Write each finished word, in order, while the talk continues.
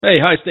Hey,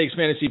 high-stakes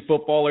fantasy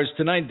footballers.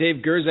 Tonight,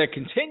 Dave Gerzak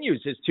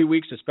continues his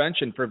 2-week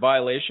suspension for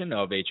violation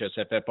of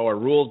HSFFR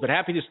rules, but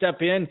happy to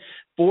step in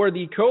for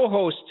the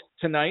co-host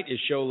tonight is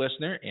show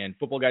listener and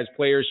Football Guys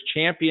Players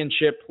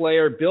Championship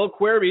player Bill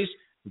Querbes,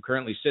 who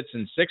currently sits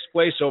in 6th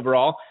place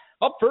overall.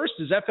 Up first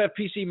is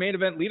FFPC main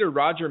event leader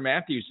Roger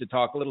Mathews to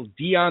talk a little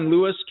Dion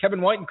Lewis,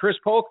 Kevin White, and Chris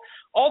Polk.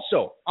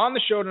 Also on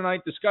the show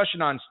tonight,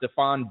 discussion on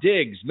Stephon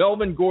Diggs,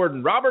 Melvin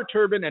Gordon, Robert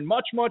Turbin, and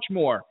much, much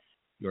more.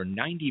 Your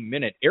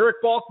 90-minute Eric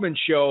Balkman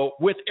show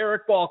with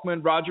Eric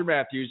Balkman, Roger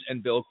Mathews,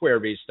 and Bill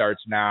Querbes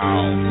starts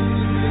now.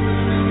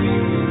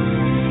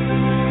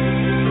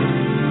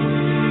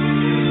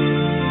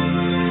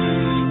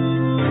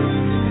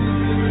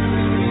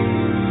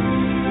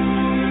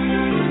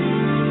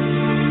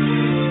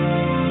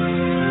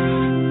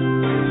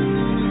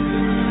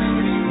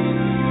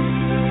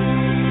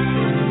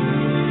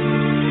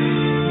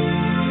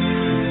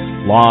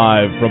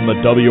 Live from the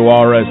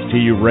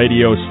WRST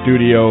radio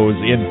studios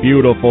in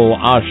beautiful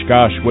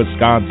Oshkosh,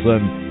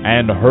 Wisconsin,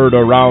 and heard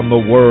around the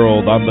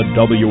world on the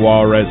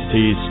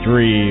WRST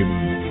stream,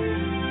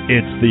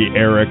 it's the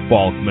Eric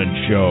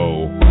Balkman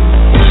Show.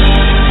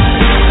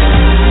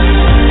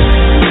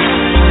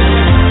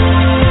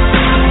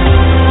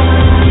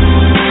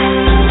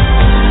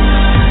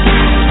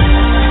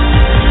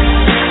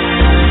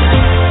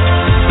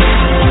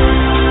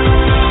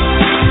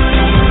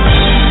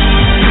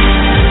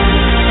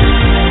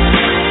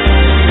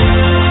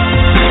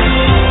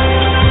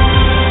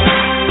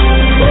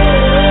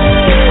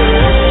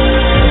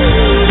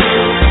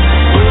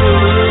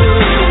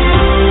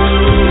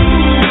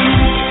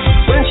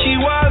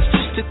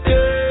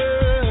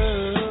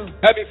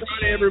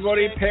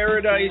 Everybody,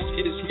 paradise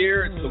is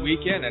here. It's the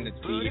weekend, and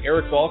it's the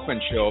Eric Balkman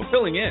Show,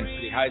 filling in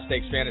for the High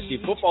Stakes Fantasy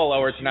Football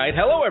Hour tonight.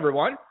 Hello,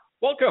 everyone.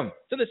 Welcome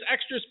to this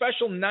extra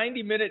special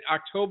 90-minute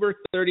October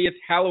 30th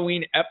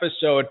Halloween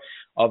episode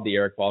of the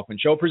Eric Balkman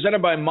Show,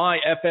 presented by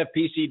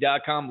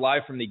myffpc.com,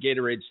 live from the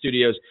Gatorade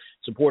Studios.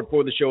 Support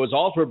for the show is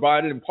also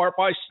provided in part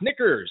by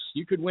Snickers.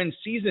 You could win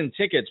season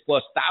tickets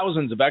plus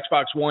thousands of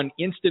Xbox One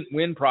instant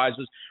win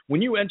prizes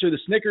when you enter the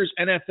Snickers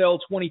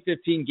NFL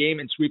 2015 game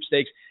and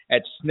sweepstakes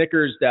at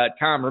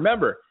Snickers.com.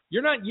 Remember,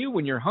 you're not you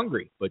when you're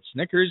hungry, but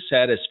Snickers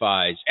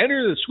satisfies.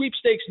 Enter the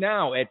sweepstakes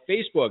now at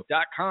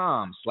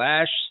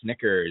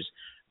Facebook.com/Snickers.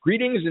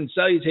 Greetings and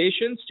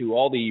salutations to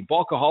all the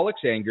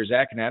Balkaholics and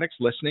Gerzak addicts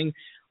listening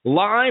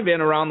live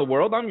and around the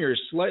world. I'm your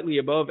slightly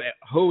above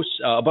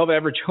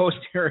average host,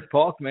 Eric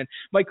Balkman.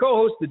 My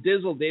co-host, the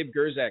Dizzle, Dave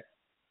Gerzak,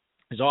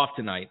 is off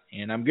tonight,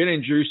 and I'm going to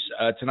introduce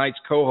tonight's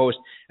co-host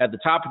at the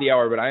top of the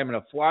hour, but I am going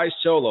to fly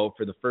solo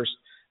for the first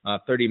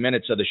 30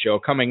 minutes of the show.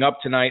 Coming up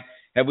tonight,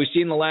 have we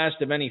seen the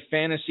last of any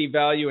fantasy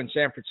value in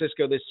San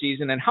Francisco this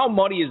season? And how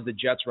muddy is the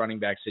Jets running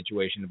back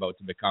situation about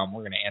to become?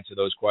 We're going to answer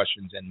those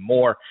questions and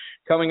more.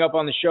 Coming up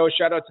on the show,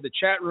 shout out to the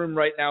chat room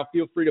right now.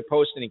 Feel free to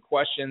post any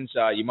questions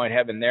you might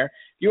have in there.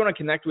 If you want to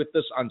connect with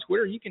us on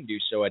Twitter, you can do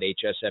so at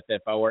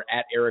HSFFhour,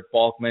 at Eric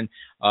Balkman.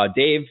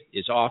 Dave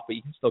is off, but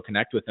you can still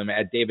connect with him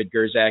at David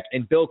Gerzak.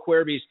 And Bill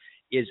Querbes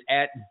is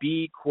at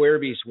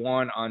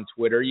bquerbes1 on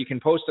Twitter. You can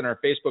post on our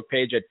Facebook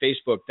page at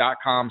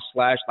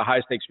facebook.com/the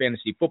High Stakes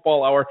Fantasy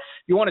Football Hour.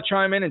 If you want to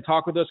chime in and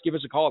talk with us, give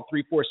us a call at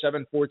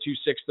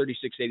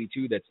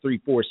 347-426-3682. That's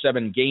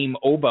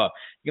 347-GAME-OBA.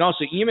 You can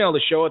also email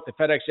the show at the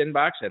FedEx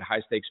inbox at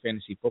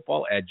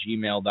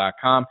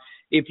highstakesfantasyfootball@gmail.com.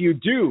 If you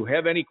do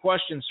have any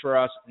questions for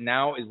us,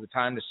 now is the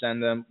time to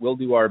send them. We'll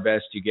do our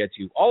best to get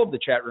to all of the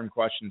chat room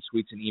questions,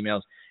 tweets, and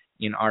emails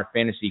in our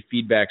fantasy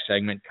feedback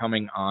segment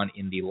coming on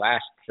in the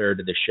last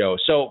third of the show.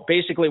 So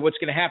basically what's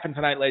going to happen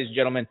tonight, ladies and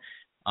gentlemen,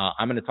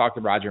 I'm going to talk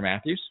to Roger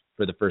Mathews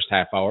for the first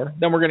half hour.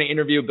 Then we're going to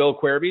interview Bill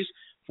Querbes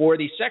for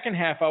the second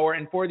half hour.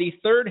 And for the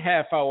third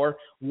half hour,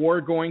 we're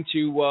going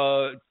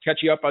to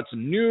catch you up on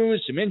some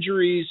news, some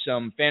injuries,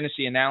 some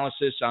fantasy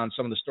analysis on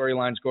some of the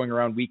storylines going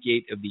around Week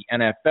 8 of the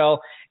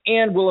NFL.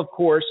 And we'll, of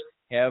course,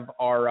 have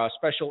our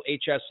special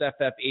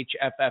HSFF,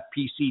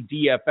 HFFPC,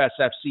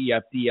 DFSFC,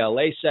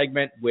 FDLA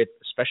segment with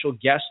special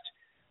guest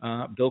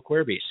Bill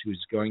Querbes,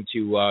 who's going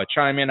to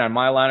chime in on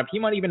my lineup. He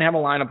might even have a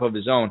lineup of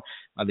his own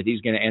that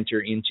he's going to enter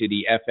into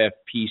the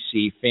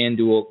FFPC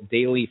FanDuel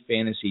Daily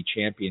Fantasy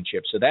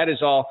Championship. So that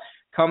is all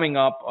coming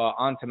up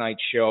on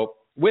tonight's show.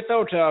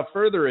 Without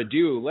further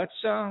ado, let's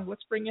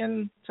bring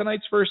in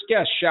tonight's first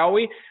guest, shall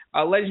we?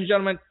 Ladies and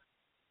gentlemen,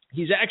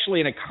 he's actually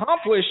an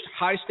accomplished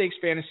high-stakes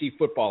fantasy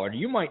footballer.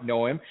 You might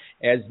know him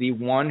as the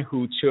one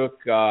who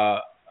took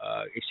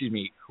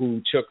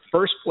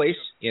first place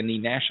in the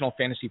National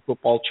Fantasy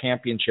Football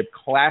Championship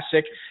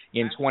Classic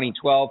in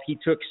 2012. He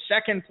took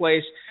second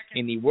place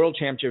in the World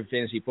Championship of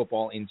Fantasy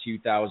Football in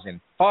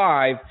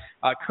 2005.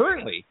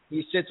 Currently,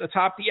 he sits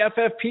atop the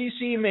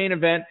FFPC main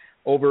event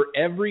over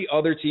every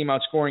other team,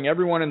 outscoring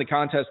everyone in the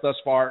contest thus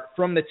far.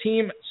 From the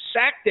team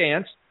Sack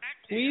Dance,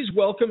 please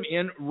welcome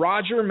in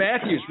Roger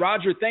Mathews.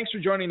 Roger, thanks for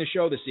joining the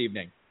show this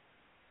evening.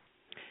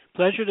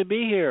 Pleasure to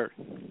be here.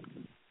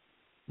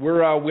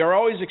 We're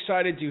always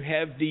excited to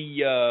have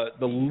the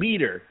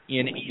leader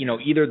in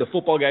either the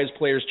Football Guys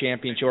Players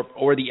Championship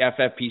or the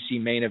FFPC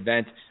main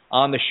event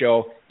on the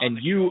show, and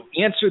you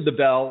answered the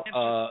bell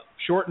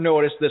short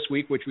notice this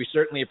week, which we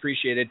certainly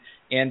appreciated,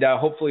 and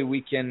hopefully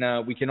we can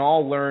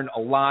all learn a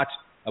lot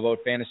about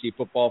fantasy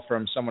football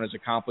from someone as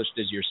accomplished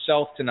as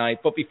yourself tonight.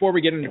 But before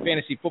we get into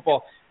fantasy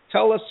football,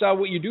 tell us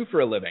what you do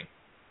for a living.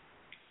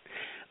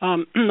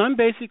 I'm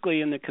basically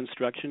in the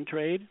construction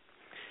trade.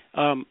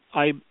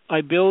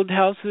 I build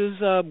houses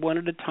one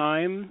at a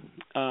time.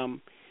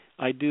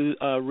 I do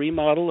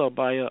remodel. I'll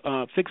buy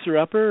a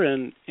fixer-upper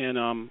and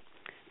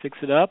fix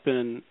it up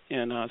and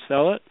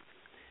sell it.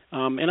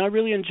 And I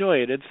really enjoy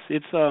it.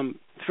 It's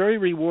very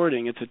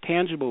rewarding. It's a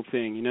tangible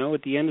thing, you know.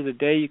 At the end of the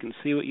day, you can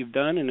see what you've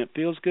done, and it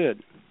feels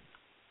good.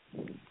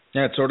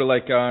 Yeah, it's sort of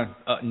like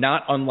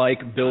not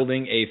unlike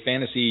building a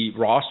fantasy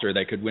roster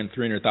that could win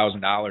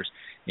 $300,000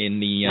 in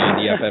the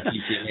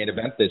FFPC main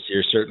event this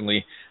year.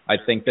 Certainly, I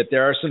think that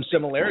there are some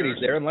similarities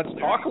there. And let's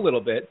talk a little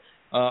bit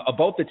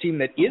about the team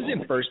that is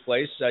in first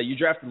place. You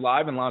drafted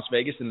live in Las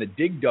Vegas in the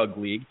Dig Dug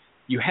League.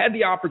 You had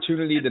the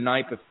opportunity the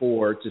night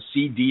before to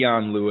see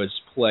Dion Lewis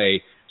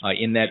play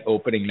in that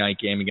opening night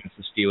game against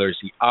the Steelers.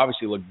 He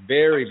obviously looked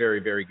very, very,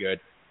 very good.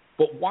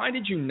 But why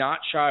did you not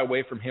shy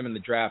away from him in the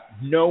draft,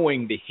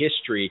 knowing the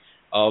history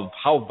of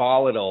how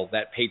volatile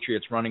that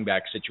Patriots running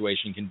back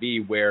situation can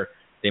be, where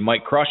they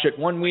might crush it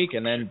one week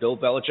and then Bill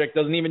Belichick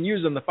doesn't even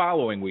use them the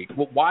following week?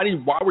 Why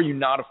were you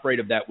not afraid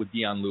of that with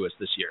Dion Lewis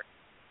this year?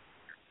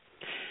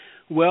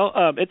 Well,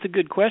 it's a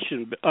good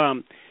question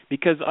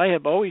because I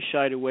have always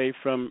shied away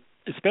from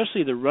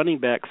especially the running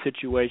back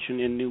situation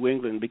in New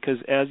England because,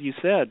 as you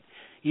said,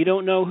 you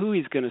don't know who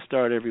he's going to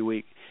start every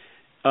week.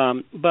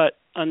 But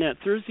on that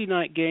Thursday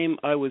night game,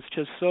 I was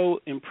just so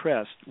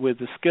impressed with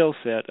the skill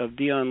set of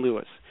Dion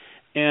Lewis.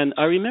 And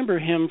I remember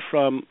him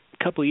from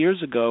a couple of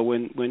years ago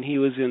when he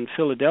was in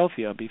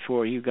Philadelphia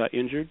before he got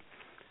injured.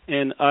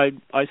 And I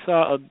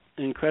saw an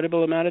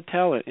incredible amount of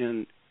talent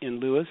in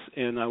Lewis,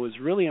 and I was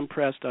really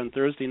impressed on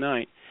Thursday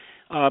night.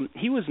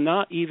 He was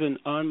not even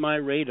on my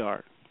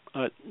radar,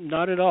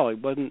 not at all.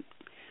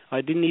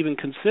 I didn't even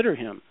consider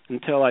him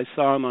until I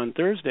saw him on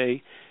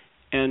Thursday,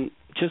 and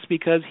just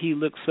because he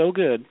looked so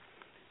good,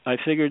 I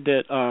figured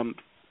that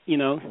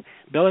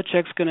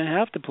Belichick's going to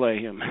have to play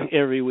him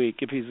every week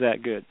if he's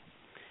that good.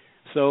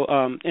 So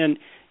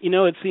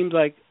it seems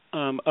like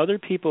other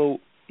people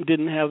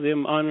didn't have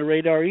him on the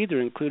radar either,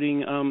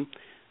 including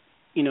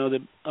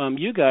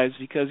you guys,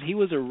 because he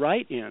was a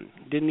write-in.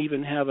 Didn't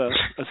even have a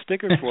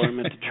sticker for him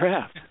at the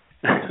draft.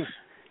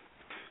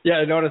 Yeah,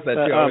 I noticed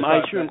that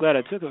too. I'm glad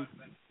I took him.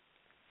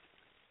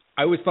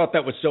 I always thought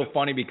that was so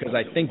funny because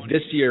I think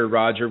this year,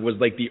 Roger, was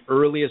like the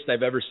earliest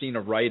I've ever seen a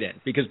write-in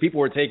because people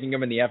were taking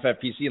him in the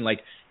FFPC in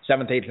like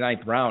 7th, 8th,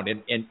 9th round.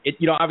 And it,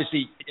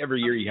 obviously every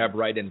year you have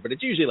write-ins, but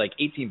it's usually like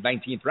 18th,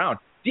 19th round.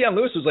 Dion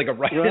Lewis was like a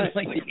write-in in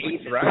like the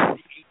 8th round.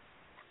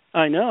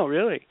 I know,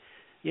 really.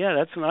 Yeah,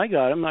 that's when I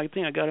got him. I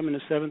think I got him in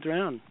the 7th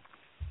round.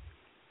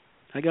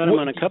 I got him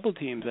on a couple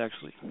teams,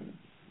 actually.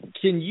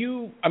 Can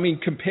you,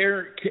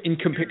 compare,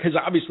 because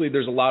obviously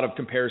there's a lot of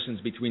comparisons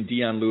between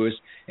Dion Lewis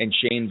and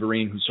Shane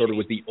Vereen, who sort of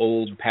was the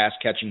old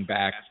pass-catching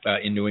back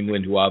in New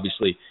England, who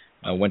obviously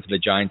went to the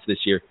Giants this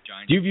year.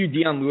 Do you view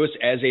Dion Lewis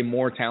as a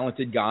more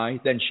talented guy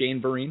than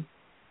Shane Vereen?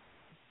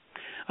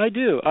 I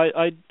do.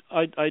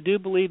 I do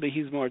believe that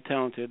he's more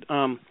talented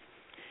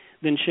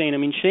than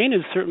Shane. Shane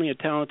is certainly a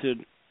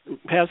talented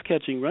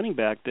pass-catching running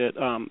back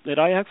that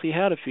I actually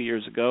had a few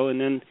years ago,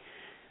 and then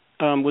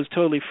was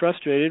totally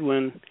frustrated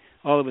when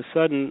all of a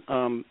sudden,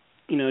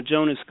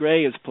 Jonas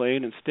Gray is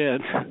playing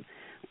instead.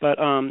 But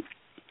I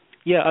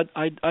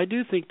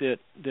do think that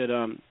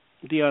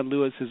Dion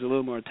Lewis is a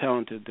little more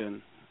talented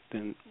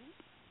than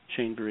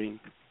Shane Vereen.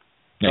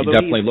 Yeah,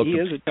 although he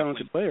is a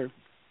talented player.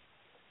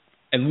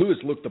 And Lewis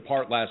looked the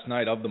part last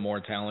night of the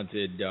more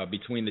talented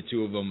between the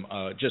two of them,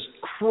 just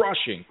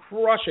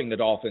crushing the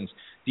Dolphins'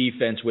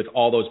 defense with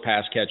all those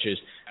pass catches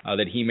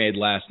that he made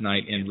last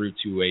night en route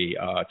to a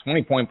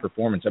 20-point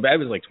performance. I bet it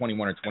was like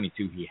 21 or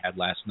 22 he had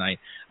last night.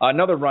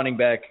 Another running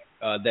back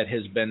that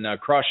has been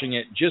crushing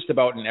it just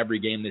about in every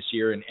game this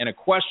year. And a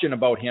question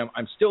about him,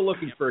 I'm still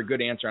looking for a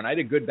good answer. And I had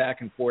a good back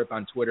and forth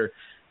on Twitter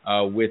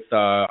with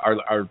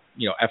our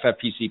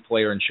FFPC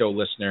player and show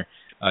listener,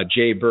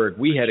 Jay Berg.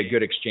 We had a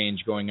good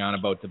exchange going on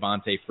about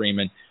Devontae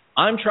Freeman.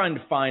 I'm trying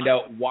to find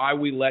out why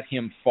we let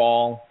him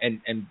fall. And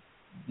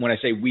when I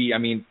say we, I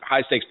mean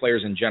high-stakes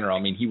players in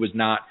general. He was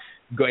not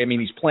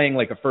he's playing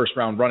like a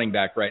first-round running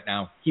back right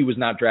now. He was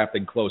not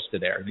drafted close to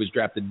there. He was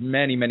drafted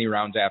many, many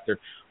rounds after.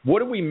 What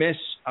do we miss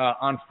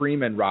on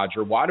Freeman,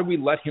 Roger? Why do we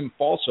let him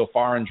fall so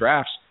far in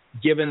drafts,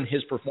 given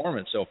his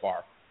performance so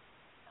far?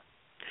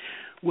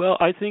 Well,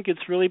 I think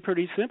it's really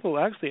pretty simple,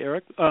 actually,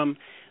 Eric.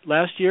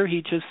 Last year,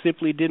 he just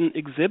simply didn't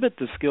exhibit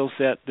the skill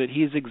set that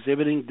he's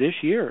exhibiting this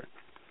year.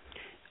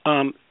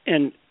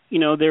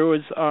 There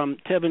was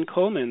Tevin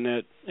Coleman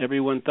that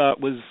everyone thought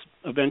was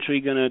eventually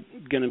going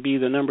to be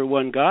the number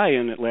one guy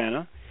in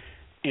Atlanta,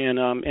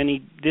 and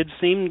he did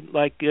seem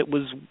like it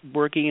was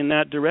working in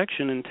that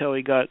direction until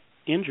he got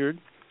injured.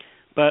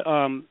 But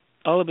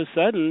all of a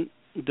sudden,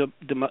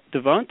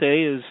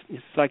 Devontae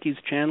it's like he's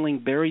channeling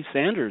Barry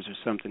Sanders or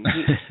something.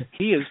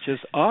 He is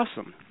just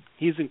awesome.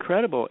 He's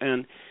incredible,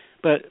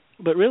 but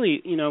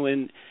really,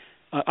 and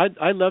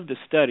I love to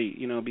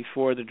study,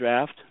 before the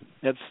draft.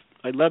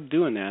 I love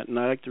doing that, and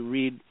I like to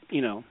read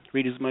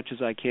as much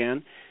as I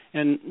can.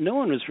 And no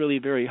one was really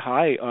very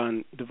high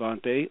on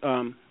Devontae.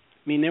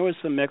 There were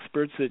some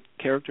experts that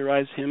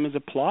characterized him as a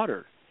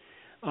plotter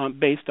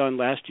based on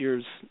last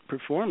year's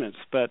performance,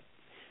 but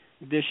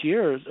this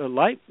year a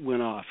light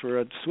went off or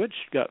a switch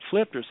got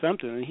flipped or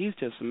something, and he's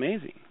just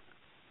amazing.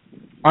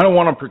 I don't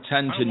want to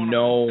pretend to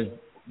know,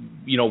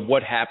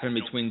 what happened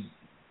between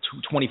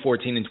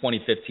 2014 and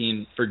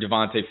 2015 for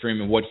Devontae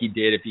Freeman, what he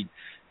did, if he,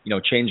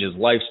 changed his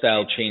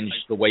lifestyle, changed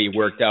the way he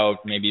worked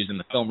out, maybe he was in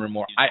the film room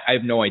more. I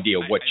have no idea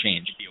what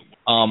changed.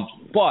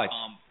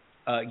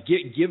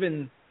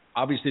 Given,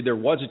 obviously, there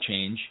was a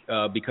change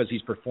because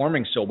he's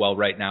performing so well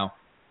right now,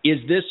 is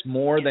this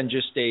more than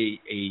just a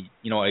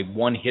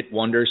one-hit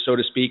wonder, so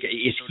to speak?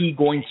 Is he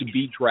going to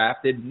be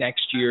drafted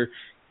next year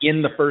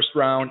in the first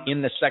round,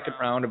 in the second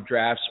round of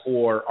drafts,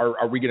 or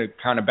are we going to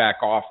kind of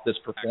back off this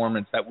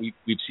performance that we've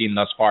seen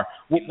thus far?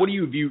 What do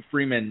you view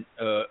Freeman?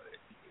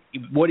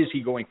 What is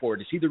he going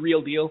forward? Is he the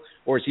real deal,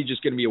 or is he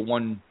just going to be a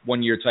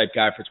one-year type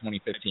guy for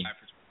 2015?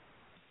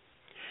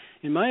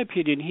 In my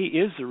opinion, he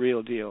is the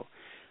real deal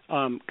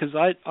because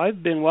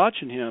I've been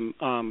watching him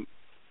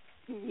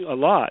a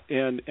lot,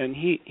 and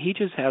he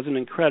just has an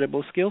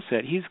incredible skill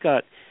set. He's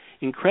got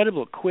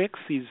incredible quicks.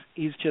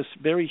 He's just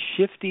very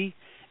shifty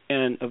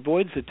and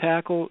avoids the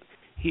tackle.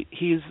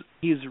 He's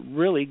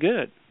really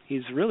good.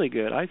 He's really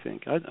good, I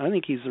think. I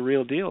think he's the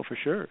real deal for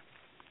sure.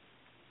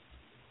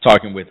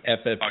 Talking with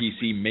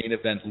FFPC main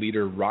event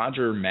leader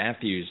Roger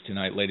Mathews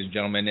tonight, ladies and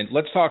gentlemen. And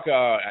let's talk,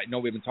 I know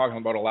we've been talking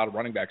about a lot of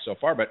running backs so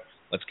far, but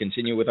let's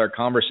continue with our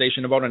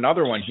conversation about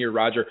another one here,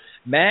 Roger.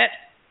 Matt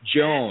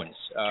Jones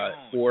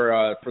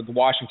for the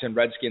Washington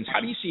Redskins.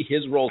 How do you see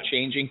his role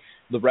changing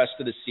the rest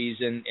of the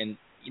season and,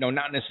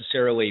 not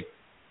necessarily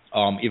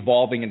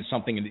evolving into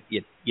something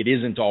it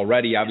isn't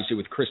already? Obviously,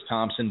 with Chris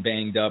Thompson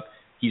banged up,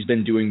 he's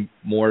been doing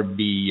more of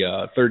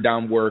the third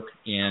down work,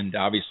 and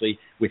obviously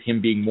with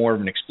him being more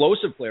of an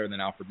explosive player than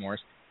Alfred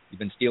Morris, he's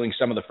been stealing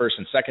some of the first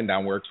and second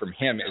down work from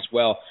him as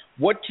well.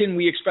 What can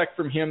we expect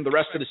from him the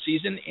rest of the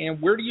season,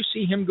 and where do you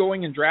see him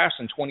going in drafts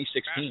in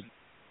 2016?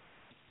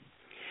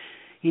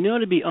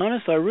 To be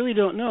honest, I really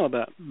don't know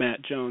about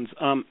Matt Jones.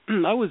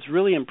 I was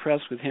really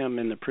impressed with him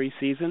in the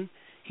preseason.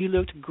 He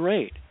looked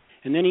great.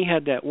 And then he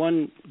had that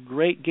one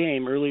great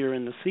game earlier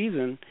in the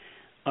season,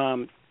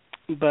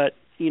 but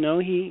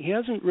he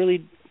hasn't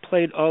really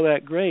played all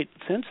that great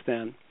since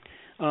then.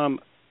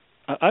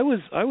 I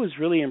was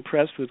really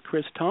impressed with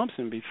Chris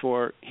Thompson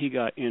before he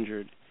got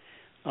injured.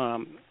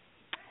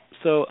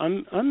 So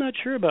I'm not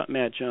sure about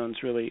Matt Jones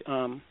really.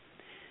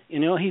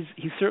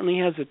 He certainly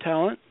has the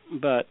talent,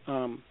 but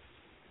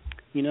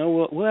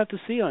we'll have to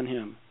see on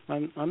him.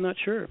 I'm not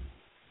sure.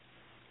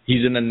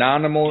 He's an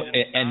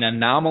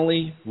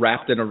anomaly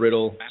wrapped in a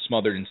riddle,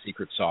 smothered in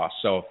secret sauce.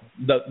 So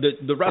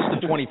the rest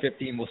of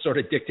 2015 will sort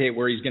of dictate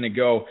where he's going to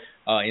go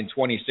in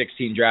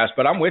 2016 drafts.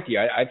 But I'm with you.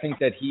 I think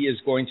that he is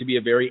going to be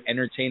a very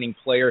entertaining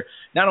player,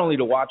 not only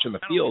to watch on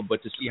the field,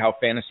 but to see how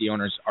fantasy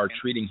owners are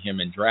treating him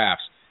in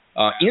drafts.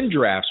 In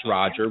drafts,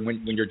 Roger,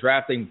 when you're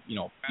drafting,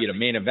 be it a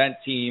main event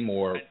team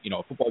or,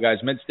 a Football Guys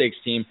mid-stakes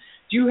team,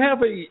 do you have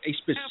a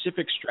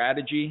specific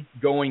strategy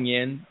going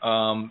in?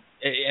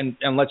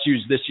 And let's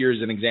use this year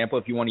as an example.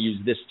 If you want to use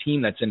this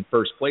team that's in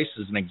first place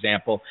as an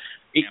example,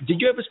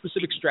 did you have a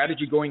specific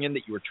strategy going in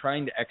that you were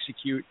trying to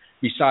execute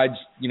besides,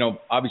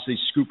 obviously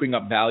scooping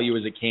up value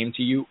as it came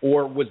to you?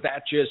 Or was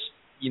that just,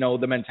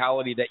 the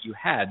mentality that you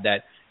had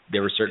that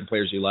there were certain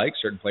players you liked,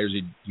 certain players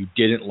you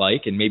didn't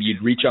like, and maybe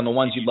you'd reach on the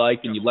ones you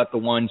liked and you let the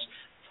ones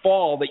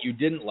fall that you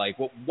didn't like?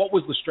 What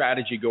was the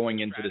strategy going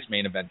into this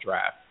main event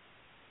draft?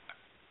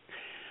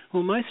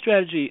 Well, my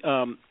strategy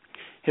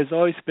has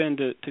always been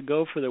to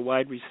go for the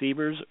wide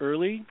receivers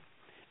early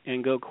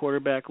and go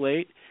quarterback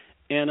late.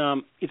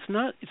 And it's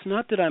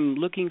not that I'm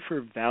looking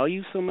for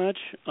value so much.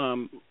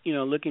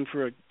 Looking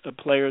for a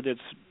player that's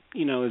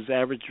his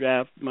average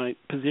draft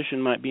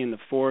position might be in the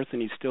fourth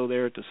and he's still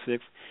there at the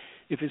sixth.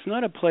 If it's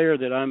not a player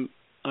that I'm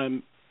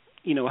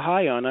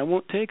high on, I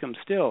won't take him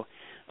still.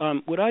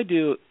 What I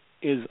do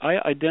is I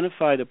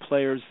identify the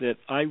players that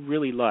I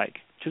really like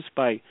just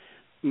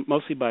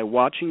mostly by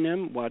watching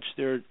them, watch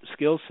their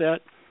skill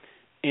set,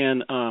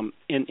 and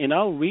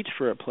I'll reach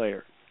for a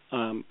player.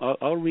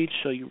 I'll reach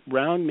a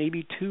round,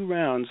 maybe 2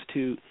 rounds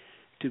to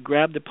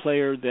grab the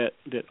player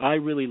that I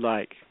really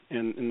like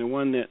and the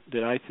one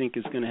that I think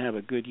is going to have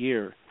a good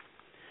year.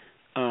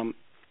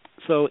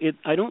 So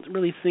I don't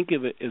really think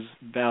of it as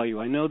value.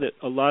 I know that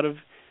a lot of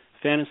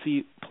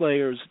fantasy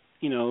players,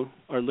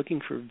 are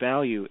looking for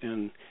value,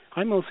 and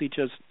I mostly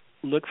just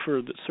look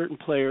for the certain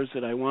players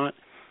that I want.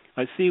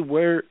 I see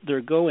where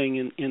they're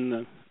going in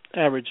the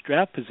average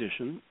draft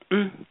position,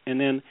 and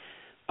then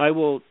I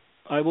will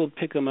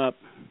pick them up,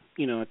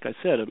 like I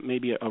said,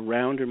 maybe a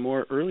round or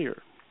more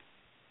earlier.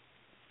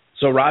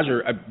 So,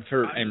 Roger,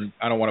 and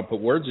I don't want to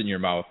put words in your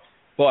mouth,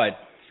 But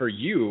for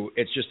you,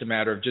 it's just a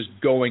matter of just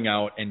going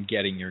out and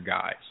getting your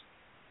guys.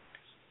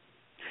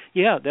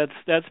 Yeah,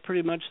 that's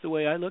pretty much the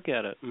way I look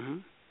at it. Mm-hmm.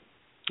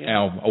 Yeah.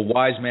 Now, a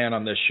wise man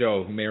on this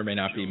show, who may or may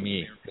not be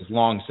me, has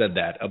long said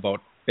that about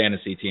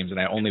fantasy teams, and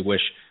I only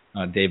wish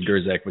Dave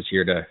Gerzak was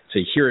here to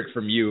hear it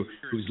from you,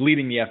 who's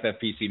leading the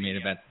FFPC main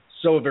event.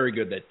 So very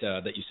good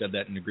that you said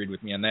that and agreed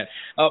with me on that.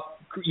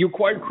 You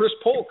acquired Chris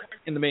Polk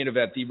in the main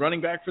event, the running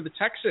back for the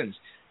Texans.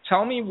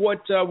 Tell me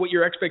what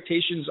your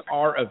expectations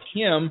are of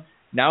him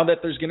now that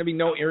there's going to be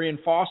no Arian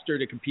Foster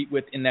to compete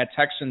with in that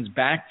Texans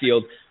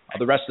backfield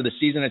the rest of the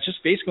season. It's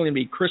just basically going to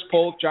be Chris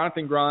Polk,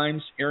 Jonathan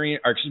Grimes, and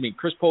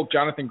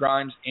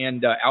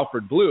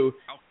Alfred Blue.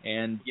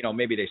 And,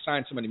 maybe they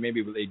sign somebody,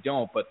 maybe they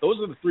don't. But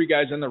those are the three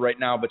guys in there right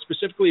now. But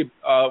specifically,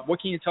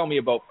 what can you tell me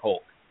about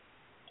Polk?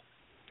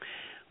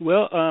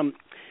 Well,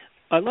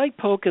 I like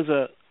Polk as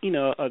a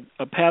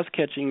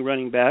pass-catching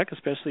running back,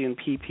 especially in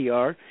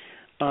PPR.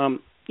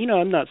 I'm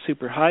not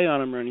super high on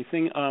him or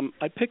anything.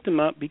 I picked him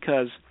up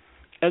because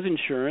as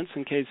insurance,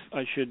 in case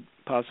I should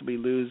possibly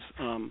lose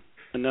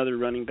another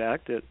running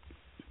back that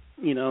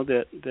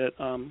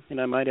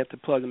I might have to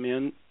plug him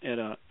in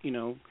at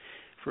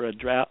for a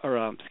draft or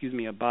a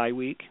bye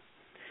week.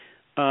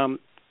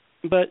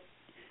 But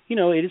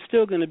it is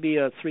still going to be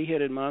a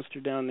three-headed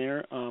monster down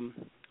there.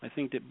 I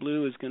think that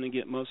Blue is going to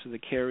get most of the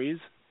carries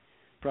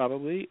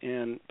probably,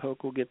 and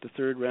Polk will get the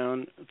third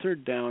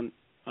down,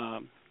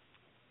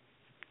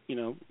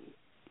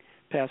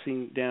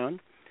 passing down.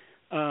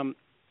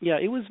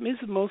 It was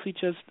mostly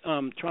just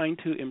trying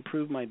to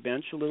improve my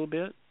bench a little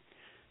bit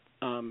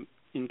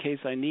in case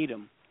I need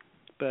him.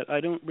 But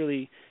I don't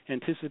really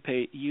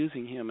anticipate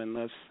using him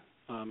unless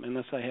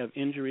I have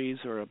injuries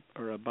or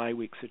a bye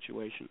week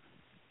situation.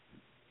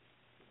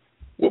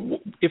 Well,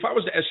 if I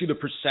was to ask you the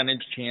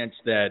percentage chance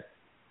that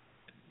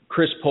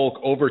Chris Polk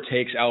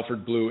overtakes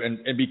Alfred Blue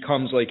and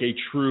becomes like a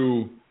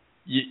true,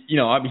 he's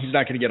not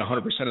going to get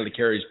 100% of the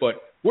carries, but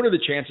what are the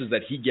chances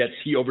that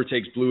he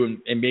overtakes Blue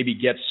and maybe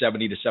gets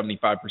 70 to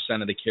 75%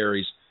 of the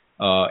carries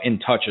in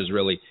touches,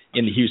 really,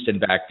 in the Houston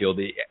backfield?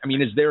 I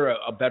mean, is there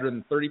a better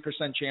than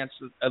 30% chance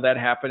of that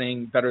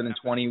happening, better than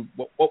 20?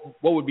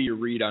 What would be your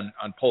read on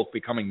Polk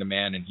becoming the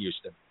man in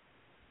Houston?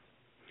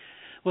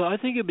 Well, I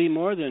think it'd be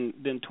more than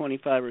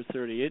 25 or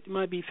 30. It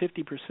might be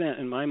 50%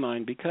 in my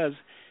mind because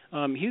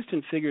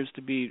Houston figures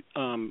to be,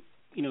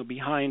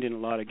 behind in a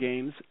lot of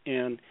games,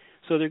 and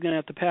so they're going to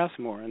have to pass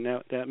more, and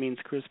that means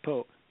Chris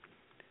Polk.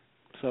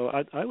 So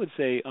I would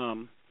say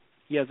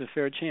he has a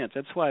fair chance.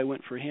 That's why I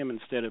went for him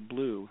instead of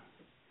Blue.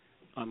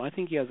 I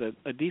think he has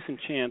a decent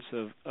chance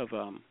of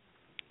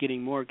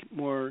getting more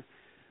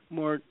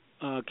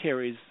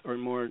carries or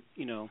more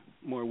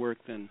work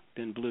than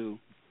Blue.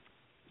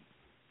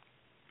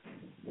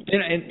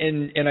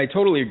 And I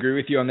totally agree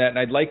with you on that. And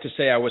I'd like to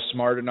say I was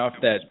smart enough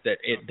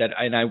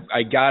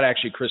I got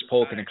actually Chris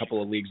Polk in a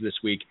couple of leagues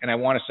this week, and I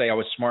want to say I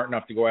was smart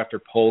enough to go after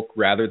Polk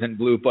rather than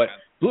Blue, but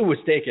Blue was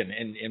taken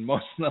in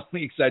most of the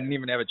leagues. I didn't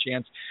even have a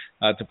chance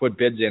to put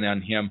bids in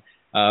on him.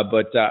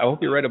 But I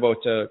hope you're right about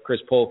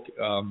Chris Polk.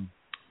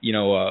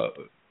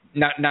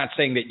 Not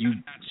saying that you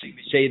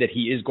say that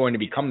he is going to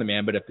become the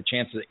man, but if the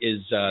chance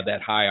is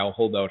that high, I'll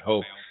hold out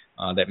hope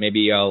that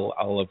maybe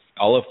I'll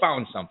have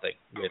found something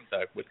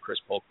with Chris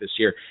Polk this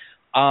year.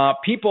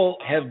 People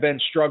have been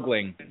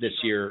struggling this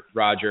year.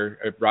 Roger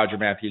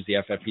Mathews, the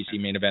FFPC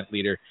main event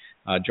leader,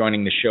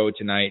 joining the show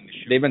tonight.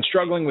 They've been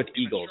struggling with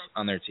Eagles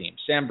on their team.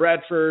 Sam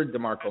Bradford,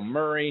 DeMarco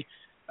Murray,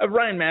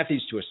 Ryan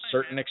Mathews to a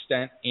certain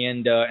extent,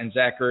 and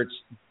Zach Ertz.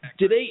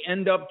 Do they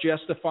end up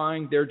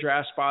justifying their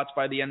draft spots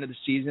by the end of the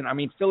season? I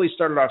mean, Philly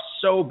started off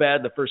so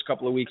bad the first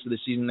couple of weeks of the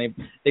season.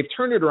 They've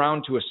turned it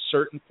around to a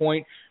certain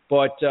point,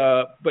 but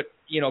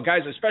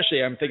guys,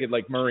 especially I'm thinking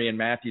like Murray and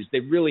Mathews, they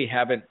really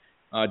haven't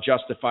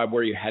justified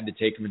where you had to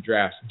take them in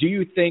drafts. Do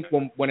you think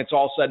when it's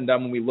all said and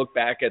done, when we look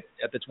back at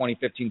the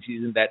 2015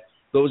 season, that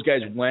those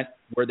guys went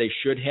where they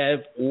should have,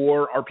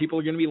 or are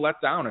people going to be let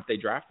down if they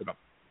drafted them?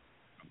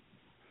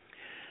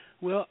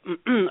 Well,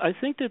 I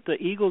think that the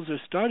Eagles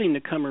are starting to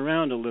come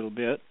around a little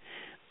bit,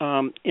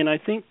 and I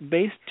think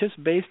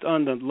based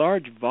on the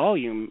large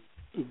volume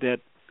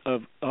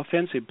of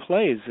offensive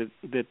plays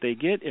that they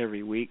get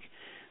every week,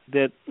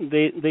 that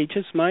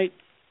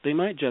they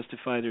might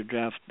justify their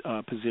draft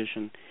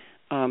position.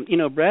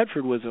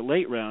 Bradford was a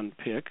late round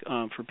pick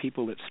for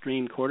people that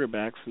stream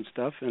quarterbacks and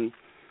stuff, and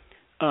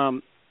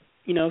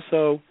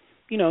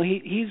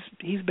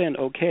he's been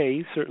okay.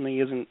 He certainly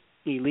isn't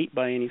elite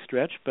by any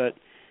stretch, but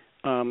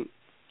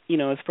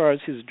as far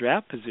as his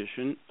draft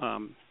position,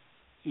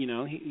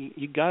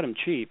 you got him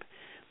cheap.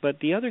 But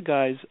the other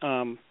guys,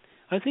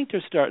 I think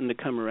they're starting to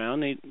come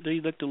around.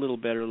 They looked a little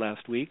better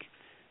last week,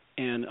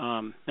 and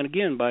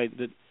again by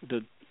the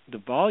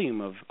volume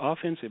of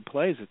offensive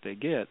plays that they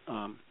get,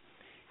 I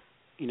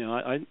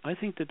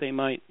think that they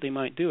might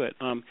do it.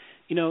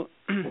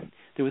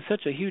 There was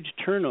such a huge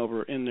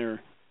turnover in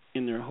their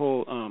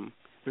whole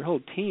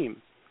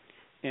team,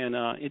 and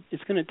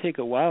it's going to take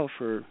a while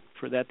for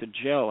that to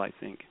gel, I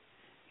think,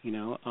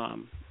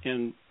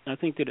 and I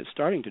think that it's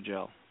starting to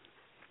gel.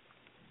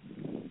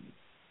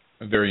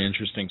 Very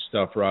interesting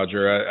stuff,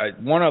 Roger.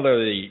 One of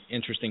the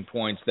interesting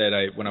points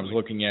that when I was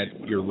looking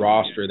at your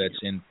roster that's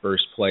in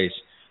first place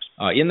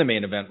in the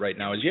main event right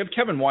now is you have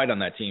Kevin White on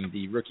that team,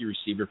 the rookie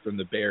receiver from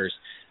the Bears.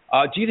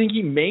 Do you think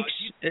he makes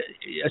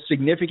a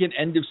significant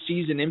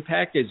end-of-season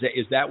impact?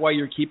 Is that why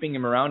you're keeping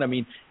him around? I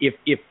mean,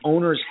 if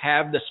owners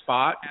have the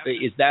spot,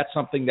 is that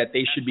something that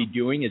they should be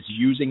doing, is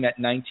using that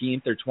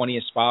 19th or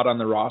 20th spot on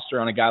the roster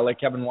on a guy like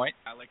Kevin White?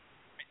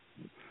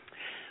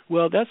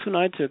 Well, that's when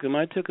I took him.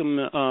 I took him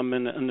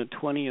in the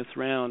 20th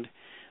round.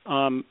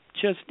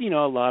 Just,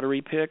 a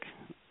lottery pick,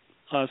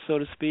 so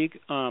to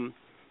speak.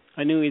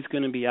 I knew he's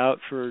going to be out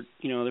for,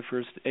 the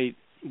first 8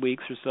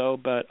 weeks or so,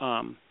 but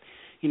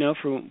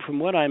from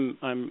what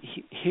I'm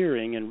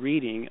hearing and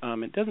reading,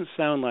 it doesn't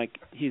sound like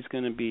he's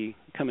going to be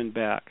coming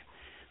back,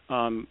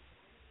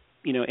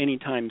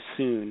 anytime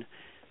soon.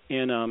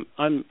 And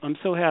I'm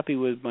so happy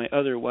with my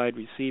other wide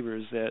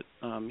receivers that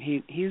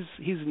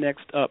he's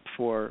next up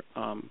for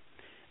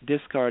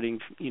discarding,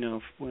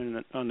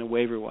 when on the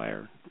waiver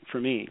wire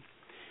for me.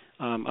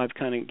 I've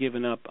kind of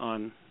given up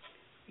on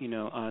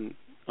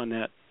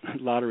that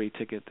lottery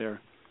ticket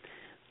there.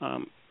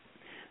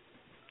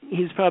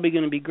 He's probably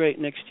going to be great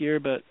next year,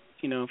 but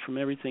from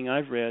everything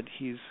I've read,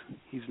 he's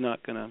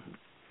not gonna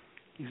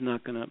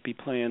be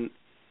playing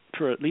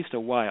for at least a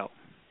while.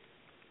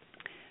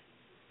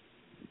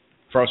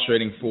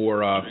 Frustrating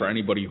for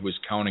anybody who was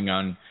counting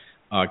on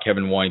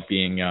Kevin White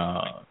being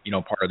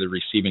part of the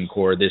receiving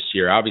core this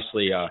year.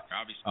 Obviously,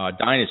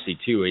 dynasty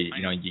too.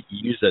 You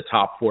used a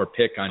top 4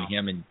 pick on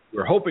him, and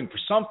we're hoping for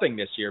something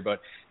this year, but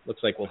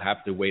looks like we'll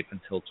have to wait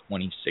until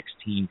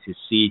 2016 to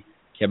see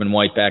Kevin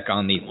White back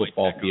on the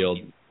football field.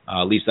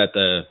 At least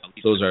the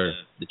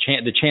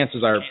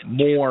chances are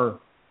more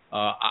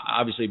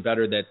obviously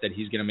better that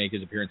he's going to make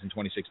his appearance in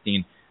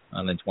 2016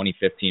 than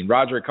 2015.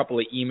 Roger, a couple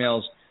of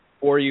emails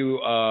for you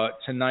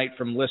tonight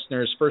from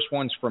listeners. First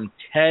one's from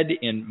Ted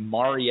in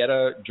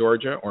Marietta,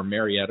 Georgia, or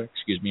Marietta,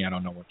 excuse me. I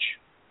don't know which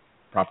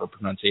proper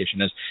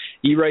pronunciation is.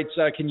 He writes,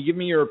 can you give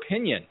me your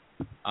opinion?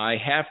 I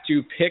have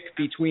to pick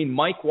between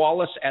Mike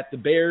Wallace at the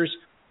Bears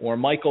or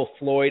Michael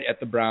Floyd at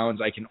the Browns.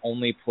 I can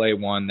only play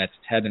one. That's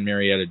Ted in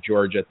Marietta,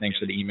 Georgia. Thanks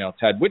for the email,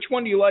 Ted. Which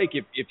one do you like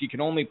if you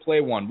can only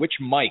play one? Which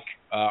Mike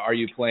are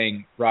you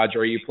playing, Roger?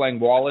 Are you playing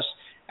Wallace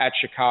at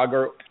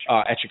Chicago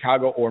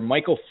or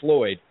Michael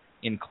Floyd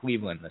in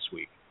Cleveland this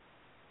week?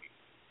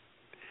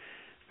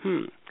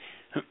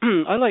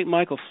 I like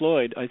Michael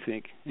Floyd, I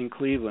think, in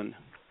Cleveland.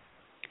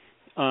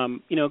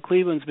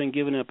 Cleveland's been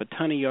giving up a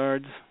ton of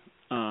yards,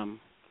 and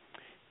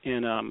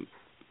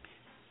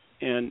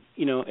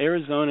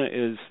Arizona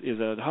is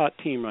a hot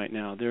team right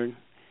now.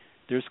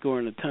 They're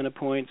scoring a ton of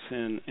points,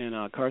 and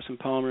Carson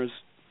Palmer's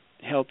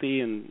healthy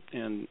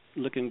and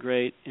looking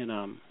great. And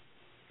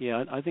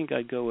I think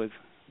I'd go with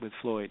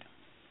Floyd.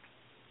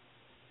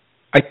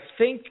 I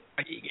think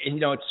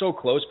it's so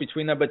close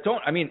between them, but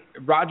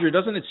Roger,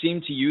 doesn't it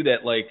seem to you that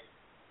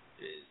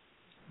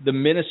the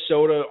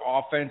Minnesota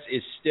offense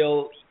is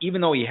still,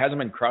 even though he hasn't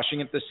been crushing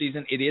it this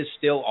season, it is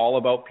still all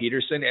about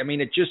Peterson? I mean,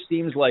 it just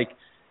seems like,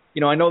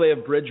 I know they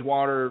have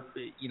Bridgewater,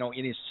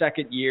 in his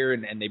second year,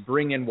 and they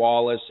bring in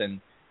Wallace, and,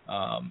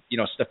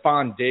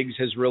 Stephon Diggs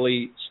has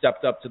really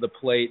stepped up to the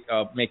plate,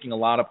 making a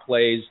lot of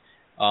plays,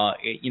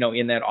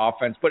 in that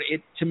offense. But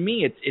to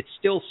me, it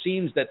still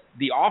seems that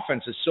the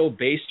offense is so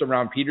based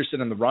around Peterson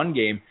and the run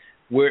game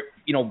where,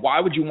 why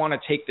would you want to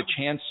take the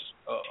chance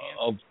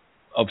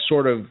of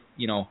sort of,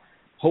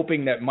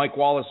 hoping that Mike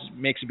Wallace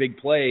makes a big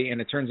play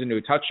and it turns into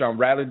a touchdown,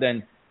 rather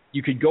than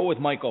you could go with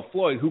Michael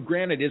Floyd, who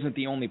granted isn't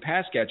the only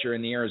pass catcher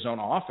in the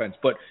Arizona offense,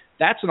 but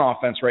that's an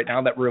offense right now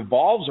that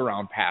revolves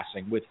around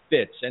passing with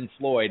Fitz and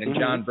Floyd and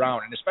John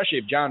Brown, and especially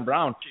if John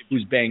Brown,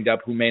 who's banged up,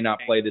 who may not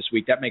play this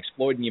week, that makes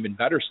Floyd an even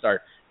better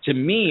start. To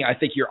me, I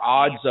think your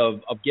odds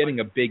of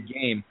getting a big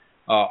game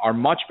are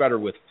much better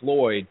with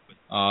Floyd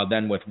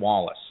than with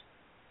Wallace.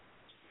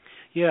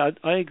 Yeah,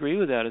 I agree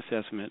with that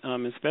assessment,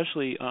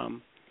 especially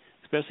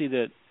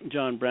that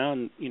John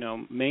Brown,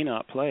 may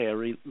not play,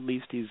 or at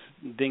least he's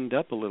dinged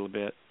up a little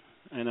bit.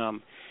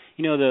 And,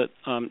 the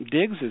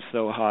Diggs is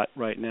so hot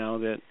right now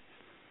that,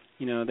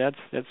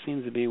 that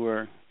seems to be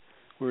where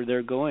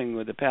they're going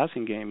with the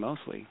passing game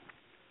mostly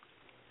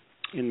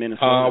in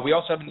Minnesota. We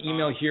also have an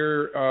email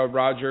here,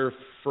 Roger,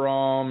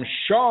 from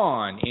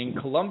Sean in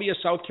Columbia,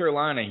 South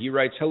Carolina. He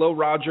writes, hello,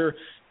 Roger.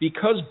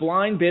 Because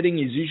blind bidding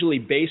is usually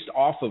based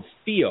off of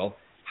feel,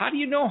 how do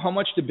you know how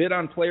much to bid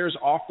on players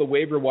off the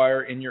waiver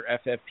wire in your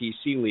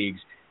FFPC leagues?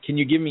 Can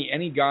you give me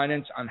any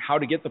guidance on how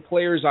to get the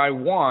players I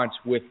want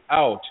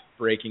without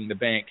breaking the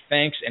bank?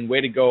 Thanks, and way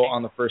to go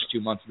on the first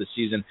 2 months of the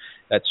season.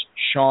 That's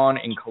Sean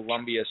in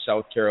Columbia,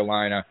 South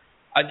Carolina.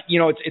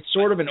 It's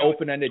sort of an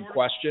open-ended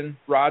question,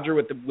 Roger,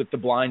 with the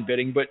blind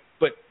bidding, but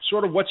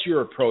sort of what's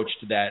your approach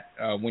to that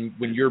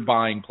when you're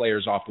buying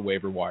players off the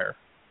waiver wire?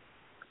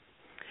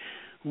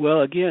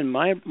 Well, again,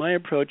 my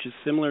approach is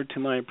similar to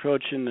my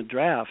approach in the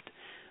draft.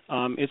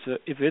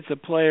 If it's a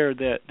player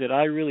that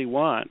I really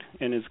want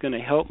and is going to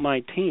help my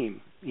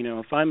team,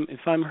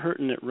 if I'm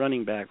hurting at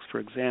running backs, for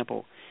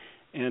example,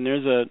 and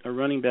there's a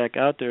running back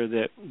out there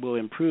that will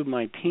improve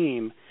my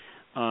team,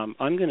 I'm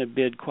going to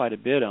bid quite a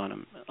bit on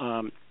him.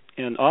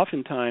 And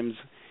oftentimes,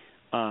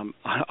 I'll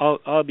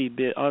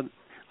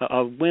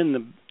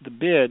win the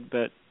bid,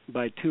 but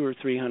by $200 or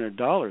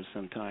 $300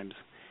 sometimes.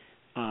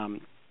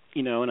 And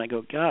I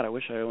go, God, I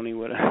wish I only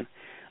would have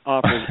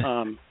offered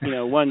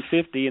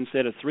 $150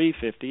 instead of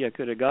 $350. I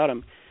could have got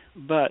him,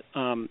 but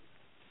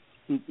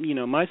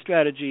my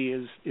strategy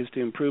is to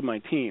improve my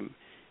team,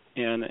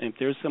 and if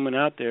there's someone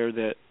out there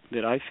that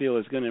I feel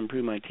is going to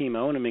improve my team,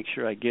 I want to make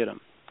sure I get them.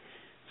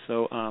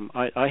 So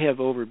I have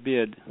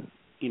overbid,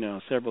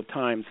 several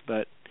times,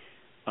 but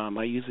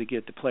I usually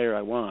get the player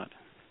I want.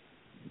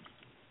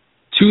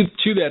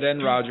 To that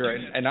end, Roger,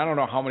 and I don't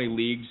know how many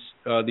leagues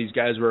these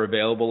guys were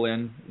available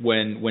in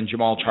when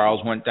Jamal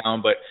Charles went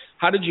down, but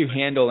how did you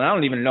handle, and I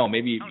don't even know,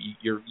 maybe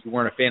you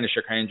weren't a fan of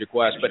Charkandrick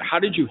West, but how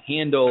did you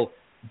handle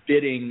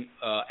bidding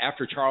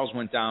after Charles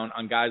went down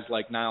on guys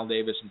like Niall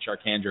Davis and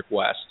Charkandrick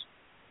West?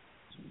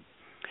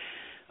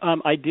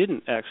 I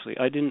didn't actually.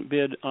 I didn't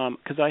bid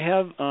because I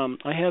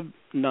have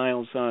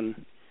Niles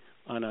on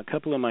a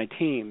couple of my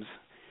teams,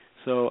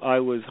 so I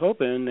was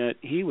hoping that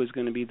he was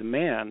going to be the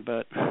man,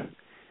 but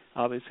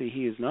obviously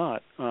he is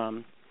not.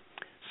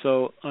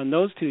 So on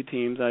those two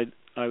teams, I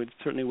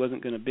certainly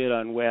wasn't going to bid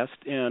on West,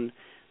 and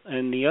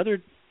the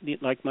other,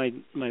 like my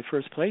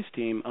first place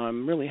team,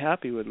 I'm really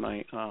happy with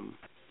my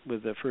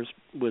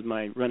with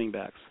my running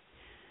backs.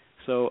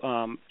 So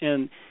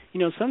and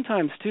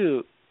sometimes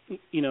too,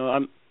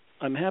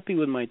 I'm happy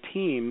with my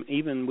team,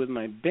 even with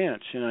my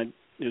bench, and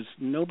there's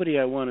nobody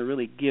I want to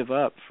really give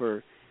up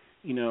for,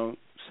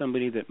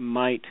 somebody that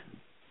might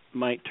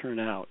turn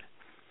out.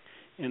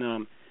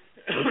 And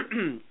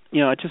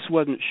I just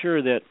wasn't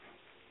sure that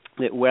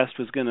West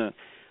was going to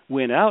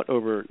win out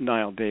over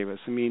Niall Davis.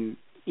 I mean,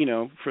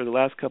 for the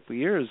last couple of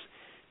years,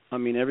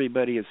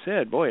 everybody has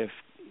said, boy,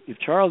 if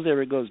Charles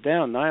ever goes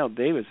down, Niall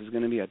Davis is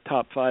going to be a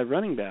top 5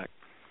 running back.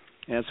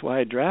 And that's why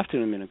I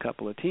drafted him in a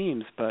couple of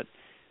teams, but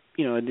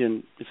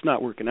it's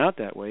not working out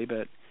that way,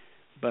 but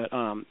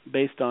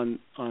based on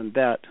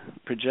that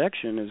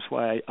projection is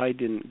why I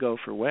didn't go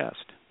for West.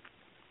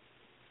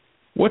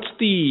 Have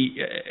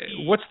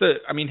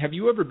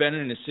you ever been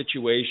in a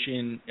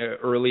situation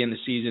early in the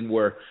season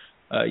where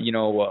a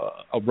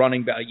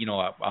running back,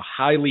 a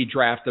highly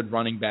drafted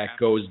running back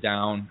goes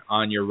down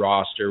on your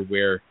roster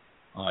where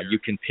you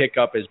can pick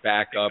up his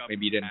backup,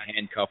 maybe you didn't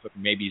handcuff him,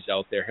 maybe he's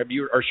out there.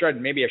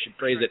 Maybe I should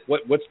phrase it,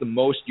 what's the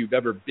most you've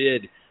ever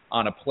bid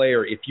on a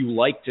player if you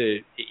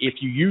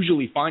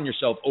usually find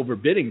yourself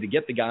overbidding to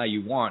get the guy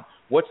you want?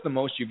 What's the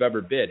most you've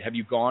ever bid? Have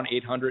you gone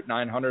 800,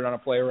 900 on a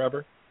player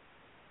ever?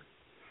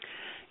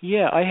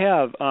 Yeah, I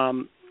have. A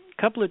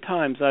couple of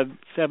times I've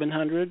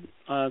 700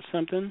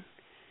 something.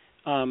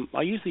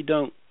 I usually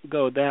don't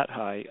go that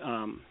high.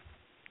 I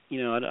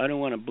don't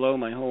want to blow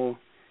my whole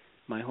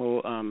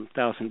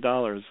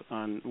 $1,000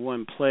 on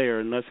one player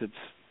unless it's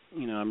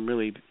I'm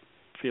really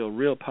feel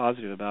real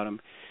positive about him.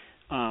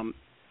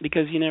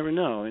 Because you never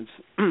know, it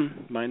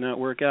might not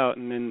work out,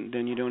 and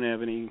then you don't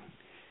have any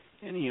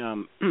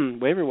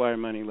waiver wire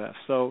money left.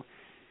 So,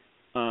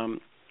 I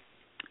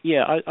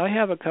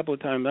have a couple of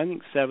times. I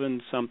think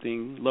 7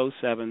 something, low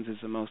 7s is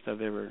the most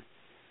I've ever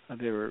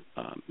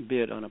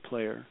bid on a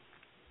player.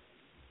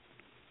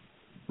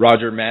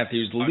 Roger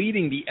Mathews,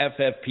 leading the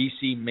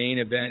FFPC main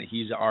event.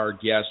 He's our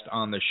guest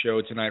on the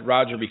show tonight.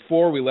 Roger,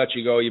 before we let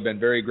you go, you've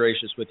been very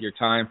gracious with your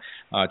time,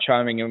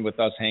 chiming in with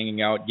us,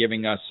 hanging out,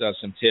 giving us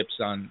some tips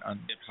on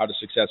how to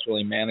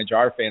successfully manage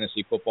our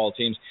fantasy football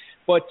teams.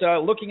 But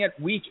looking at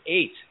Week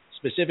 8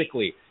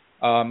 specifically,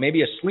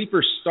 maybe a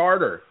sleeper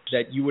starter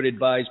that you would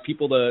advise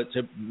people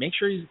to make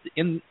sure he's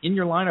in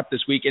your lineup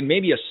this week, and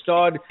maybe a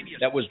stud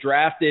that was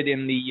drafted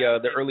in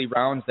the early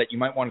rounds that you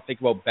might want to think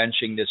about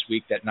benching this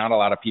week that not a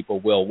lot of people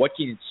will. What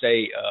can you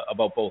say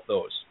about both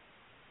those?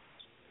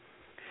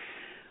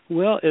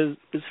 Well,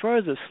 as far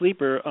as a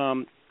sleeper,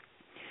 I'm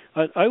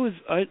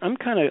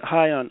kind of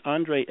high on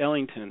Andre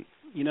Ellington.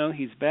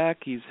 He's back,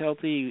 he's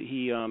healthy,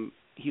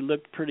 he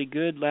looked pretty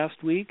good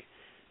last week.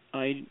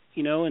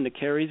 In the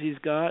carries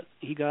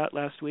he got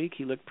last week,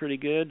 he looked pretty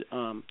good.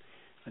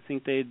 I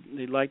think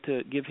they'd like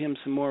to give him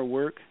some more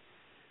work.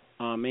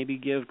 Maybe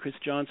give Chris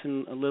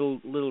Johnson a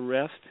little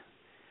rest,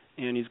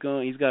 and he's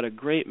got a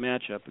great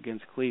matchup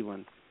against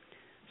Cleveland.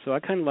 So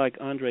I kind of like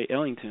Andre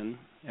Ellington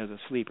as a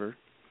sleeper.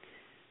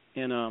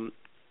 And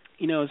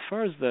as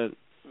far as the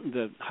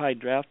high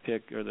draft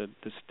pick or the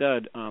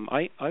stud,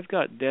 I've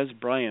got Des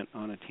Bryant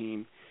on a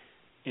team,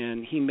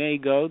 and he may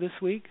go this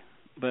week,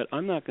 but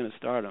I'm not going to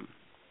start him.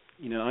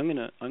 I'm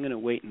gonna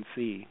wait and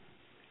see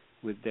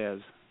with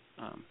Dez.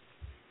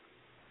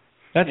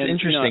 That's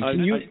interesting.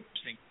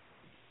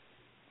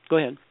 Go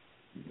ahead.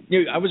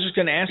 I was just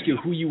going to ask you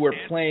who you were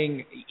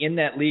playing in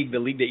that league, the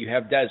league that you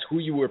have, Dez. Who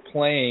you were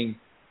playing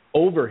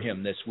over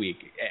him this week?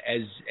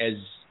 As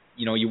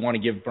you want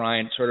to give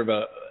Bryant sort of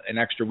an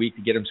extra week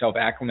to get himself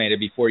acclimated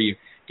before you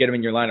get him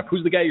in your lineup.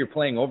 Who's the guy you're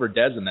playing over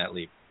Dez in that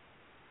league?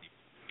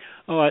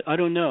 Oh, I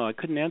don't know. I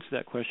couldn't answer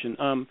that question.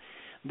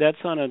 That's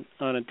on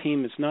a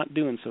team that's not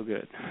doing so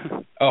good.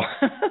 Oh.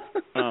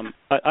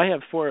 I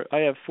have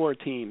four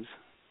teams.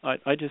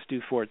 I just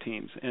do 4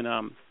 teams, and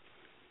I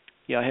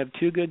have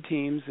 2 good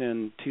teams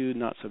and 2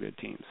 not so good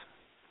teams.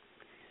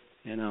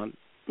 And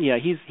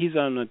he's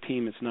on a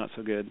team that's not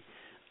so good.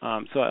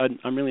 So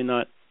I'm really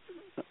not,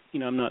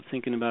 I'm not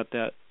thinking about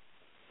that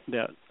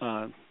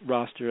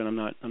roster, and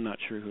I'm not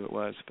sure who it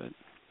was, but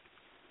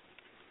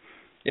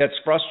yeah, it's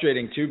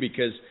frustrating too,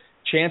 because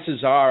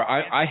chances are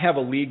I have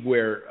a league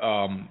where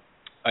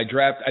I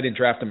didn't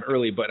draft him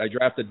early, but I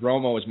drafted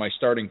Romo as my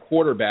starting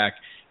quarterback,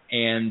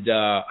 and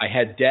I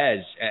had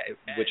Dez,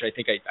 which I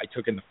think I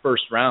took in the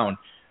first round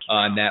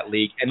in that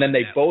league, and then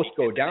they both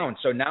go down.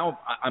 So now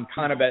I'm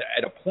kind of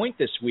at a point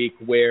this week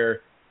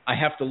where I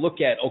have to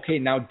look at, okay,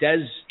 now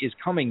Dez is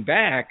coming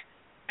back.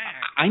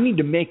 I need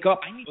to make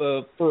up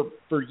for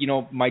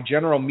my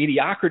general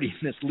mediocrity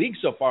in this league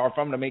so far if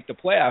I'm going to make the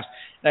playoffs.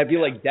 And I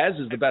feel like Dez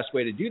is the best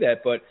way to do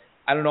that, but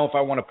I don't know if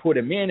I want to put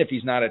him in if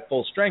he's not at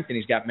full strength and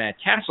he's got Matt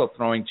Castle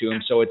throwing to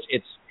him. So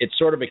it's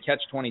sort of a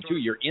catch-22.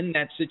 You're in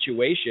that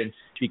situation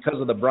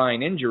because of the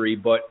Bryant injury,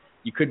 but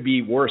you could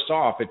be worse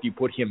off if you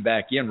put him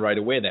back in right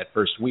away that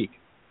first week.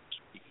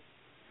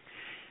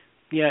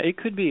 Yeah, it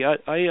could be. I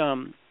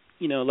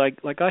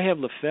like I have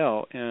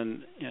LaFell,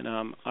 and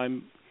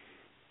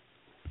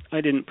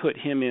I didn't put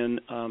him in.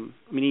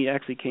 He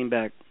actually came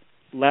back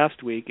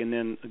last week and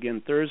then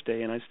again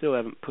Thursday, and I still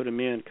haven't put him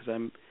in because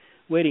I'm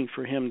waiting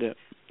for him to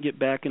get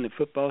back into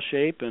football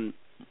shape and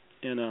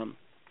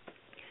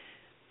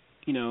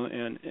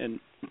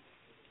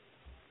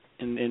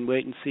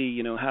wait and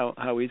see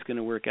how he's going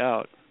to work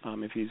out,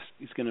 if he's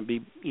going to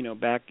be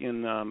back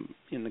in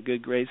the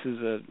good graces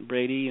of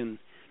Brady and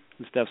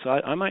stuff. So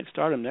I might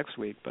start him next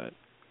week, but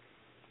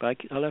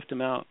I left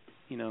him out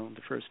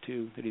the first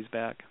 2 that he's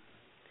back.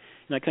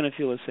 And I kind of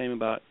feel the same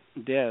about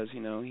Dez.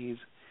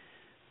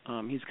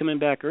 He's coming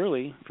back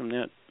early from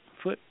that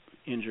foot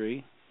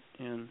injury,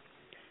 and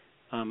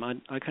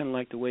I kind of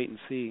like to wait and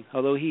see.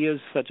 Although he is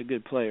such a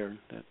good player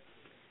that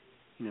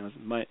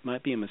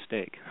might be a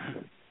mistake.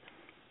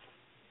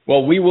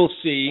 Well, we will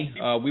see.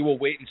 We will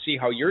wait and see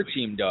how your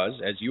team does,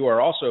 as you are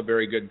also a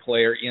very good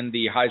player in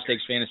the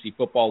high-stakes fantasy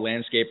football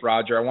landscape,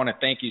 Roger. I want to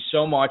thank you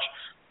so much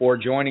for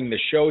joining the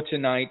show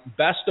tonight.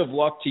 Best of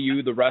luck to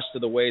you the rest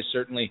of the way.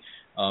 Certainly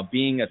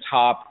being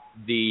atop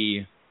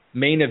the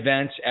main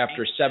event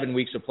after 7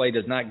 weeks of play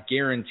does not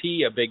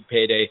guarantee a big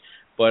payday,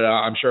 but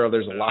I'm sure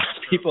there's a lot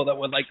of people that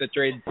would like to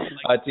trade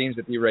teams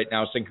with you right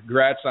now. So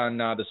congrats on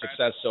the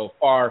success so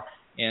far,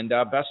 and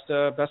best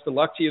of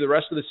luck to you the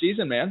rest of the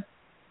season, man.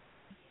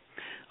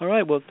 All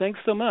right. Well, thanks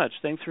so much.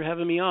 Thanks for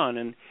having me on.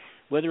 And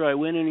whether I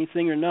win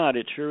anything or not,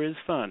 it sure is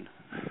fun.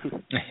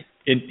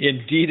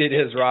 Indeed it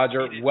is,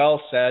 Roger. Well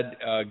said.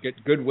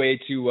 Good way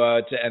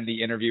to end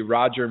the interview.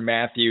 Roger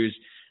Mathews,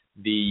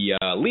 the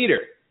leader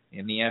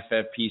in the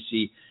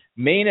FFPC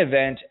main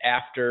event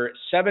after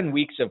 7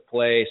 weeks of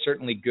play.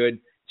 Certainly good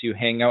to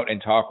hang out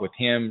and talk with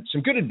him.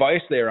 Some good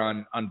advice there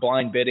on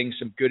blind bidding,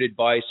 some good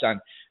advice on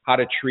how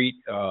to treat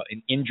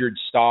an injured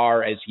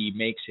star as he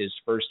makes his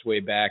first way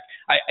back.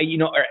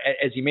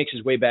 As he makes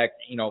his way back,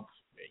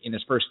 in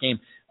his first game.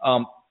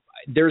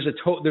 There's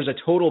a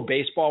total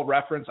baseball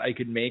reference I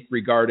could make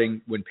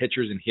regarding when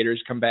pitchers and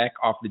hitters come back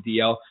off the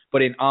DL.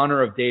 But in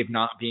honor of Dave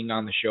not being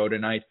on the show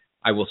tonight,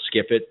 I will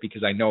skip it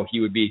because I know he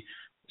would be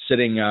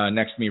sitting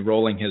next to me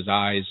rolling his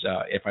eyes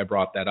if I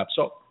brought that up.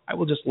 So I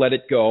will just let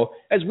it go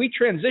as we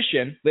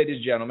transition, ladies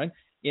and gentlemen,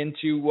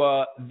 into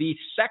the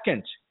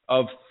second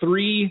of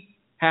 3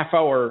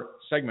 half-hour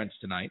segments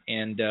tonight.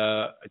 And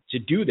to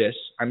do this,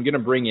 I'm going to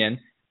bring in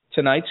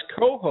tonight's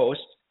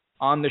co-host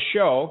on the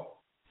show,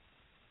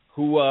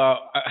 who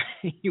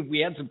we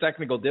had some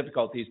technical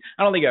difficulties.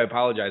 I don't think I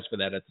apologize for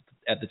that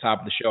at the top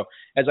of the show.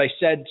 As I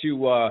said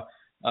to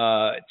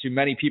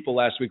many people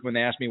last week when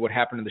they asked me what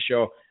happened to the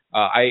show,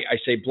 I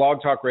say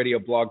Blog Talk Radio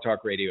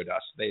to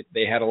us.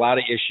 They had a lot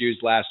of issues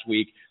last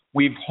week.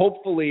 We've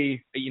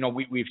hopefully,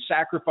 we've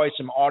sacrificed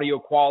some audio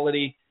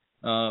quality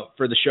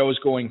for the shows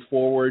going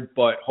forward,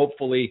 but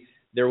hopefully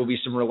there will be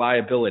some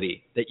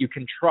reliability that you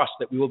can trust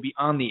that we will be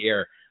on the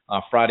air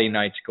Friday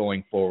nights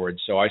going forward.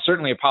 So I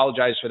certainly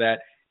apologize for that.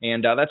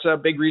 And that's a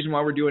big reason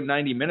why we're doing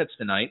 90 minutes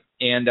tonight.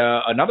 And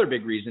another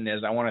big reason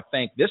is I want to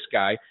thank this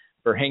guy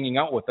for hanging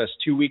out with us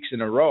 2 weeks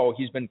in a row.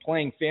 He's been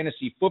playing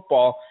fantasy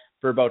football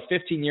for about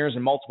 15 years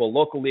in multiple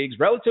local leagues,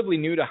 relatively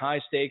new to high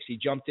stakes. He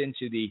jumped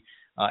into the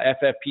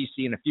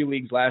FFPC in a few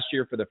leagues last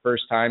year for the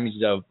first time.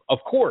 He's, of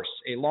course,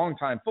 a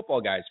longtime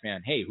Football Guys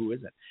fan. Hey, who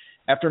isn't?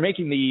 After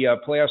making the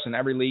playoffs in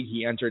every league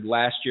he entered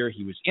last year,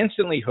 he was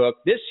instantly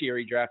hooked. This year,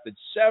 he drafted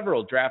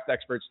several Draft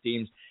Experts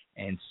teams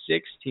and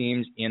 6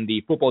 teams in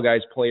the Football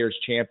Guys Players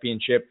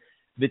Championship.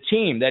 The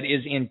team that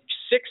is in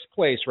 6th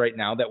place right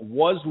now, that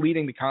was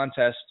leading the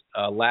contest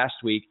last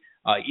week,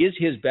 is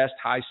his best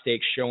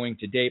high-stakes showing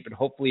to date, but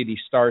hopefully the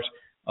start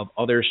of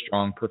other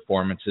strong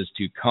performances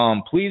to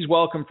come. Please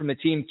welcome from the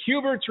team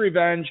Querbes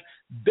Revenge,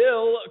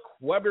 Bill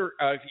Querbes.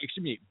 I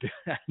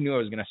knew I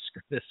was going to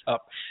screw this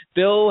up.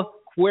 Bill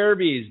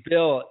Querbes.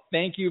 Bill,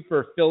 thank you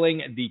for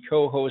filling the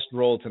co-host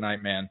role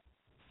tonight, man.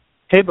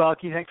 Hey,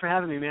 Balky. Thanks for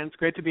having me, man. It's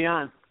great to be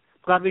on.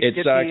 Glad we could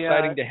get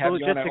exciting to have the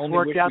you on. logistics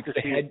worked out this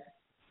week.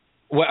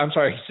 What? I'm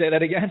sorry. Say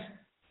that again.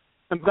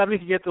 I'm glad we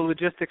could get the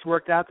logistics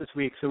worked out this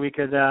week so we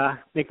could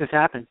make this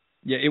happen.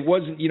 Yeah, it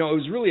wasn't. It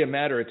was really a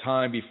matter of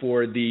time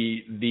before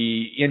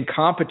the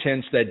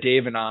incompetence that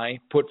Dave and I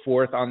put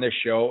forth on this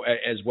show,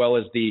 as well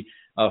as the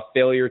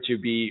failure to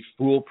be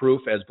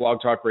foolproof as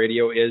Blog Talk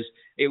Radio is.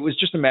 It was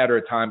just a matter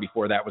of time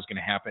before that was going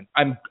to happen.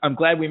 I'm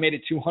glad we made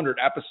it 200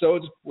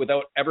 episodes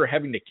without ever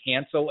having to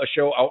cancel a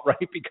show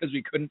outright because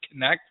we couldn't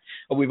connect.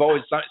 We've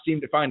always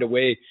seemed to find a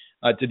way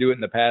to do it in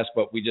the past,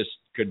 but we just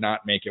could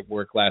not make it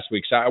work last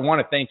week. So I want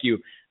to thank you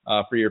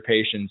for your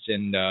patience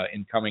in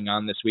coming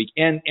on this week,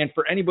 and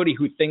for anybody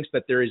who thinks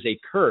that there is a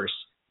curse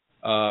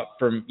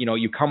from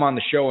you come on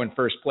the show in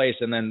first place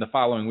and then the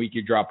following week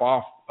you drop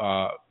off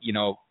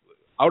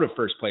out of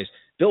first place.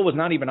 Bill was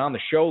not even on the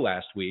show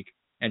last week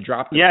and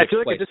dropped. Yeah, I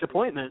feel like a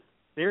disappointment.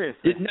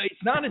 Seriously,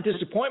 it's not a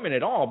disappointment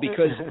at all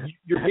because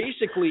you're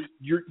basically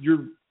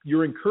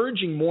you're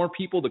encouraging more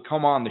people to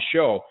come on the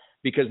show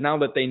because now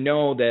that they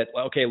know that,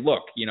 okay,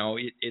 look,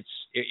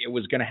 it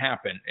was going to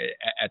happen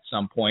at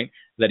some point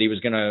that he was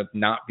going to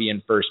not be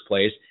in first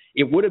place.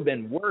 It would have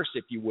been worse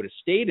if you would have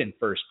stayed in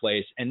first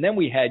place and then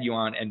we had you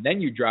on and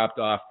then you dropped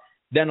off.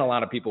 Then a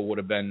lot of people would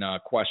have been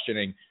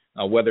questioning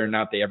whether or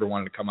not they ever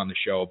wanted to come on the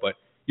show. But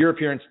your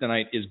appearance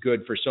tonight is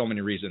good for so many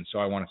reasons, so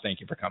I want to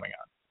thank you for coming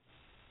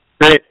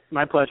on. Great.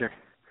 My pleasure.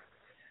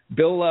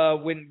 Bill,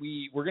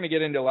 we're going to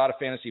get into a lot of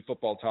fantasy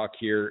football talk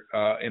here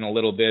in a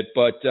little bit,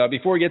 but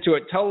before we get to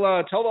it, tell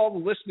all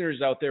the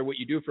listeners out there what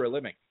you do for a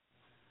living.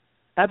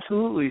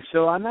 Absolutely.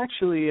 So I'm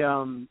actually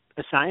a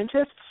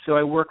scientist, so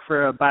I work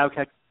for a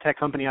biotech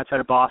company outside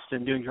of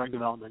Boston doing drug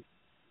development.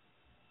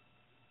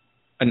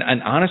 An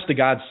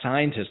honest-to-God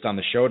scientist on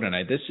the show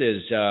tonight. This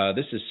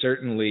is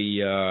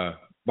certainly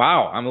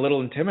wow. I'm a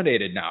little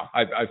intimidated now.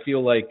 I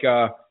feel like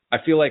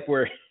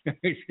we're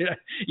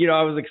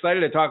I was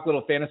excited to talk a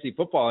little fantasy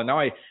football, and now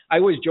I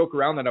always joke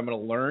around that I'm going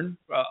to learn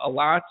a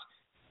lot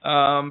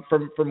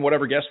from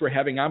whatever guests we're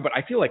having on, but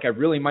I feel like I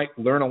really might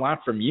learn a lot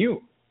from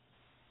you.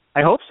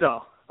 I hope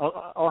so.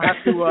 I'll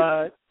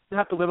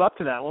have to live up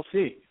to that. We'll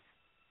see.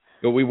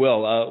 But we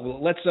will.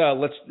 Let's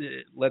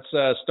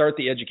start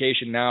the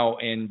education now,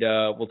 and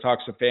we'll talk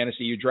some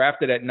fantasy. You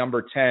drafted at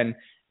number 10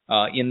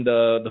 in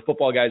the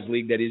Football Guys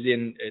League that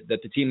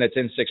the team that's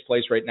in sixth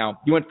place right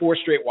now. You went 4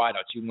 straight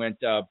wideouts. You went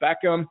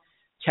Beckham,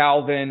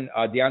 Calvin,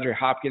 DeAndre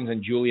Hopkins,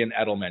 and Julian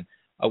Edelman.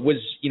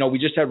 We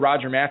just had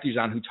Roger Mathews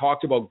on who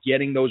talked about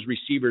getting those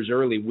receivers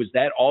early. Was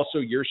that also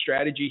your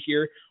strategy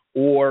here,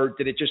 or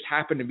did it just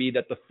happen to be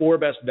that the 4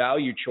 best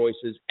value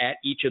choices at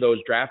each of those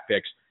draft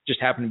picks just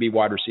happened to be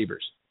wide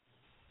receivers?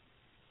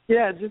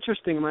 Yeah, it's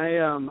interesting.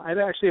 I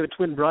actually have a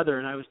twin brother,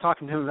 and I was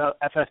talking to him about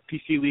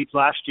FFPC leagues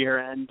last year,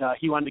 and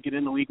he wanted to get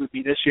in the league with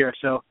me this year.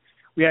 So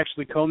we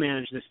actually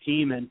co-managed this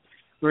team, and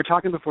we were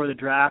talking before the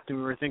draft, and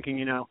we were thinking,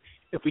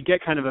 if we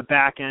get kind of a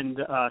back-end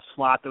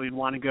slot that we'd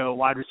want to go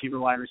wide receiver,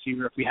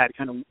 if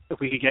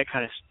we could get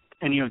kind of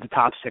any of the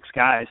top 6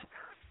 guys.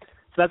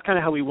 So that's kind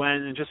of how we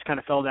went, and it just kind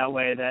of fell that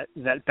way, that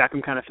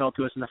Beckham kind of fell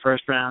to us in the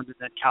first round, and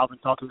then Calvin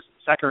fell to us in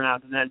the second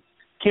round, and then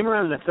came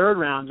around in the third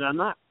round.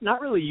 And I'm not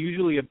really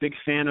usually a big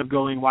fan of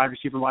going wide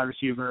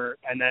receiver,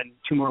 and then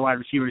 2 more wide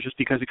receivers just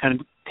because it kind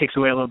of takes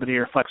away a little bit of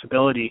your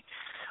flexibility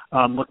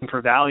looking for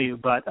value.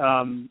 But,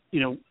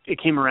 it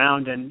came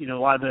around, and, a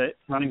lot of the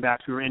running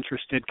backs who were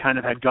interested kind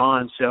of had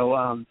gone.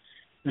 So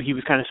he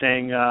was kind of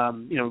saying,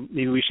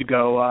 maybe we should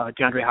go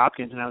DeAndre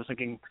Hopkins. And I was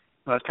thinking,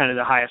 well, that's kind of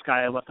the highest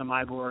guy I left on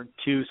my board,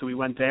 too. So we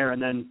went there and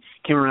then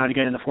came around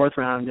again in the fourth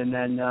round and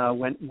then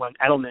went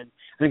Edelman.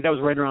 I think that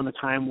was right around the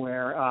time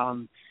where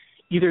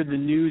either the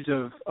news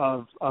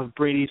of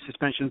Brady's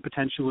suspension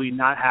potentially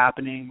not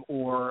happening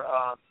or,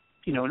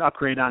 an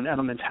upgrade on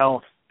Edelman's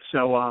health.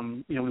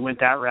 So, we went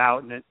that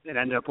route, and it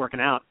ended up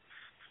working out.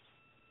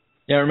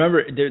 Yeah,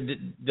 remember,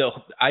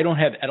 I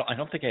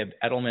don't think I have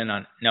Edelman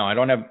on. No, I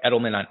don't have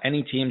Edelman on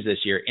any teams this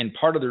year. And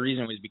part of the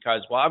reason was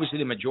because, well, obviously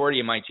the majority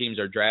of my teams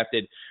are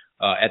drafted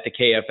at the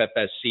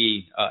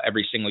KFFSC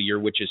every single year,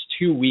 which is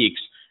 2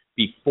 weeks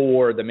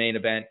before the main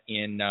event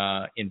in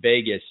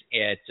Vegas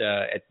at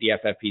the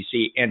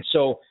FFPC. And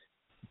so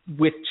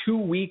with 2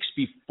 weeks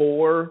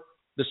before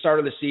the start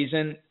of the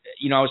season,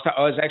 I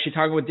was actually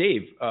talking with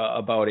Dave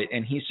about it,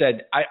 and he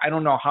said, I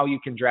don't know how you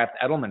can draft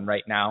Edelman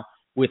right now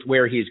with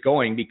where he's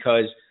going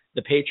because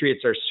the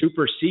Patriots are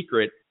super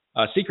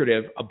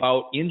secretive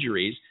about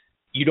injuries.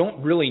 You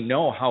don't really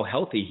know how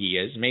healthy he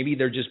is. Maybe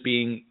they're just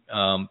being,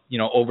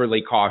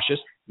 overly cautious.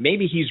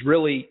 Maybe he's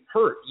really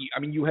hurt.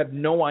 You have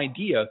no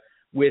idea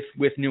with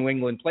New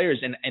England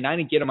players, and I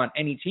didn't get him on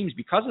any teams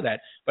because of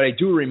that. But I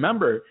do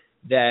remember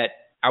that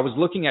I was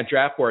looking at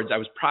draft boards. I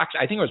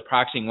think I was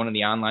proxying one of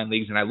the online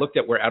leagues, and I looked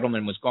at where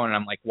Edelman was going, and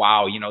I'm like,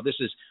 wow, this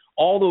is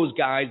all those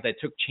guys that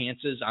took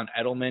chances on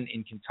Edelman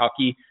in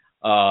Kentucky,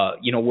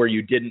 where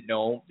you didn't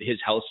know his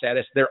health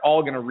status. They're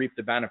all going to reap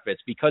the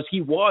benefits because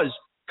he was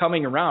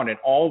coming around, and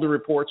all the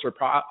reports were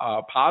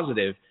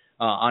positive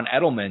on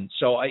Edelman.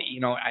 So I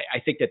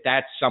think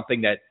that's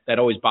something that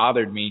always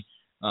bothered me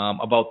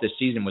about this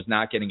season was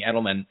not getting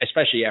Edelman,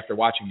 especially after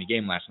watching the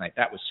game last night.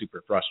 That was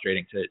super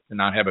frustrating to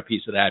not have a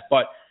piece of that.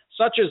 But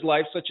such is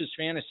life, such is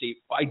fantasy.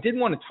 I did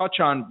want to touch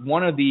on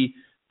one of the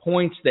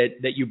points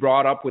that you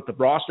brought up with the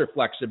roster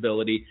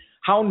flexibility.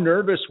 How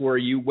nervous were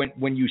you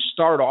when you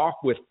start off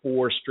with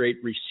 4 straight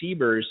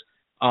receivers,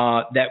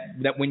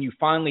 that when you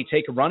finally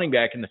take a running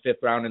back in the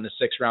 5th round and the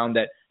 6th round,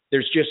 that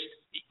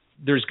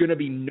there's going to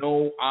be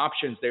no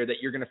options there that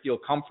you're going to feel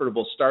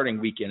comfortable starting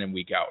week in and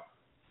week out?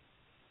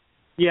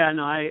 Yeah,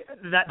 no,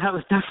 that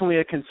was definitely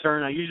a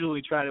concern. I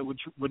usually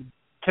would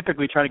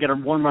typically try to get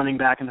one running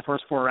back in the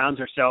first 4 rounds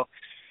or so.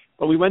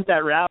 But we went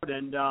that route,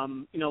 and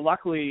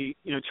luckily,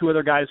 2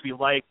 other guys we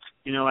liked,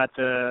 at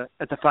the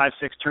 5-6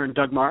 turn,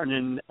 Doug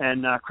Martin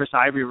and Chris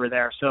Ivory were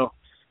there. So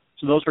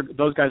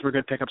those guys were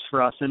good pickups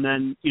for us. And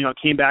then it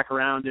came back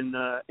around in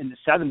the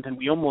 7th, and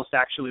we almost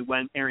actually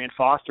went Arian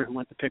Foster, who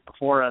went the pick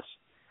before us.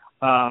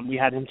 We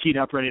had him teed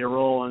up, ready to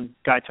roll, and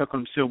guy took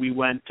him. So we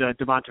went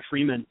Devonta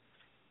Freeman,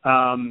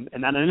 and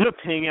that ended up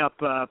paying up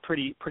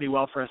pretty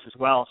well for us as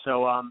well.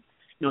 So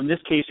in this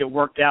case, it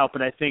worked out.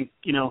 But I think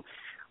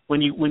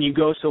when you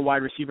go so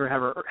wide receiver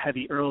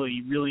heavy early,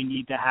 you really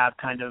need to have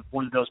kind of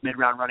one of those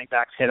mid-round running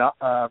backs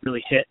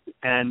really hit,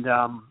 and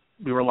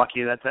we were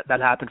lucky that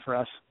happened for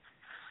us.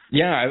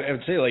 Yeah, I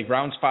would say like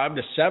rounds 5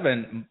 to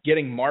 7,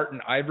 getting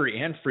Martin,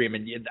 Ivory, and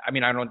Freeman. I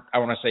mean, I want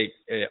to say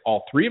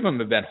all 3 of them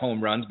have been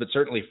home runs, but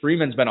certainly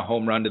Freeman's been a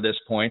home run to this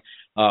point.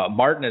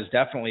 Martin has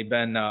definitely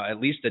been at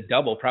least a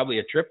double, probably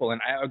a triple,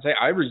 and I would say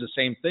Ivory's the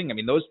same thing. I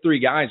mean, those 3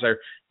 guys are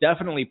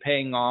definitely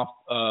paying off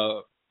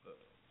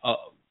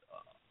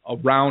a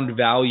round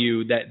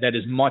value that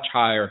is much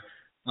higher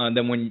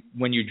than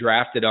when you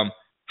drafted them.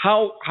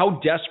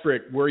 How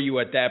desperate were you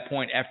at that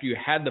point after you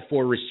had the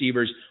 4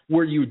 receivers?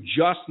 Were you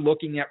just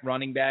looking at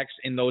running backs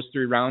in those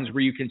 3 rounds? Were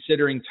you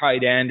considering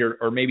tight end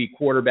or maybe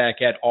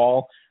quarterback at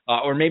all,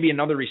 or maybe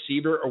another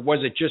receiver, or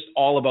was it just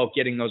all about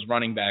getting those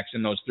running backs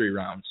in those 3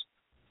 rounds?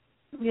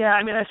 Yeah,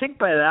 I mean, I think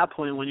by that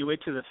point, when you wait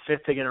to the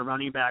 5th to get a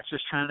running back,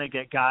 just trying to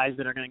get guys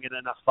that are going to get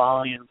enough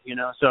volume,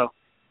 So,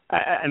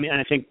 I mean,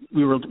 I think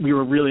we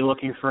were really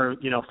looking for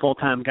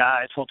full-time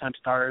guys, full-time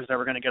starters that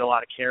were going to get a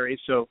lot of carries.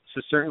 So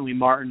certainly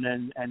Martin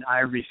and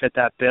Ivory fit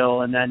that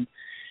bill. And then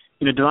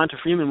Devonta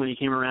Freeman, when he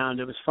came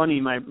around, it was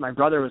funny. My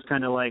brother was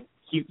kind of like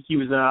he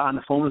was on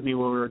the phone with me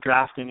when we were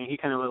drafting, and he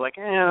kind of was like,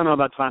 I don't know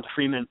about Devonta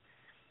Freeman.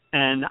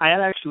 And I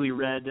had actually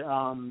read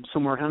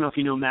somewhere, I don't know if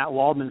you know Matt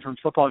Waldman from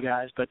Football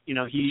Guys, but he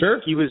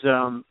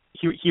was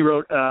he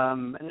wrote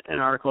an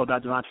article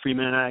about Devonta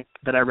Freeman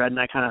that I read, and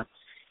I kind of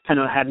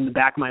had in the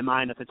back of my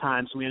mind at the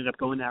time, so we ended up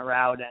going that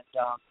route, and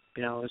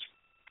it was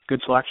a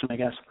good selection, I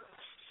guess.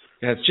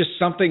 Yeah, it's just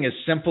something as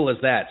simple as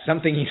that.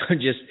 Something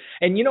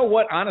and you know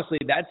what? Honestly,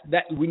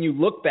 that when you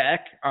look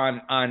back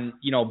on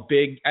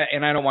big,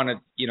 and I don't want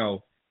to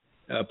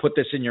put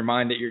this in your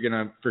mind that you're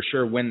going to for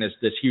sure win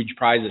this huge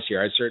prize this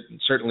year. I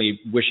certainly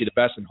wish you the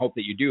best and hope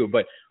that you do.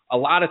 But a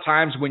lot of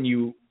times when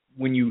you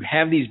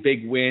have these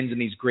big wins and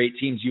these great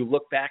teams, you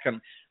look back and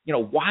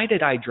why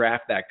did I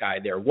draft that guy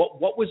there? What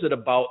was it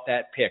about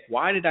that pick?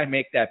 Why did I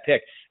make that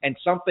pick? And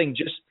something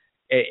just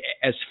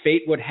as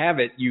fate would have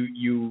it,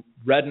 you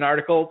read an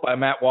article by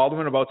Matt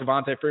Waldman about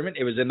Devonta Freeman.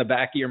 It was in the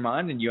back of your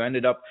mind, and you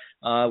ended up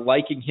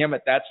liking him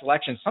at that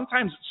selection.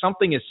 Sometimes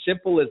something as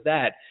simple as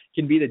that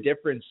can be the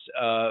difference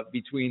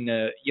between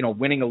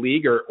winning a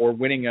league or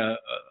winning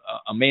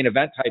a main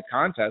event type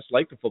contest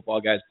like the Football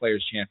Guys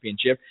Players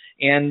Championship,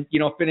 and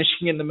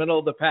finishing in the middle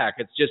of the pack.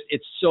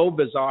 It's so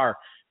bizarre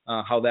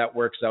how that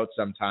works out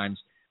sometimes.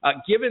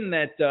 Given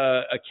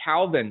that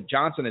Calvin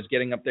Johnson is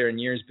getting up there in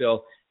years,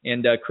 Bill,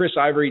 and Chris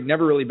Ivory,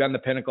 never really been the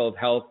pinnacle of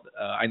health.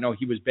 I know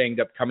he was banged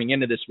up coming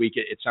into this week.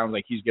 It sounds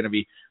like he's going to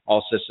be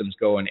all systems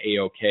going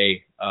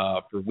A-OK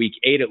for week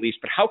 8 at least.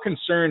 But how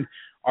concerned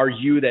are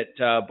you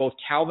that both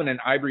Calvin and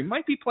Ivory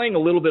might be playing a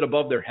little bit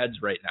above their heads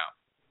right now?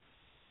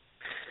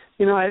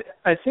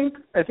 I think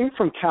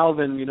from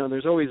Calvin,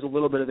 there's always a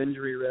little bit of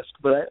injury risk,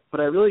 but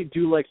I really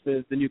do like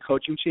the new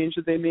coaching change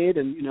that they made,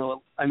 and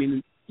I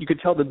mean, you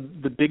could tell the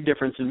big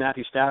difference in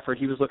Matthew Stafford.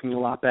 He was looking a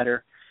lot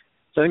better.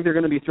 So I think they're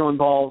going to be throwing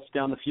balls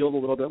down the field a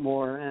little bit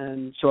more,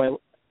 and so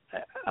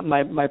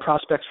my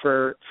prospects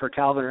for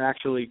Calvin are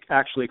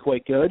actually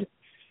quite good.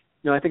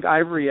 I think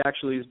Ivory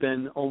actually has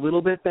been a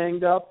little bit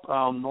banged up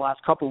the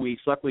last couple of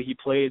weeks. Luckily, he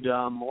played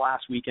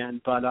last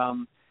weekend, but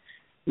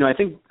I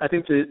think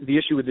the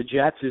issue with the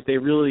Jets is they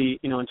really,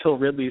 until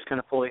Ridley's kind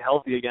of fully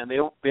healthy again, they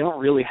don't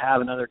really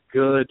have another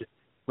good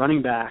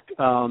running back.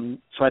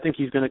 So I think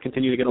he's going to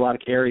continue to get a lot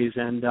of carries,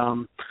 and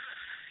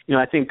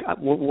I think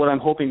what I'm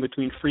hoping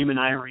between Freeman,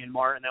 Ivory, and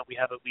Martin that we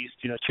have at least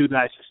 2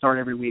 guys to start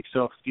every week.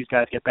 So if these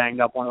guys get banged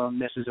up, one of them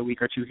misses a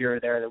week or 2 here or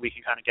there, that we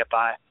can kind of get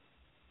by.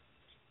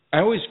 I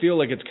always feel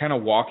like it's kind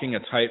of walking a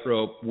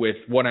tightrope with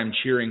what I'm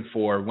cheering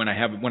for when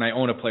I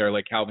own a player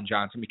like Calvin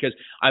Johnson, because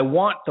I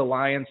want the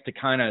Lions to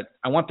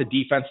I want the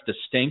defense to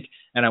stink,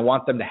 and I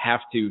want them to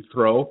have to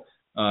throw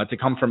to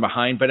come from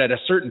behind. But at a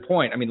certain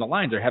point, I mean, the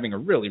Lions are having a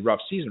really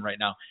rough season right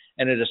now.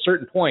 And at a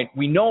certain point,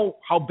 we know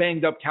how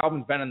banged up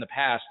Calvin's been in the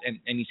past, and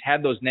he's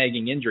had those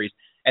nagging injuries.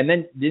 And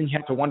then you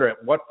have to wonder,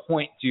 at what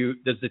point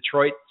does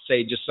Detroit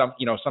say just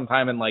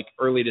sometime in like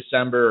early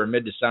December or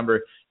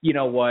mid-December, you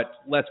know what,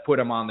 let's put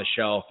him on the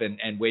shelf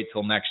and wait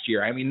till next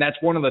year. I mean, that's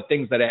one of the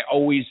things that I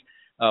always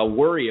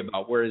worry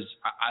about, whereas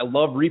I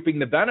love reaping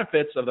the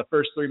benefits of the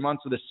first 3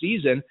 months of the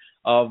season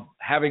of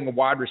having a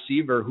wide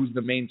receiver who's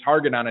the main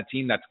target on a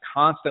team that's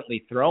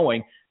constantly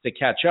throwing to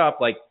catch up,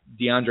 like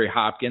DeAndre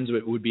Hopkins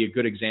would be a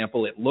good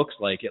example, it looks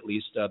like, at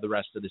least the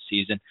rest of the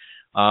season.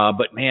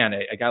 But, man,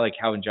 a guy like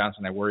Calvin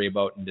Johnson I worry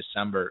about in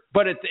December.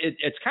 But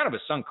it's kind of a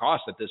sunk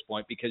cost at this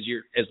point because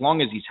as long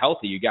as he's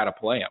healthy, you got to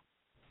play him.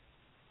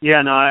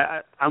 Yeah, no,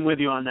 I'm with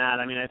you on that.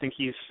 I mean, I think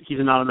he's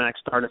an automatic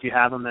start if you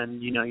have him,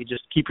 and you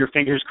just keep your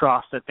fingers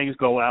crossed that things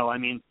go well. I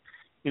mean,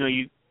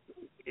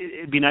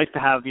 it'd be nice to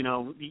have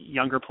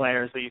younger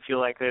players that you feel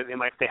like they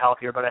might stay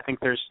healthier, but I think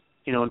there's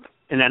in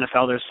the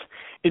NFL there's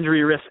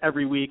injury risks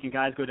every week and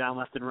guys go down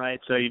left and right,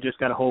 so you just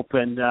got to hope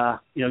and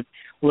a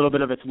little bit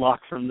of it's luck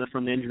from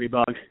the injury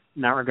bug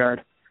in that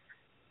regard.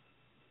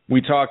 We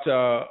talked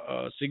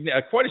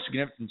quite a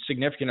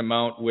significant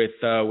amount with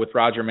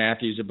Roger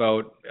Mathews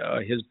about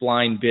his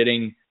blind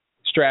bidding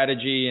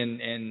strategy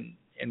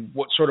and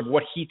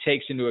what he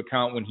takes into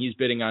account when he's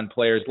bidding on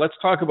players. Let's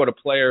talk about a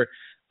player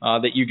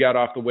that you got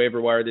off the waiver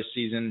wire this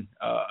season,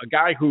 a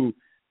guy who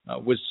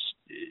was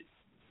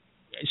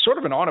sort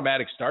of an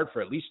automatic start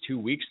for at least 2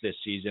 weeks this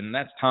season, and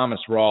that's Thomas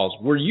Rawls.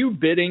 Were you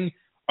bidding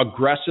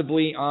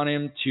aggressively on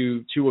him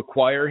to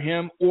acquire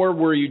him, or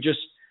were you just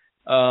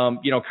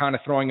kind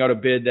of throwing out a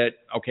bid that,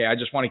 okay, I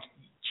just want to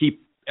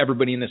keep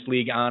everybody in this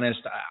league honest.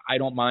 I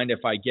don't mind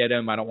if I get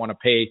him. I don't want to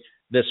pay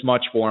this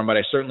much for him, but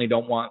I certainly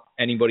don't want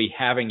anybody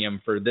having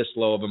him for this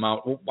low of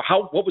amount.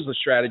 What was the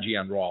strategy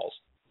on Rawls?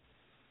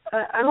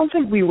 I don't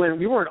think we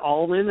weren't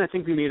all in. I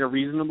think we made a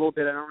reasonable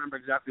bid. I don't remember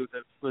exactly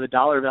what the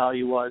dollar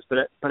value was,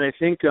 but I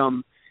think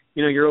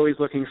you're always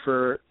looking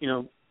for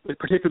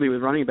particularly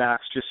with running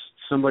backs, just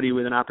somebody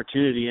with an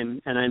opportunity.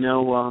 And I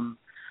know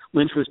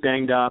Lynch was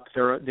banged up.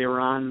 They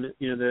were on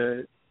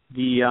the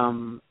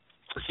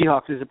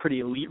Seahawks is a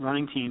pretty elite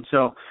running team,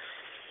 so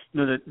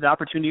the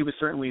opportunity was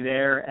certainly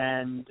there,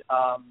 and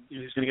he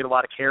was going to get a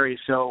lot of carries.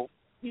 So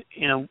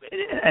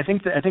I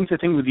think the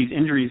thing with these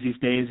injuries these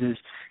days is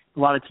a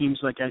lot of teams,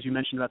 like as you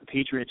mentioned about the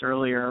Patriots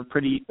earlier, are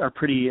pretty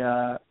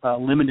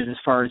limited as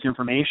far as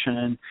information.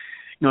 And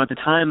at the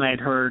time I had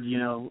heard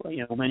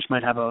Lynch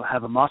might have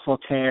a muscle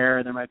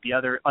tear. There might be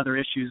other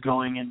issues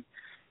going, and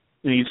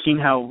you've seen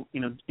how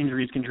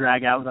injuries can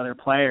drag out with other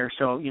players.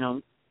 So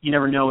you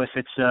never know if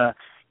it's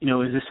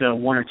is this a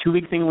 1 or 2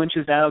 week thing Lynch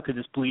is out? Could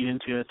this bleed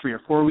into 3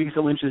 or 4 weeks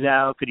that Lynch is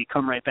out? Could he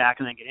come right back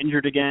and then get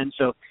injured again?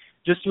 So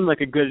just seemed like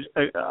a good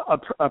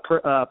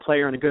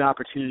player and a good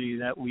opportunity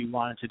that we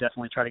wanted to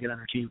definitely try to get on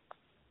our team.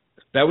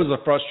 That was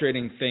a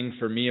frustrating thing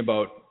for me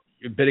about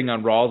bidding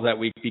on Rawls that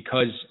week,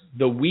 because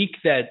the week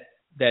that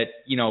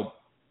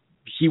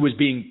he was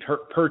being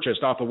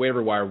purchased off the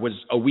waiver wire was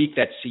a week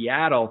that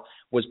Seattle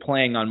was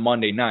playing on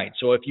Monday night.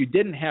 So if you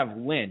didn't have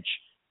Lynch,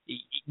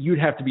 you'd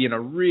have to be in a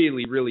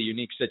really, really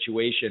unique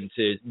situation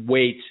to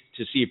wait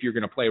to see if you're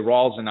going to play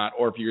Rawls or not,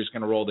 or if you're just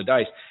going to roll the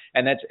dice.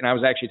 And I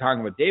was actually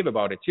talking with Dave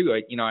about it too.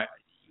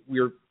 We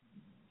were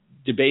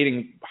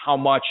debating how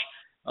much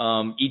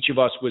each of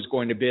us was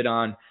going to bid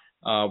on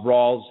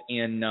Rawls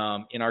in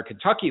our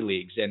Kentucky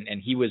leagues,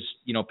 and he was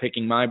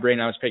picking my brain,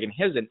 I was picking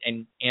his,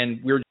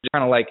 and we were just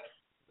kind of like,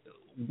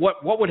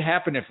 what would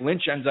happen if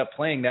Lynch ends up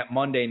playing that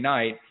Monday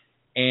night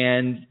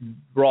and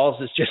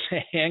Rawls is just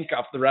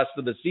handcuffed the rest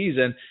of the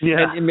season,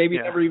 and maybe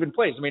never even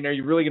plays? I mean, are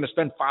you really going to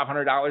spend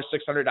 $500,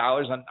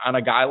 $600 on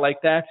a guy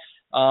like that?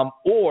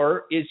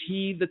 Or is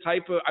he the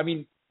type of,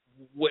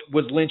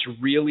 was Lynch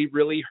really,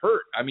 really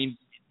hurt? I mean,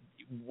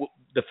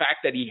 the fact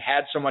that he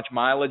had so much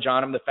mileage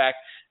on him, the fact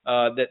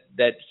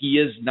that he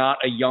is not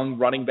a young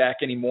running back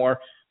anymore,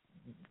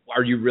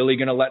 are you really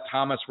going to let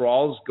Thomas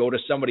Rawls go to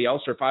somebody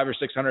else for $500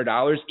 or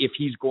 $600 if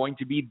he's going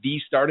to be the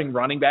starting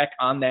running back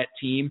on that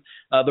team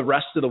the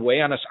rest of the way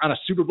on a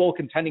Super Bowl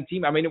contending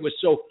team? I mean, it was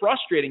so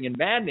frustrating and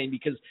maddening,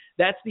 because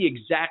that's the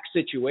exact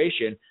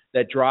situation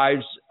that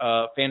drives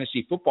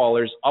fantasy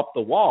footballers up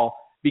the wall,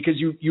 because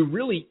you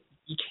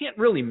can't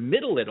really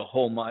middle it a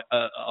whole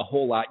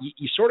lot.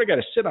 You sort of got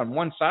to sit on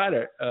one side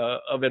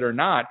of it or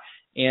not.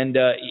 And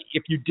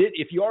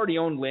if you already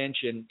owned Lynch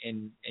and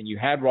you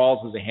had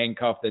Rawls as a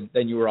handcuff,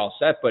 then you were all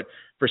set. But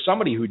for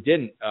somebody who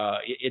didn't,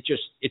 it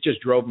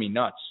just drove me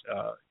nuts.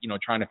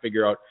 Trying to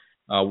figure out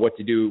what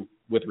to do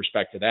with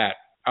respect to that.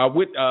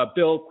 With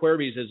Bill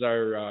Querbes is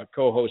our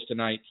co-host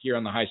tonight here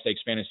on the High Stakes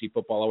Fantasy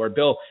Football Hour.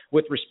 Bill,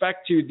 with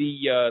respect to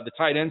the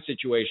tight end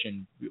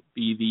situation,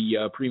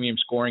 the premium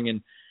scoring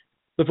and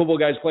the Football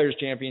Guys Players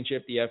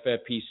Championship, the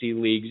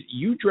FFPC leagues,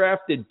 you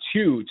drafted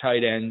 2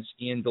 tight ends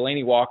in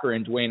Delaney Walker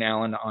and Dwayne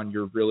Allen on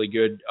your really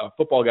good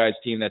Football Guys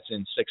team that's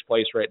in 6th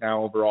place right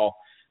now overall.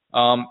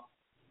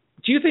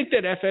 Do you think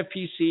that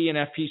FFPC and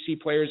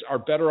FPC players are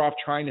better off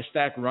trying to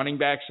stack running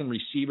backs and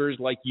receivers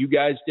like you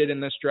guys did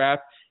in this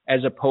draft, as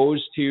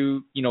opposed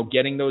to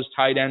getting those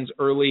tight ends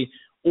early?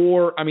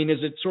 Or, I mean, is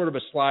it sort of a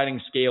sliding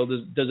scale?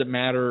 Does it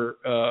matter,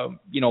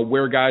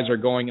 where guys are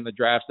going in the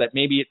drafts, that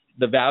maybe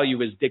the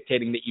value is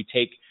dictating that you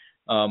take,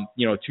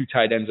 2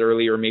 tight ends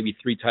early, or maybe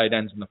 3 tight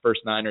ends in the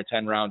first 9 or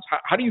 10 rounds?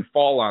 How do you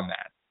fall on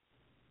that?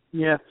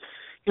 Yeah.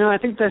 I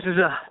think this is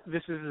a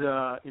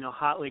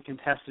hotly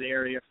contested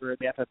area for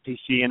the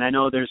FFPC, and I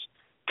know there's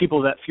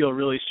people that feel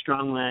really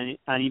strongly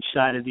on each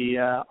side of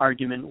the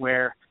argument,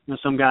 where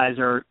some guys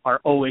are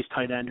always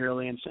tight end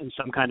early, and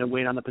some kind of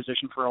wait on the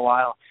position for a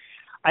while.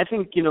 I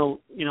think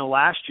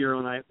last year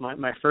when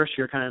my first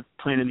year kind of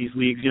playing in these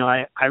leagues,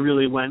 I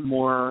really went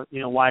more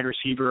wide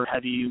receiver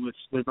heavy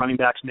with running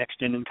backs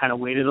mixed in, and kind of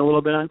waited a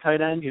little bit on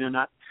tight end,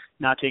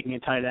 not taking a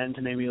tight end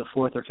to maybe the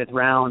 4th or 5th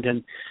round,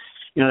 and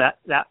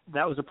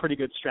that was a pretty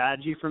good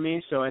strategy for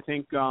me. So I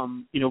think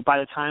by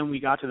the time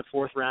we got to the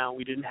 4th round,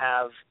 we didn't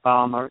have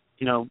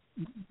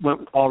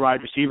went all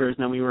wide receivers,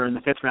 and then we were in the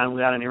 5th round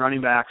without any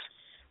running backs.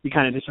 We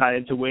kind of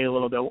decided to wait a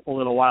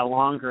little while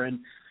longer, and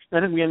I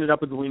think we ended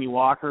up with Delaney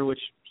Walker, which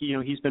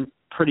he's been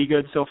pretty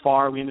good so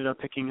far. We ended up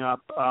picking up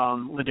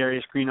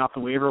Ladarius Green off the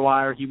waiver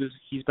wire.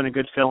 He's been a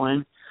good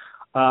fill-in.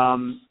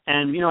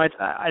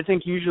 I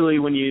think usually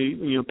when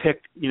you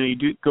pick, you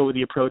do go with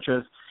the approach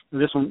of,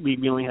 this one we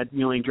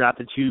only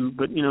drafted 2,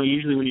 but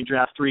usually when you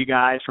draft 3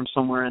 guys from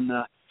somewhere in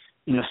the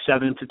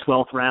 7th to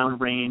 12th round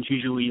range,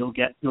 usually you'll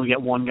get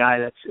one guy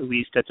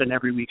that's an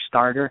every week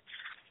starter.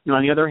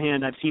 On the other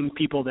hand, I've seen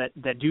people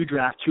that do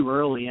draft too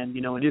early, and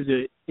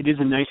it is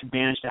a nice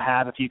advantage to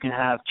have if you can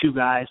have 2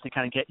 guys to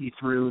kind of get you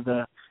through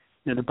the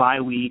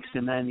bye weeks,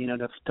 and then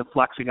to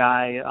flex a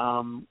guy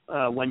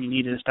when you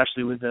need it,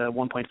 especially with the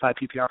 1.5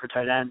 PPR for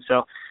tight end.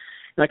 So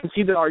I can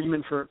see the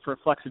argument for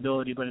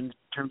flexibility, but in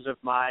terms of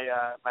my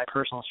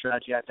personal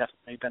strategy, I've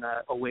definitely been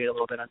a wait a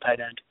little bit on tight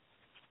end.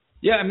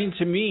 Yeah, I mean,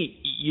 to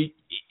me,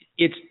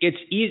 it's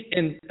easy,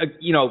 and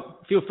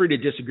feel free to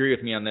disagree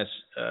with me on this,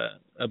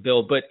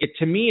 Bill. But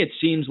to me, it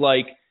seems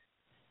like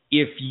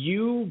if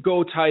you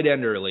go tight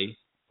end early,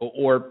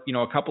 or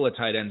a couple of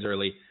tight ends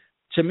early,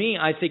 to me,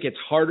 I think it's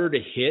harder to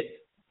hit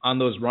on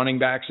those running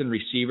backs and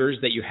receivers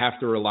that you have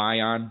to rely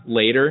on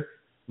later.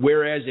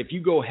 Whereas if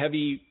you go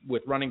heavy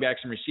with running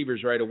backs and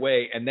receivers right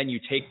away, and then you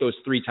take those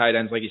 3 tight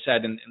ends, like you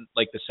said, in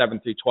like the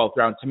 7th through 12th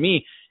round, to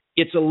me,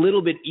 it's a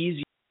little bit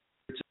easier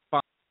to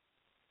find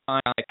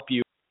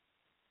you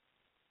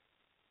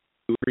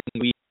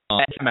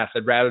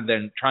method rather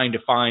than trying to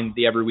find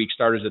the every week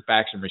starters at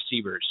backs and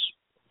receivers.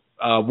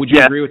 Would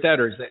you agree with that,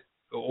 or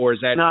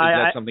is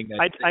that something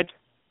that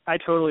I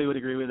totally would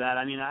agree with that.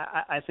 I mean,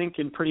 I think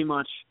in pretty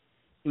much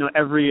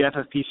every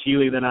FFPC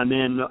league that I'm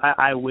in,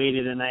 I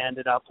waited, and I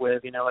ended up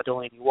with a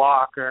Delaney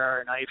Walker,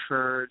 an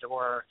Eifert,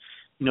 or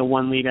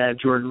one league I had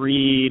Jordan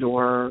Reed,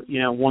 or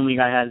one league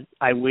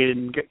I waited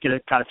and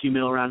got a few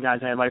middle round guys.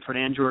 I had Eifert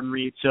and Jordan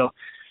Reed. So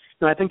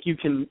I think you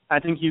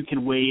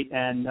can wait,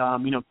 and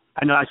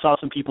I know I saw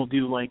some people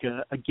do like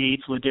a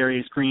Gates,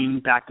 Ladarius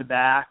Green back to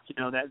back.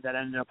 That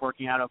ended up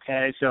working out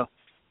okay. So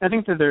I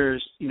think that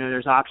there's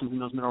options in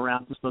those middle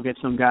rounds to still get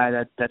some guy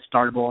that's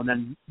startable, and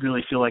then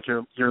really feel like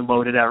you're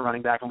loaded at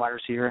running back and wide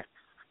receiver.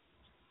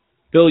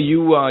 Bill,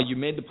 you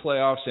made the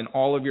playoffs in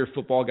all of your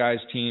football guys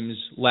teams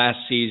last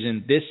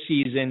season. This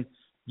season,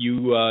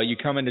 you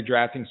come into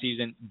drafting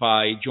season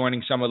by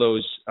joining some of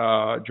those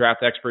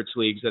draft experts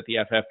leagues that the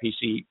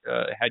FFPC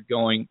had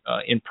going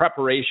in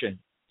preparation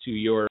to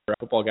your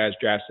football guys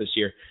drafts this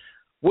year.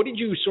 What did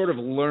you sort of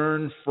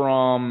learn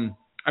from,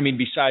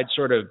 besides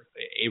sort of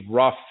a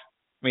rough,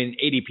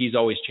 ADP is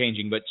always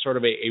changing, but sort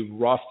of a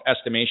rough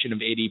estimation of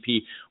ADP.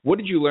 What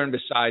did you learn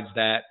besides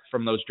that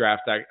from those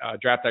draft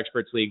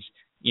experts leagues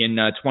in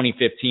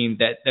 2015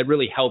 that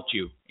really helped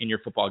you in your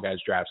football guys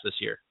drafts this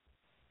year?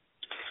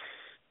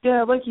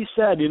 Yeah, like you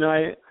said,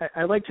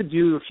 I like to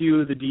do a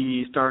few of the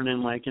DDs starting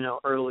in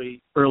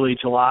early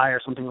July or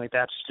something like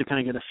that, just to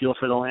kind of get a feel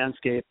for the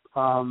landscape,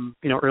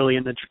 early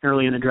in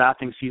the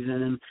drafting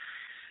season.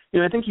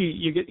 And I think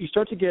you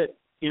start to get,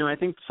 I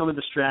think some of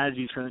the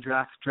strategies for the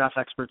draft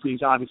expert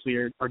leagues obviously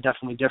are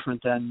definitely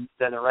different than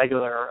a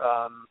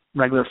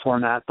regular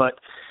format, but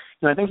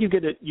I think you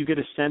get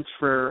a sense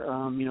for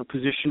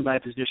position by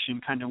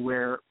position, kind of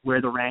where the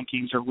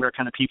rankings or where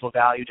kind of people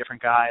value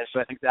different guys. So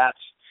I think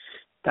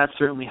that's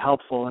certainly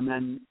helpful. And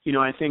then,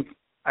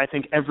 I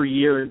think every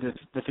year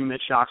the thing that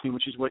shocks me,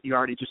 which is what you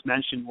already just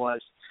mentioned,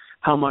 was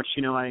how much,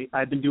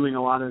 I've been doing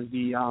a lot of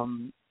the,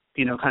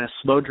 kind of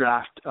slow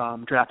draft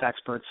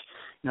experts,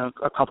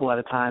 a couple at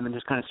a time, and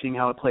just kind of seeing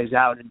how it plays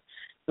out. And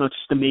it's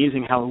just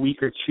amazing how a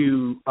week or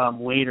two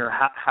later,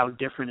 how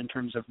different in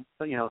terms of,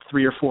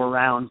 3 or 4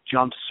 rounds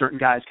jumps certain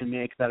guys can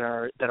make that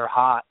are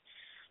hot.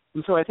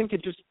 And so I think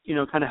it just,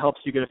 kind of helps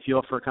you get a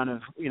feel for kind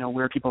of,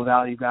 where people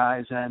value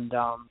guys and,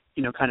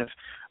 kind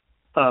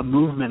of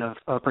movement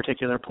of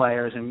particular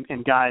players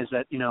and guys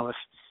that,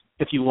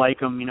 if you like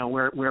them,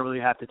 where will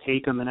you have to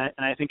take them? And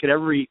I think at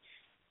every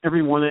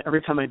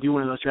time I do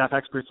one of those draft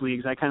experts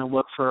leagues, I kind of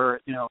look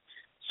for,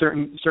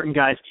 certain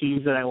guys'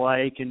 teams that I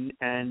like and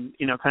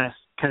kind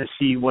kind of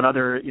see what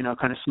other,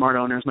 kind of smart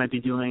owners might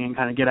be doing and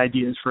kind of get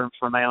ideas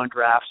for my own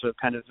draft. So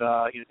kind of,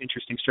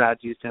 interesting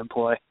strategies to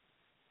employ.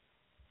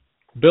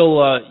 Bill,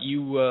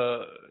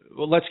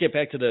 well, let's get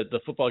back to the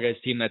football guys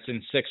team that's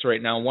in 6th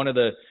right now. One of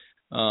the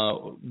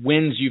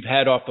wins you've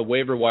had off the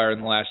waiver wire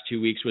in the last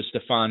 2 weeks was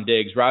Stephon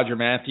Diggs. Roger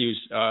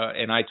Mathews,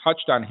 and I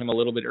touched on him a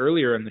little bit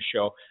earlier in the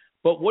show.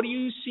 But what do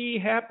you see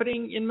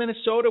happening in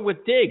Minnesota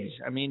with Diggs?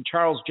 I mean,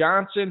 Charles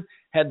Johnson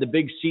had the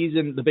big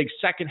season, the big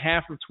second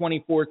half of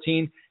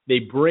 2014. They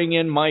bring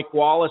in Mike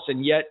Wallace,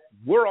 and yet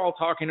we're all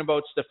talking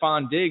about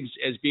Stephon Diggs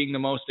as being the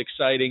most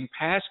exciting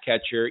pass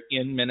catcher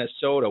in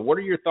Minnesota. What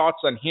are your thoughts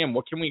on him?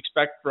 What can we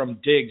expect from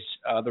Diggs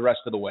the rest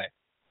of the way?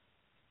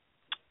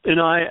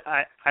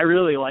 I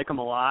really like him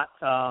a lot.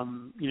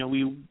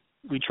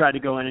 We tried to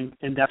go in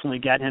and definitely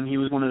get him. He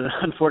was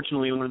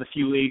unfortunately one of the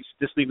few leagues.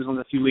 This league was one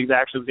of the few leagues I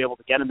actually was able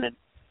to get him in.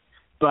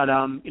 But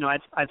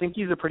I think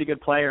he's a pretty good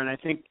player, and I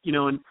think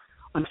and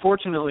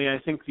unfortunately I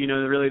think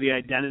really the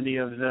identity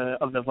of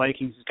the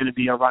Vikings is going to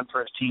be a run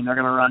first team. They're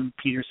going to run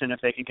Peterson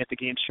if they can get the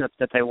game script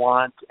that they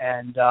want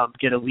and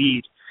get a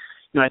lead.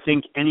 I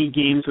think any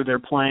games where they're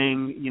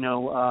playing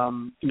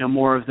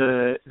more of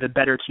the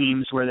better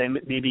teams where they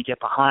maybe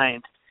get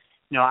behind.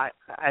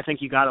 I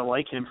think you got to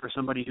like him for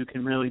somebody who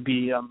can really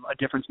be a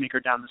difference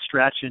maker down the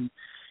stretch. And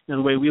the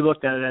way we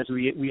looked at it as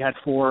we had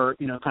 4,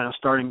 kind of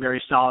starting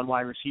very solid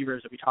wide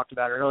receivers that we talked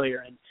about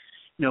earlier. And,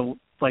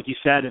 like you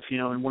said, if,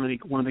 and one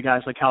of the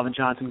guys like Calvin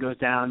Johnson goes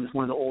down, is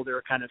one of the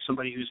older kind of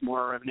somebody who's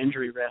more of an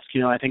injury risk.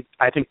 I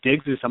think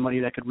Diggs is somebody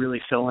that could really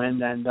fill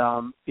in and,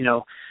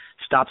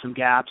 stop some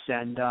gaps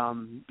and,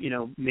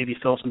 maybe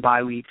fill some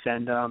bye weeks.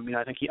 And,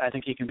 I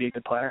think he can be a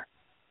good player.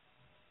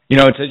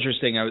 It's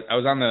interesting. I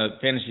was on the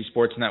Fantasy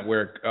Sports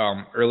Network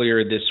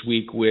earlier this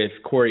week with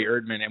Corey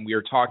Erdman, and we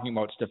were talking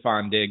about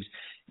Stephon Diggs.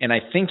 And I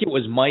think it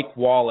was Mike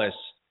Wallace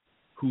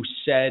who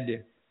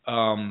said,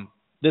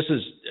 this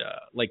is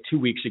like 2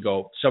 weeks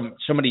ago,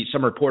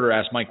 some reporter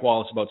asked Mike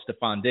Wallace about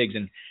Stephon Diggs,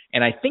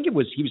 and I think he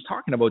was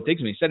talking about Diggs,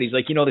 and he said, he's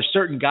like, there's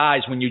certain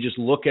guys when you just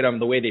look at them,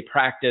 the way they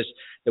practice,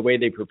 the way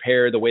they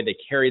prepare, the way they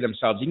carry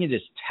themselves, you can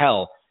just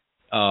tell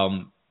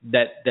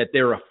that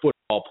they're a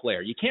football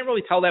player. You can't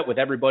really tell that with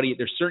everybody.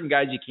 There's certain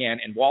guys you can,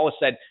 and Wallace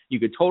said you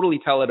could totally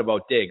tell it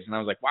about Diggs. And I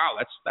was like, wow,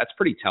 that's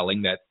pretty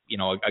telling that,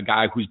 a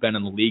guy who's been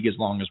in the league as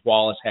long as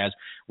Wallace has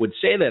would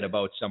say that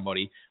about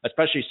somebody,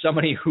 especially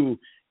somebody who,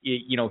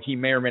 he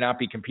may or may not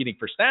be competing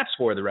for stats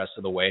for the rest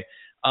of the way.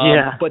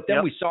 But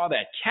then we saw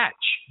that catch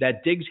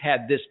that Diggs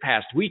had this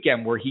past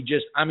weekend where he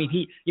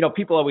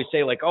people always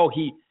say like, oh,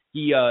 he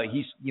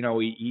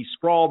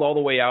sprawled all the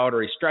way out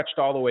or he stretched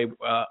all the way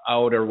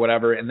out or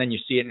whatever, and then you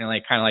see it and you're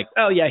like, kind of like,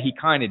 oh yeah, he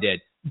kind of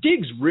did.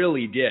 Diggs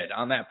really did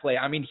on that play.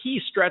 I mean, he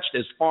stretched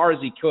as far as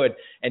he could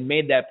and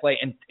made that play.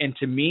 And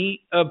to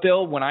me,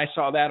 Bill, when I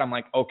saw that, I'm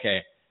like, okay,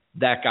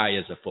 that guy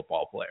is a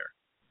football player.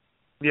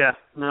 Yeah,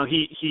 no,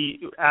 he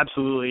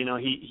absolutely,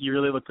 he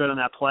really looked good on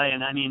that play.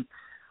 And I mean,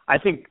 I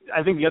think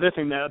the other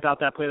thing about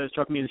that play that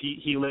struck me is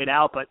he laid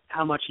out, but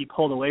how much he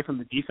pulled away from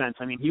the defense.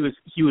 I mean, he was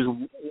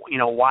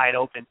wide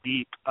open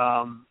deep.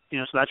 So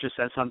that just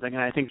says something.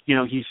 And I think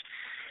he's,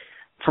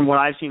 from what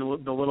I've seen,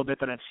 the little bit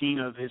that I've seen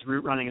of his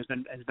route running has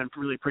been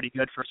really pretty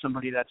good for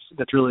somebody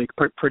that's really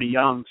pretty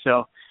young.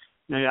 So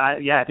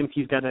I think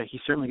he's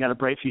certainly got a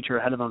bright future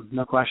ahead of him,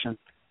 no question.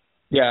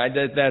 Yeah,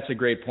 that's a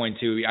great point,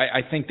 too.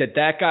 I think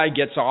that guy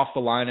gets off the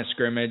line of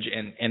scrimmage,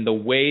 and the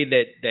way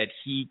that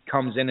he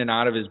comes in and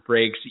out of his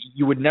breaks,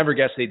 you would never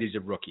guess that he's a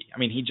rookie. I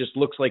mean, he just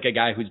looks like a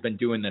guy who's been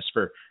doing this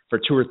for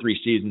 2 or 3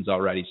 seasons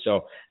already.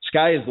 So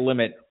sky is the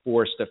limit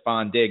for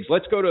Stephon Diggs.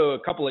 Let's go to a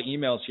couple of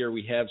emails here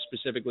we have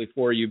specifically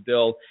for you,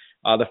 Bill.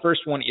 The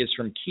first one is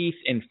from Keith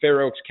in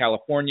Fair Oaks,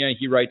 California.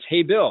 He writes,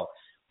 hey, Bill,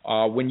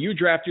 when you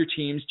draft your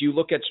teams, do you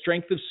look at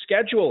strength of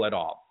schedule at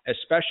all,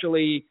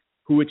 especially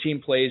who a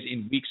team plays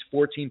in weeks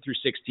 14 through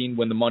 16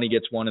 when the money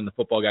gets won in the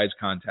Football Guys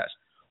contest?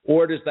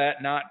 Or does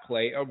that not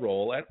play a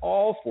role at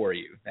all for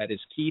you? That is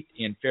Keith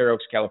in Fair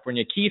Oaks,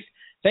 California. Keith,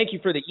 thank you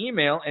for the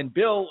email. And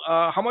Bill,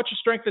 how much of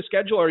strength of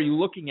schedule are you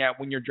looking at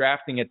when you're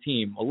drafting a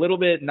team? A little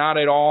bit, not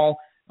at all,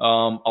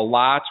 a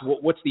lot?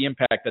 What's the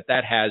impact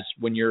that has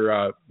when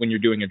you're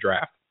doing a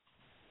draft?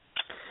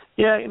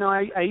 Yeah,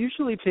 I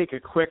usually take a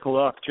quick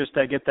look just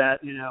to get that,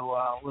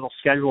 little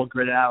schedule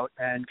grid out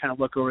and kind of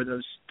look over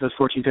those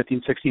 14,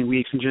 15, 16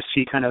 weeks and just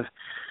see kind of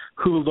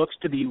who looks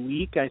to be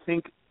weak. I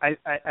think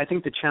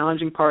the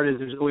challenging part is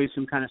there's always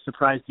some kind of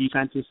surprise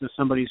defenses to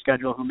somebody's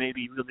schedule who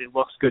maybe really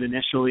looks good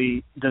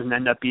initially, doesn't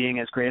end up being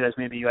as great as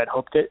maybe you had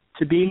hoped it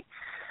to be.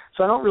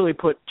 So I don't really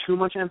put too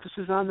much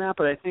emphasis on that,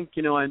 but I think,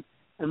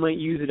 I might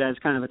use it as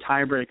kind of a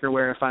tiebreaker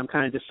where if I'm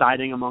kind of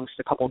deciding amongst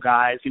a couple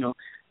guys,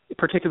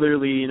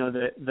 particularly,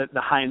 the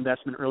high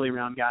investment early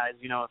round guys,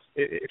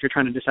 if you're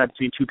trying to decide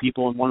between 2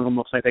 people and one of them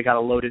looks like they got a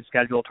loaded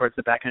schedule towards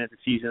the back end of the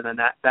season, then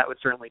that would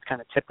certainly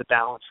kind of tip the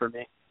balance for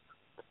me.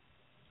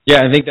 Yeah,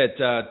 I think that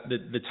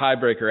the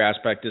tiebreaker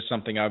aspect is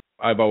something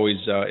I've always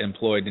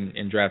employed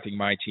in drafting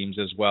my teams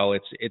as well.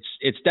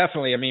 It's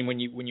definitely, I mean,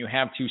 when you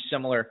have 2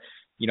 similar,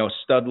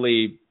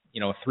 Studley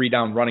three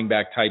down running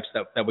back types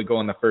that would go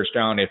in the first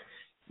round if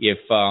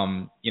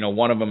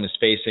one of them is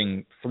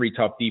facing three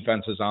tough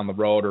defenses on the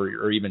road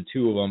or even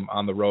two of them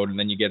on the road, and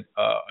then you get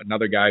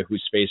another guy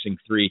who's facing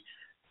three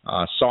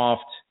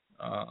soft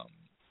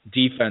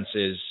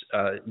defenses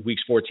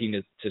weeks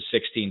 14 to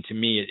 16. To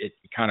me, it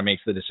kind of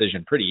makes the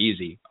decision pretty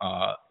easy,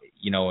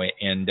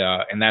 and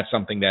that's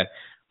something that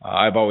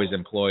I've always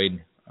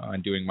employed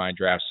in doing my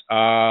drafts.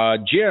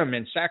 Jim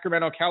in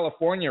Sacramento,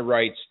 California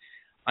writes,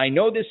 I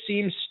know this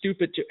seems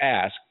stupid to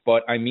ask,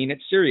 but I mean it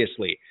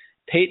seriously.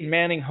 Peyton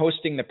Manning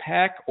hosting the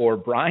Pack or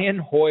Brian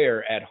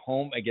Hoyer at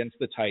home against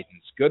the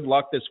Titans? Good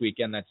luck this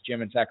weekend. That's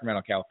Jim in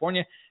Sacramento,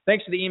 California.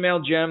 Thanks for the email,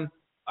 Jim.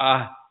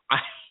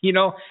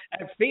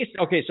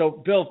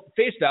 So Bill,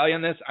 face value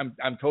on this.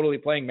 I'm totally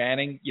playing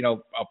Manning.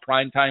 A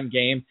primetime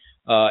game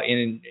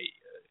in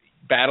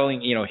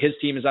battling. His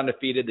team is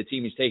undefeated. The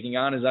team he's taking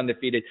on is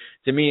undefeated.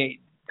 To me,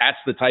 that's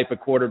the type of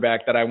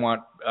quarterback that I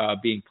want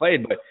being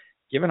played. But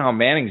given how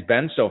Manning's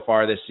been so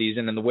far this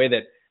season and the way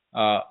that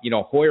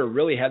Hoyer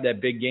really had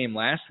that big game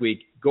last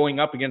week, going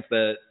up against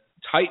the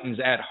Titans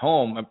at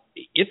home, I'm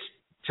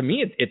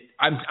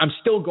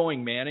still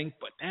going Manning,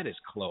 but that is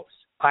close.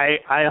 I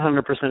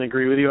 100%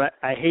 agree with you.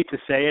 I hate to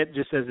say it,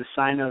 just as a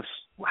sign of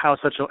how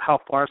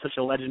far such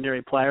a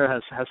legendary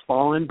player has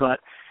fallen,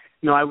 but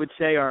I would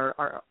say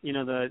our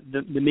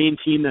the main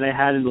team that I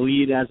had in the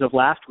lead as of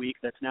last week,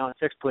 that's now in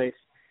sixth place.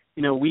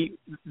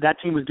 That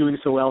team was doing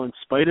so well in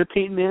spite of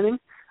Peyton Manning.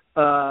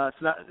 So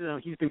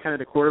that he's been kind of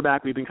the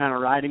quarterback we've been kind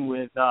of riding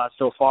with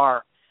so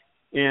far,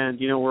 and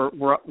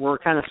we're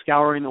kind of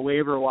scouring the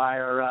waiver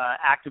wire,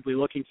 actively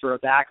looking for a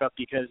backup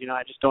because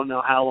I just don't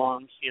know how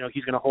long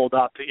he's going to hold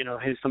up.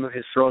 Some of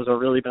his throws have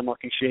really been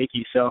looking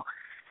shaky. So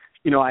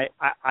I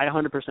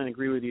 100%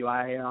 agree with you.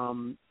 I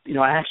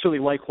actually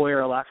like Hoyer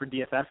a lot for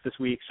DFS this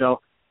week,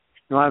 so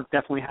I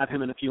definitely have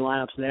him in a few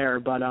lineups there.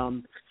 But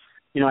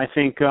I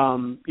think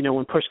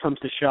when push comes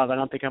to shove, I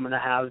don't think I'm going to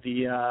have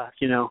the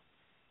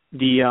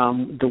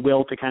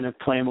will to kind of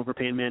play him over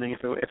Peyton Manning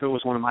if it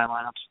was one of my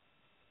lineups.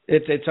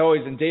 It's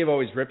always, and Dave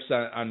always rips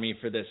on me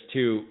for this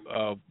too,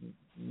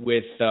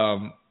 with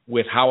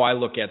how I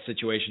look at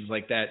situations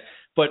like that.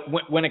 But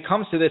when it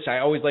comes to this, I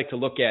always like to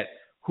look at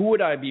who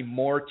would I be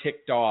more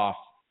ticked off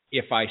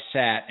if I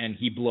sat and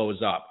he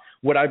blows up.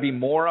 Would I be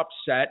more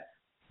upset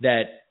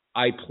that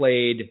I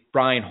played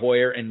Brian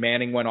Hoyer and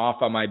Manning went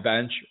off on my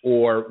bench,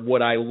 or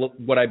would I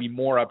be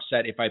more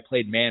upset if I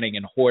played Manning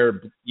and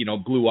Hoyer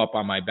blew up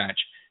on my bench?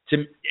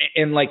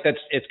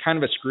 It's kind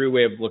of a screw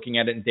way of looking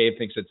at it, and Dave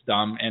thinks it's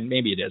dumb, and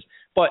maybe it is,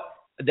 but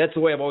that's the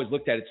way I've always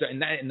looked at it. So,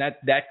 and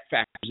that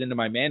factors into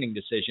my Manning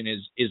decision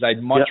is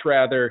I'd much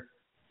rather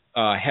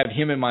have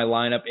him in my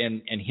lineup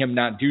and him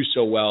not do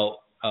so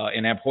well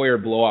and have Hoyer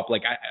blow up.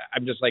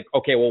 I'm just like,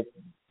 okay, well,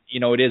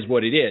 it is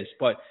what it is.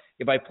 But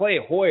if I play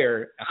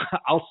Hoyer,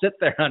 I'll sit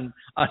there on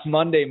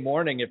Monday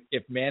morning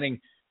if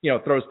Manning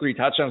throws 3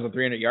 touchdowns and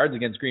 300 yards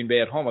against Green Bay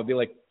at home. I'll be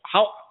like,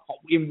 how?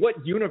 In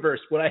what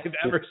universe would I have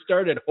ever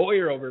started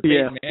Hoyer over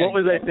Peyton Manning? What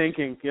was I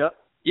thinking? Yep.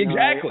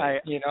 Exactly.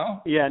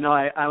 Yeah, no,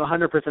 I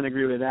 100%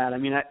 agree with that. I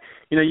mean,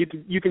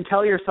 you can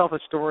tell yourself a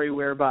story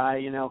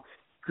whereby,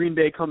 Green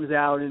Bay comes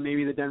out and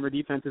maybe the Denver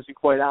defense isn't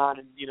quite on,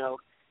 and,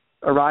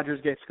 Rodgers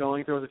gets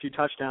going, throws a few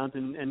touchdowns,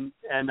 and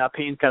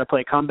Payne's got to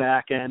play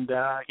comeback and,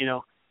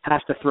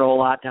 has to throw a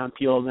lot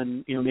downfield,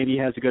 and, maybe he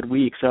has a good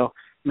week. So,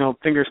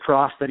 fingers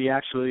crossed that he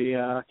actually,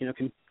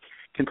 can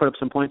put up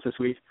some points this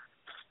week.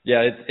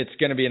 Yeah, it's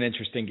going to be an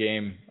interesting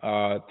game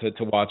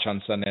to watch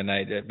on Sunday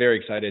night. Very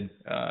excited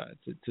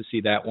to see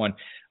that one.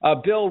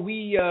 Bill,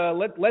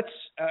 let's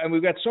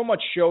we've got so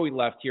much show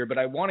left here, but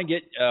I want to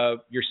get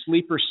your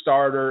sleeper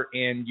starter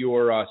and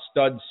your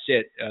stud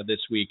sit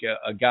this week.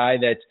 A guy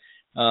that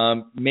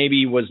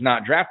maybe was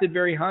not drafted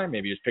very high,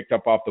 maybe just picked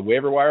up off the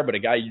waiver wire, but a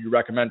guy you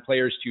recommend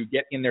players to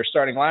get in their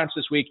starting lineups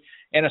this week,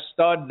 and a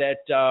stud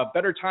that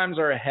better times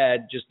are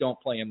ahead. Just don't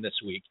play him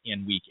this week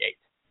in Week 8.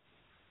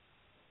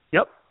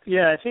 Yep.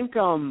 Yeah, I think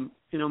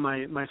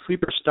my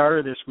sleeper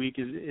starter this week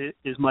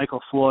is Michael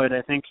Floyd.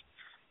 I think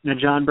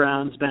John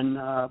Brown's been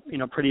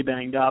pretty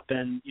banged up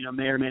and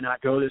may or may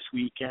not go this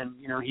week, and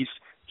he's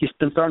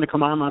been starting to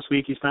come on last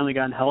week. He's finally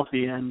gotten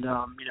healthy, and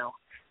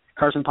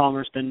Carson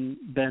Palmer's been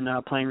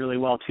playing really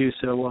well too.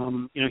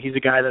 So he's a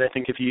guy that I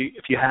think if you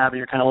have and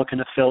you're kind of looking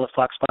to fill a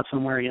flex spot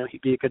somewhere,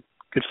 he'd be a good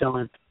fill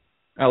in.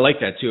 I like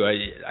that too.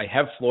 I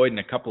have Floyd in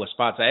a couple of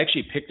spots. I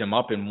actually picked him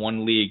up in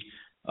one league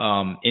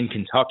in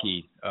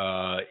Kentucky,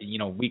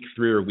 week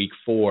 3 or week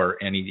 4,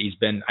 and he's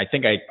been. I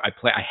think I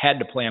had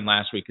to play him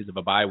last week because of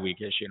a bye week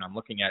issue, and I'm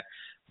looking at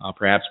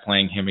perhaps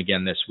playing him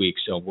again this week.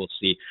 So we'll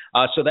see.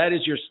 So that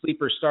is your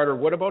sleeper starter.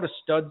 What about a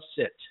stud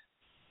sit?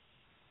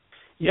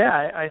 Yeah,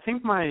 I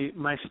think my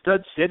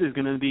stud sit is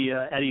going to be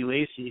Eddie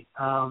Lacy.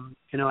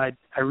 I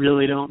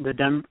really don't. The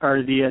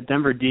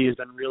Denver D has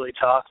been really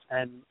tough,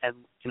 and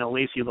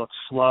Lacy looks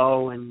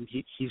slow, and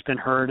he's been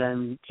hurt,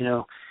 and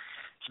there's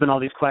been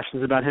all these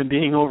questions about him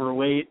being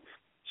overweight.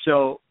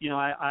 So,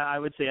 I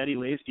would say Eddie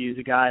Lacy is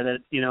a guy that,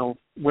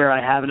 where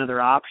I have another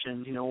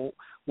option.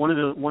 One of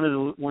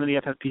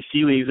the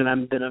FFPC leagues that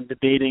I'm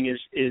debating is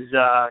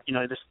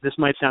this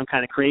might sound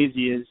kind of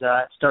crazy, is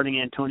starting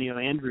Antonio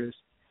Andrews.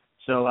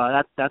 So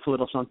that's a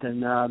little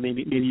something.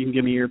 Maybe you can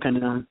give me your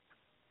opinion on.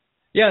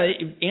 Yeah,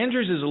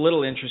 Andrews is a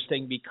little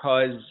interesting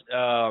because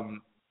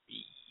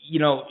you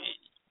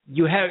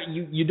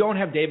don't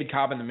have David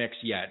Cobb in the mix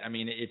yet. I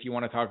mean, if you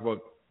want to talk about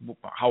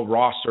how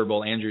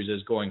rosterable Andrews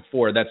is going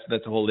forward,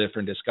 that's a whole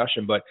different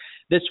discussion. But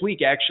this week,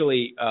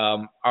 actually,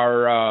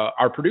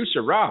 our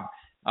producer Rob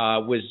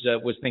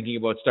was thinking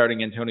about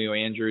starting Antonio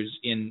Andrews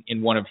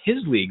in one of his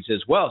leagues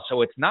as well.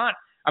 So it's not.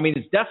 I mean,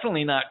 it's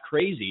definitely not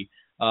crazy.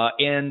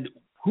 And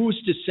who's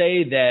to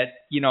say that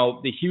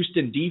the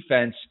Houston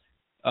defense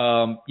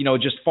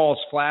just falls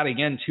flat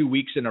again 2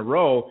 weeks in a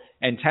row,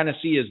 and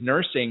Tennessee is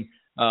nursing,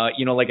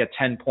 like a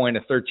 10-point,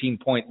 a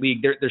 13-point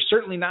league. They're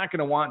certainly not going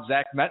to want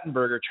Zach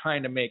Mettenberger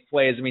trying to make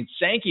plays. I mean,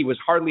 Sankey was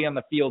hardly on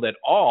the field at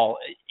all.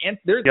 And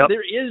there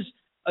is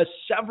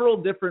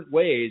several different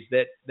ways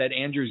that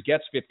Andrews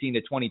gets 15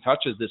 to 20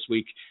 touches this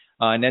week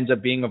and ends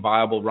up being a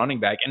viable running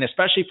back. And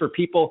especially for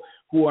people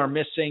who are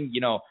missing,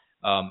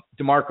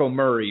 DeMarco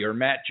Murray or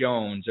Matt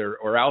Jones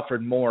or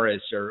Alfred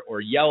Morris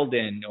or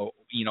Yeldon,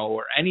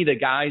 or any of the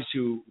guys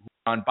who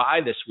are on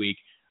bye this week,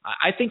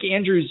 I think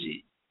Andrews,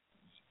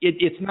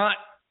 it's not.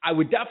 I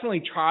would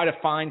definitely try to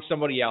find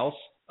somebody else,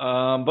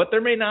 but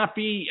there may not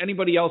be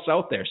anybody else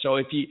out there. So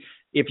if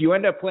you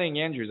end up playing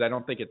Andrews, I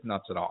don't think it's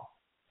nuts at all.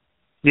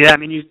 Yeah, I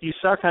mean, you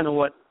saw kind of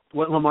what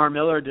Lamar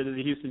Miller did to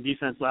the Houston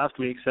defense last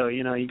week. So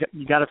you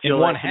got to feel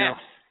like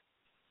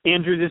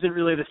Andrews isn't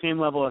really the same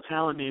level of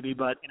talent, maybe,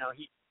 but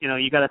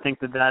you got to think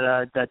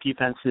that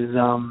defense is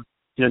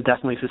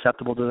definitely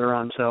susceptible to the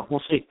run. So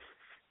we'll see.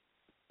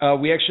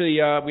 We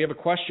have a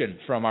question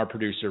from our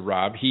producer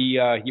Rob. He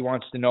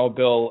wants to know,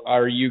 Bill,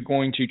 are you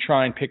going to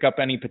try and pick up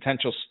any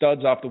potential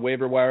studs off the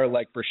waiver wire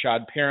like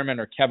Brashad Perriman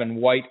or Kevin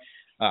White?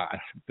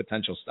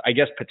 Potential,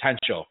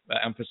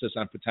 emphasis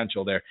on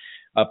potential there.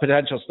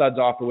 Potential studs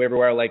off the waiver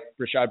wire like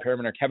Brashad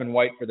Perriman or Kevin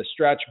White for the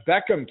stretch.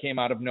 Beckham came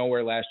out of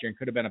nowhere last year and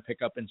could have been a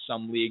pickup in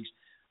some leagues.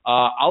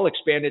 I'll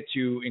expand it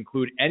to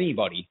include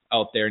anybody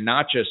out there,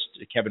 not just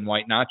Kevin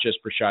White, not just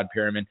Brashad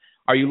Perriman.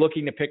 Are you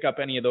looking to pick up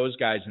any of those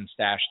guys and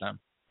stash them?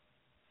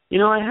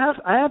 I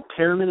have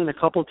Perriman in a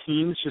couple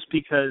teams just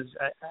because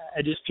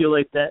I just feel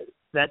like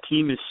that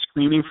team is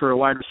screaming for a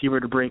wide receiver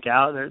to break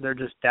out. They're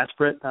just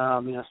desperate.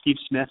 Steve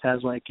Smith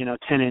has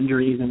 10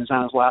 injuries and is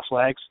on his last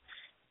legs.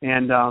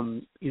 And,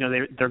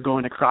 they're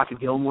going to Crockett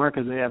Gilmore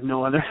because they have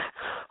no other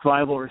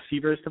viable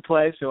receivers to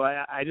play. So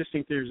I just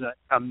think there's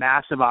a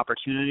massive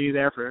opportunity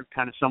there for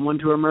kind of someone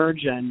to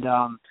emerge. And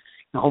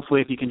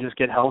hopefully if he can just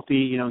get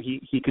healthy,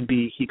 he could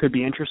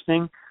be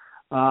interesting.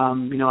 So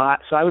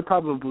I would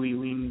probably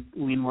lean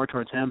more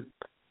towards him.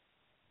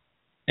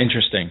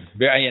 Interesting.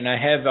 And I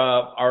have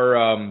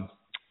our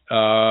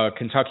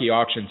Kentucky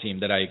auction team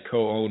that I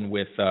co-own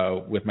with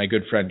my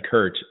good friend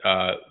Kurt.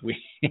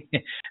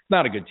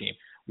 Not a good team.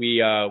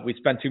 We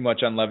spent too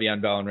much on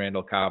Le'Veon Bell and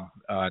Randall Cobb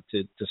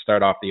to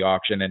start off the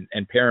auction,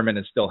 and Perriman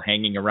is still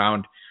hanging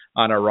around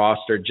on our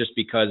roster just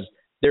because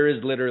there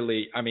is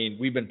literally, I mean,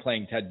 we've been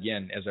playing Ted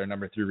Ginn as our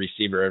number 3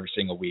 receiver every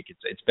single week.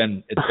 It's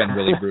been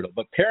really brutal.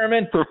 But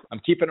Perriman, I'm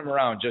keeping him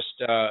around. Just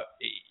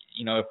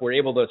if we're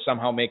able to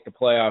somehow make the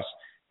playoffs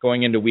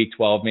going into week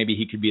 12, maybe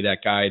he could be that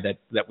guy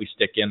that we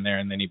stick in there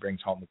and then he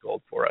brings home the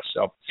gold for us.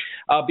 So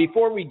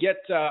before we get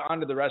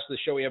onto the rest of the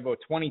show, we have about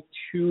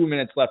 22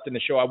 minutes left in the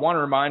show. I want to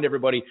remind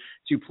everybody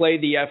to play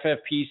the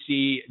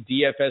FFPC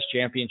DFS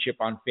Championship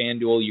on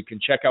FanDuel. You can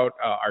check out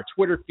our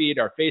Twitter feed,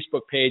 our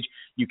Facebook page.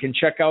 You can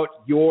check out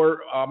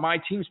your My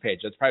Teams page.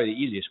 That's probably the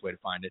easiest way to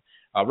find it.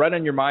 Right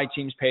on your My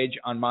Teams page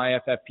on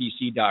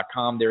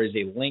myffpc.com, there is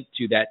a link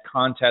to that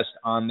contest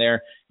on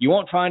there. You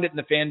won't find it in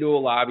the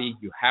FanDuel lobby.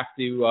 You have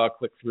to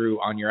click through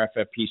on your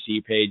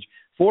FFPC page.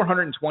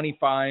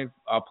 425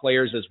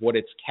 players is what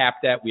it's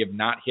capped at. We have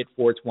not hit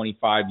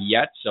 425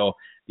 yet, so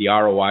the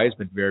ROI has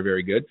been very,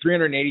 very good.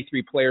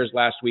 383 players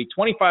last week,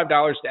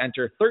 $25 to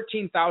enter,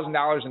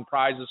 $13,000 in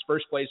prizes.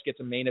 First place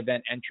gets a main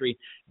event entry,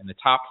 and the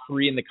top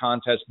 3 in the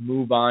contest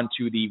move on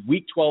to the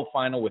Week 12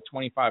 final with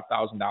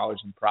 $25,000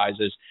 in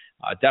prizes.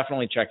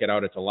 Definitely check it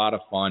out. It's a lot of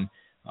fun.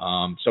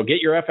 So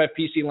get your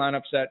FFPC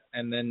lineup set,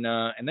 and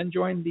then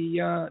join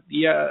the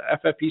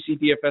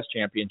FFPC DFS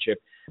Championship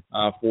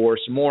for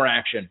some more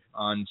action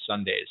on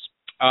Sundays.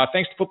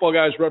 Thanks to Football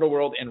Guys, Roto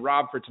World, and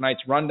Rob for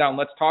tonight's rundown.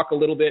 Let's talk a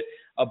little bit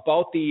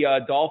about the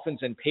Dolphins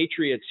and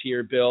Patriots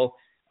here, Bill.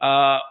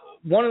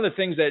 One of the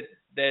things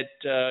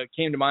that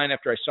came to mind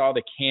after I saw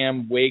the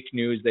Cam Wake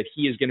news that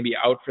he is going to be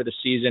out for the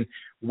season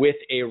with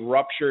a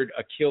ruptured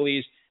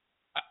Achilles.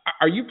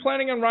 Are you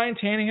planning on Ryan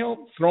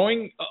Tannehill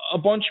throwing a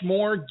bunch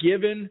more,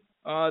 given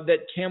that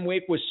Cam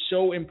Wake was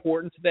so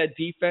important to that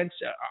defense?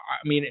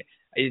 I mean,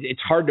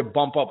 it's hard to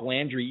bump up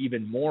Landry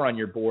even more on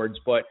your boards,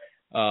 but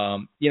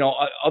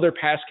other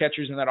pass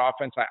catchers in that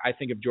offense, I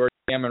think of George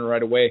Hammond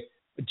right away.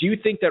 Do you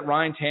think that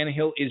Ryan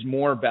Tannehill is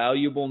more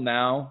valuable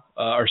now,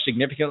 or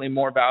significantly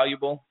more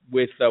valuable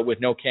with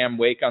no Cam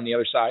Wake on the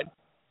other side?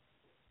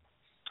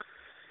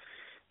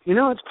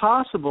 It's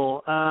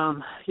possible.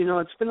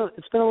 It's been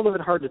a little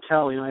bit hard to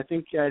tell. I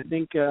think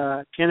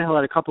Tannehill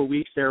had a couple of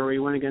weeks there where he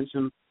went against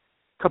some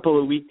couple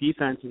of weak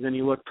defenses and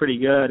he looked pretty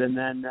good, and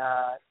then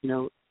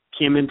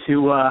came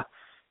into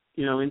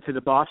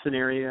the Boston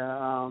area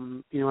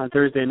on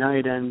Thursday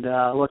night and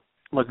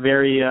looked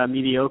very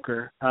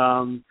mediocre.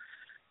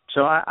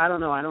 So I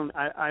don't know.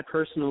 I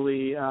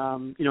personally,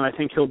 I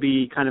think he'll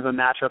be kind of a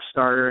matchup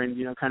starter, and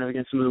kind of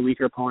against some of the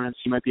weaker opponents,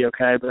 he might be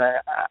okay. But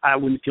I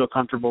wouldn't feel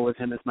comfortable with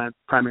him as my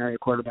primary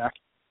quarterback.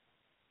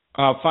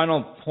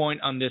 Final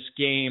point on this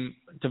game,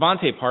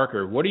 Devontae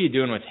Parker. What are you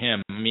doing with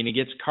him? I mean, he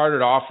gets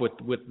carted off with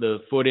the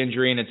foot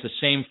injury, and it's the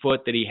same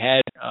foot that he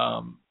had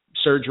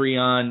surgery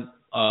on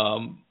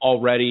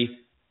already.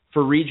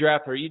 For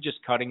redraft, are you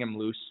just cutting him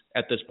loose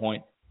at this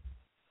point?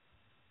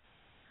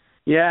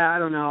 Yeah, I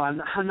don't know.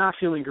 I'm not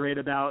feeling great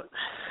about,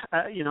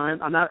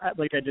 I'm not,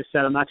 like I just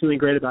said, I'm not feeling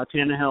great about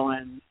Tannehill,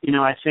 and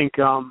I think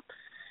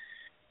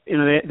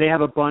they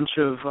have a bunch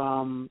of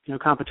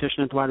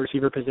competition at the wide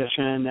receiver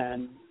position,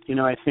 and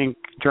I think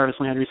Jarvis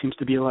Landry seems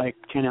to be like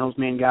Tannehill's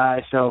main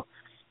guy. So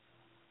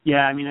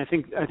yeah, I mean, I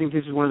think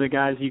this is one of the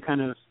guys you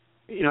kind of,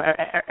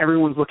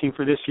 everyone's looking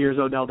for this year's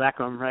Odell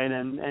Beckham, right?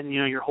 And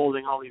you're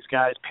holding all these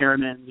guys,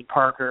 Perriman and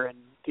Parker,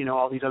 and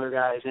all these other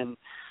guys, and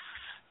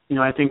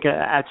I think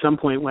at some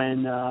point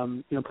when,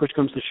 push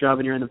comes to shove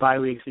and you're in the bye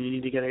weeks and you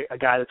need to get a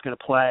guy that's going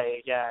to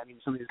play, I mean,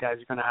 some of these guys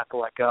are going to have to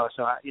let go.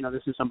 So,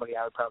 this is somebody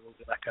I would probably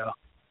let go.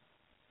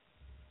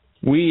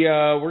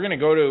 We're going to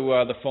go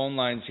to the phone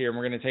lines here, and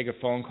we're going to take a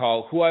phone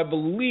call. Who I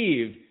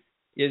believe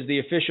is the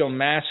official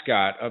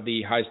mascot of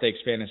the High Stakes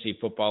Fantasy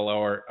Football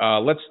Hour.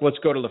 Let's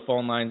go to the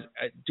phone lines.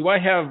 Do I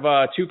have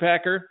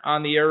Two-Packer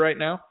on the air right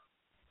now?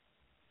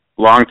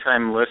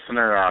 Long-time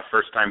listener,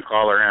 first-time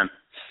caller in.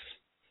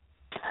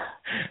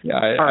 Yeah,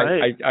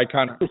 I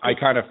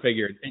kind of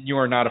figured, and you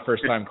are not a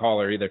first-time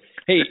caller either.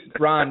 Hey,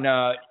 Ron,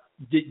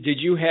 did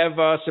you have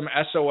some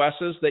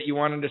SOSs that you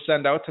wanted to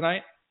send out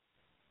tonight?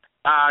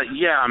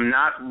 Yeah, I'm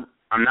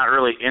not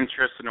really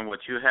interested in what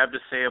you have to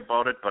say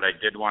about it, but I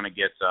did want to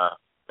get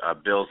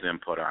Bill's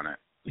input on it.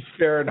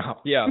 Fair enough.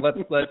 Yeah, let's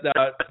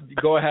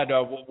go ahead.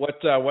 What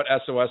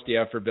SOS do you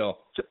have for Bill?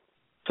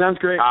 Sounds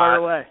great. Fire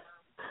away.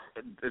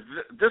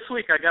 This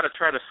week I got to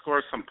try to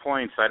score some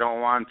points. I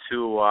don't want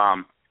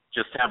to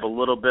just have a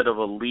little bit of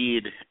a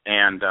lead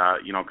and,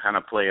 kind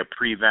of play a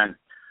prevent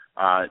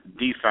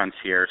defense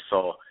here.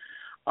 So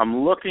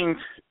I'm looking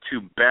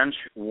to bench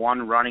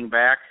one running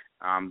back.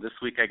 This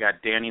week I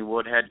got Danny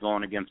Woodhead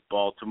going against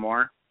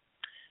Baltimore,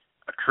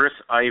 Chris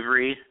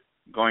Ivory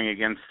going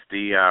against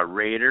the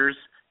Raiders,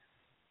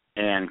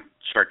 and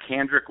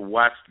Charkandrick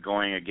West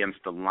going against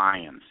the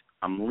Lions.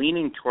 I'm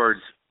leaning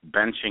towards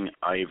benching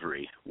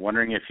Ivory.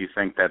 Wondering if you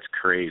think that's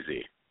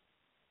crazy.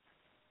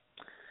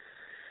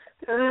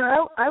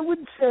 I would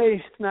say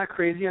it's not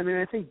crazy. I mean,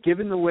 I think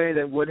given the way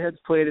that Woodhead's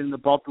played and the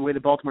way the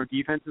Baltimore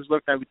defense has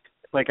looked, I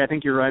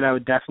think you're right. I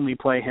would definitely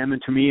play him.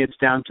 And to me, it's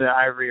down to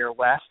Ivory or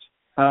West.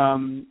 I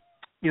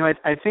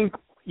think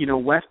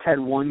West had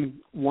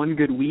one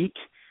good week.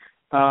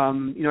 If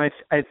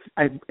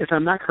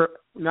I'm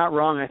not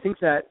wrong, I think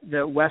that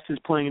West is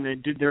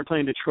playing. They're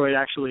playing Detroit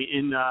actually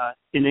in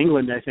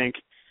England, I think.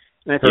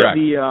 And I think Correct.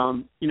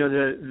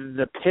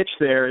 the pitch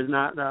there is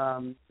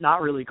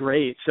not really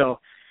great. So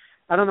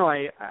I don't know.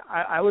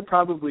 I would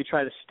probably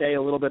try to stay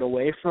a little bit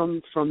away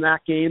from that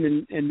game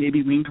and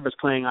maybe lean towards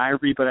playing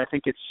Ivory, but I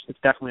think it's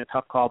definitely a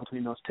tough call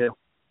between those two.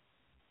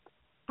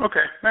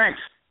 Okay, thanks.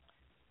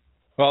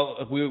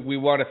 Well, we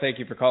want to thank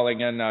you for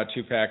calling in,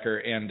 Two-Packer,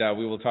 and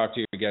we will talk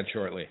to you again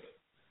shortly.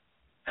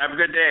 Have a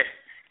good day.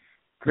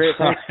 Great,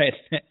 thanks.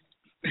 Right.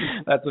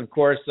 That's, of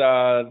course,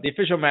 the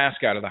official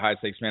mascot of the High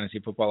Stakes Fantasy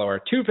Football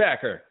Hour,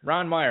 Two-Packer,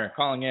 Ron Meyer,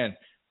 calling in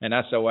an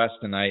SOS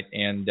tonight,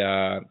 and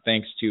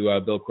thanks to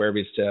Bill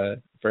Querbes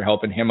for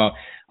helping him out.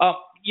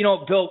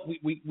 Bill,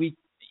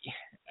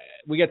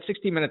 we got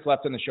 60 minutes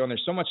left in the show, and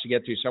there's so much to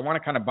get to, so I want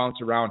to kind of bounce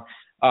around.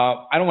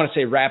 I don't want to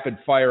say rapid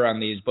fire on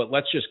these, but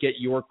let's just get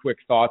your quick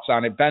thoughts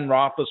on it. Ben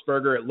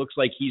Roethlisberger, it looks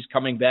like he's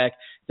coming back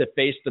to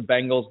face the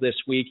Bengals this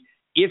week.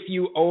 If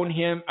you own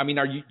him, I mean,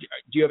 do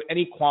you have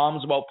any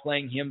qualms about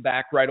playing him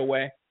back right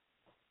away?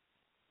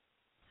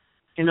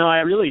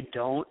 I really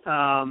don't.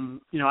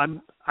 I'm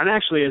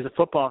actually, as a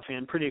football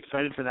fan, pretty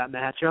excited for that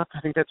matchup.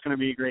 I think that's going to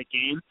be a great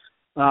game.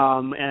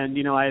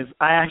 I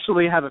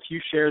actually have a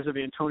few shares of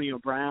Antonio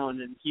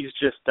Brown, and he's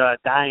just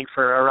dying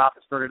for a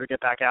Roethlisberger to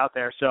get back out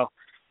there. So,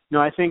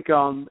 I think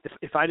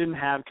if I didn't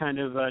have kind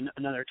of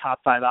another top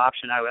 5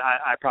 option,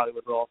 I probably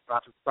would roll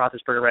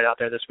Roethlisberger right out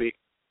there this week.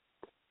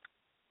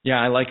 Yeah,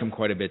 I like him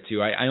quite a bit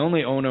too. I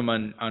only own him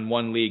on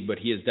one league, but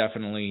he's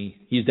definitely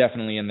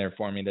in there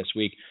for me this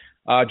week.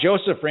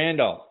 Joseph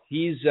Randall,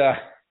 he's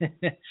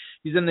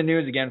in the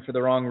news again for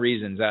the wrong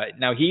reasons.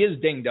 Now he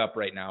is dinged up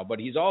right now, but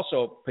he's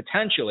also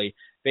potentially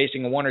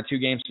facing a 1 or 2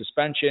 game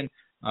suspension.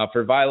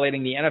 for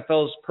violating the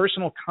NFL's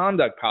personal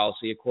conduct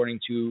policy, according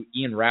to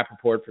Ian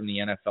Rappaport from the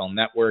NFL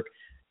Network.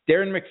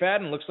 Darren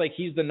McFadden looks like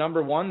he's the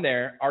number one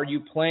there. Are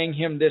you playing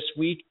him this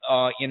week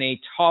in a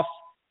tough,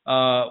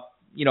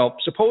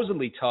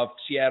 supposedly tough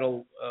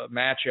Seattle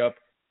matchup,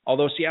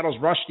 although Seattle's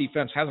rush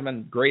defense hasn't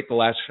been great the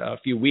last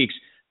few weeks?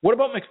 What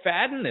about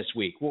McFadden this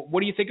week? What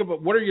do you think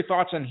about? What are your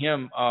thoughts on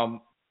him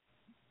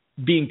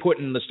being put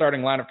in the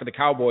starting lineup for the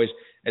Cowboys,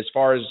 as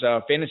far as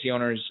fantasy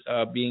owners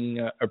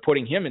or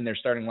putting him in their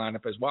starting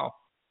lineup as well?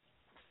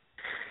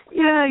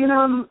 Yeah,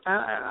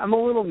 I'm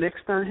a little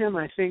mixed on him.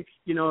 I think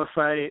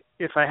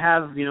if I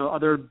have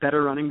other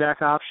better running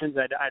back options,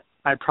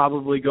 I'd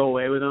probably go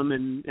away with him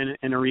in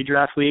a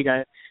redraft league.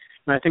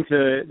 I think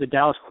the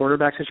Dallas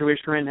quarterback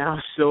situation right now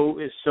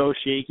is so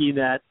shaky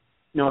that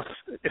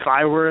if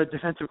I were a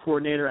defensive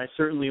coordinator, I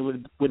certainly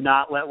would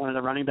not let one of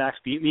the running backs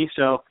beat me.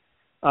 So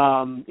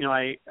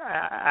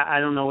I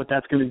don't know what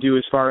that's going to do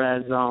as far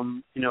as a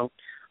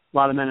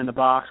lot of men in the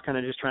box kind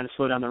of just trying to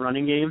slow down the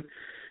running game.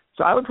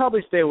 So I would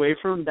probably stay away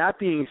from him. That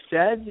being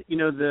said,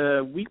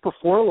 the week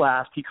before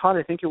last, he caught,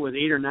 I think it was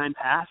 8 or 9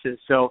 passes.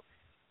 So,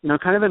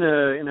 kind of in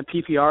a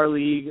PPR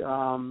league,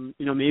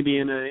 maybe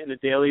in a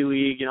daily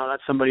league,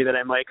 that's somebody that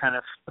I might kind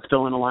of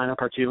fill in a lineup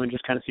or two and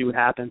just kind of see what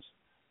happens.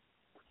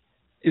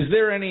 Is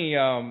there any,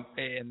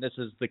 and this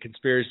is the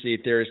conspiracy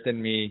theorist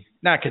in me,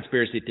 not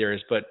conspiracy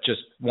theorist, but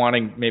just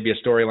wanting maybe a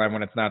storyline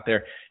when it's not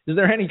there. Is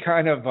there any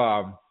kind of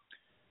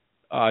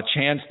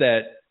chance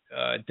that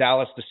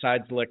Dallas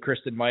decides to let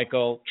Christine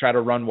Michael try to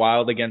run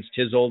wild against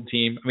his old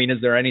team? I mean, is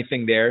there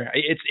anything there?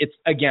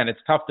 It's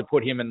tough to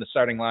put him in the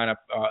starting lineup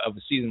of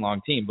a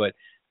season-long team, but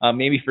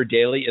maybe for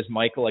daily, is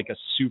Michael like a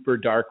super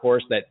dark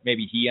horse that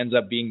maybe he ends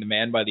up being the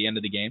man by the end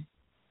of the game?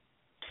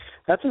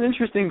 That's an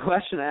interesting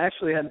question. I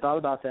actually hadn't thought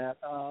about that.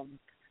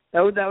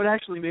 That would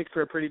actually make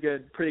for a pretty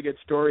good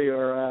story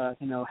or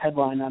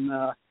headline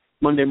on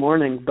Monday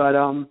morning. But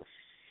I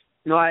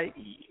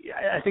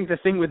think the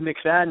thing with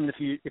McFadden,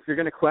 if you're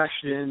going to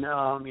question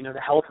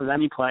the health of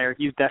any player,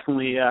 he's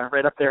definitely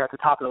right up there at the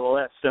top of the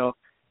list. So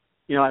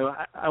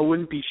I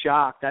wouldn't be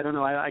shocked. I don't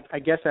know. I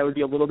guess I would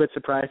be a little bit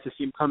surprised to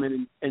see him come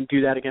in and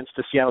do that against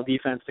the Seattle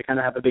defense to kind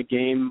of have a big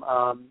game.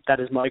 That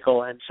is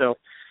Michael, and so.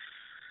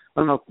 I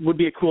don't know, would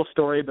be a cool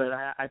story, but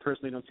I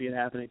personally don't see it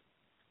happening.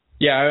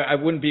 Yeah, I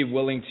wouldn't be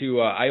willing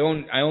to. I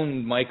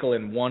own Michael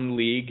in one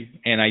league,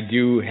 and I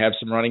do have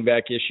some running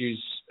back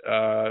issues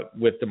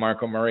with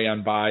DeMarco Murray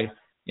on bye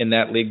in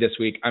that league this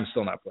week. I'm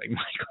still not playing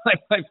Michael.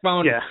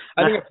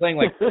 I think I'm playing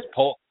like Chris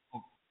Polk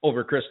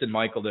over Christine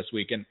Michael this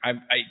week, and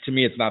to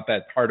me, it's not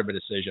that hard of a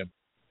decision.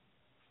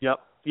 Yep.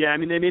 Yeah, I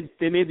mean,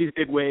 they made these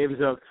big waves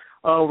of,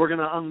 oh, we're going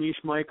to unleash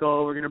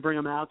Michael, we're going to bring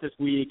him out this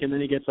week, and then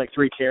he gets like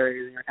 3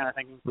 carries, and you're kind of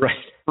thinking, right.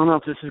 I don't know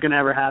if this is going to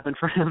ever happen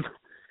for him.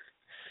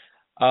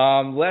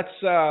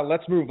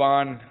 Let's move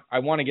on. I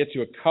want to get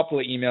to a couple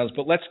of emails,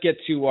 but let's get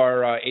to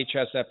our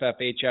HSFF,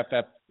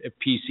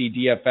 HFPC,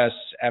 DFS,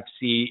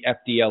 FC,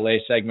 FDLA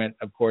segment,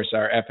 of course,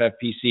 our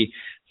FFPC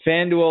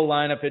FanDuel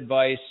lineup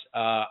advice.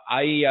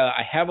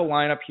 I have a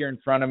lineup here in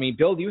front of me.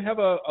 Bill, do you have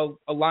a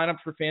lineup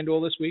for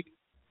FanDuel this week?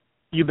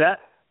 You bet.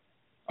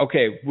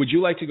 Okay, would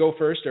you like to go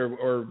first,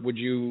 or would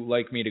you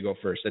like me to go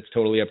first? That's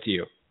totally up to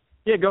you.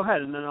 Yeah, go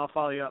ahead, and then I'll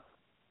follow you up.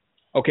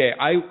 Okay,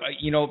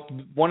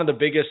 one of the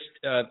biggest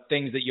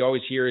things that you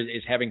always hear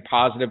is having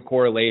positive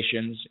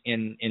correlations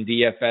in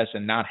DFS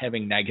and not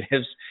having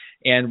negatives.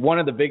 And one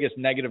of the biggest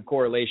negative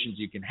correlations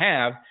you can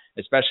have,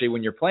 especially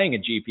when you're playing a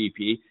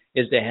GPP,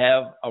 is to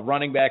have a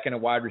running back and a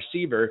wide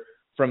receiver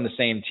from the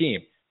same team.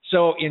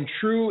 So in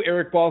true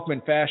Eric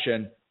Balkman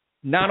fashion,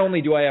 not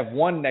only do I have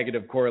one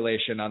negative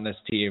correlation on this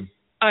team,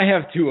 I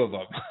have 2 of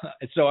them.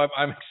 So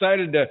I'm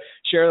excited to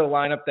share the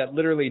lineup that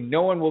literally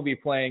no one will be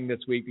playing this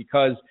week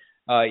because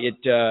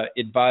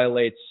it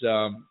violates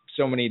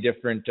so many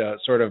different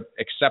sort of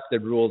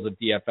accepted rules of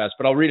DFS,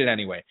 but I'll read it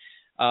anyway.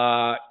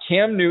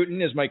 Cam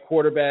Newton is my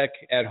quarterback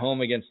at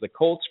home against the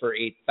Colts for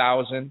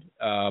 8,000.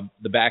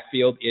 The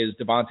backfield is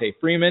Devontae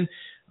Freeman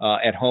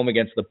at home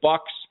against the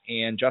Bucks,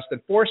 and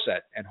Justin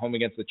Forsett at home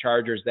against the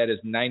Chargers. That is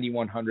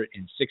 9,100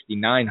 and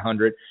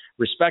 6,900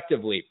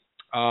 respectively.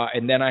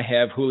 And then I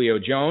have Julio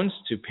Jones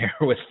to pair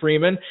with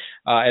Freeman,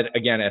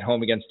 at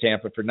home against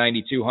Tampa for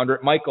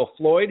 9,200. Michael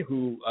Floyd,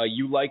 who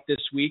you like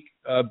this week,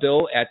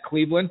 Bill, at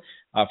Cleveland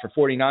for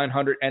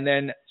 4,900. And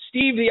then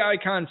Steve the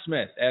Icon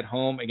Smith at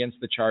home against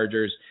the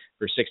Chargers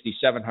for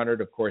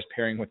 6,700, of course,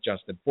 pairing with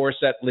Justin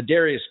Forsett.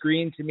 Ladarius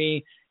Green, to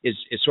me, is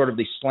sort of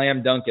the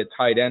slam dunk at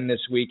tight end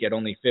this week at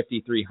only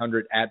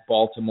 5,300 at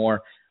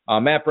Baltimore.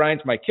 Matt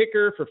Bryant's my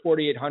kicker for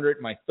 4,800,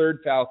 my third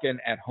Falcon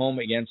at home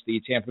against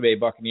the Tampa Bay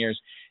Buccaneers.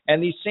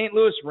 And the St.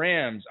 Louis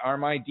Rams are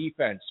my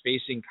defense,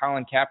 facing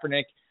Colin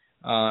Kaepernick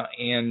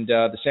and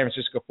the San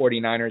Francisco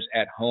 49ers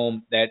at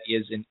home. That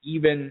is an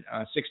even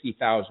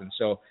 60,000.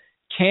 So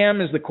Cam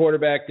is the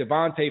quarterback,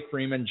 Devontae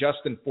Freeman,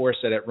 Justin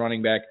Forsett at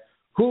running back,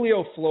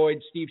 Julio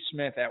Floyd, Steve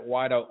Smith at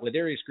wideout,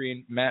 Ladarius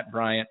Green, Matt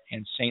Bryant,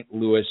 and St.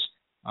 Louis.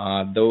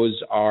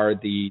 Those are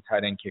the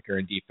tight end, kicker,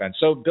 and defense.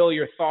 So, Bill,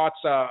 your thoughts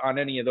on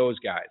any of those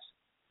guys?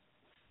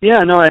 Yeah,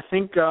 no, I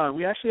think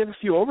we actually have a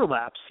few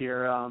overlaps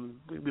here.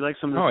 We like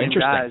some of the same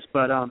guys,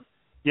 but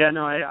yeah,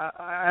 no,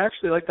 I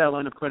actually like that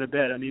lineup quite a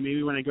bit. I mean,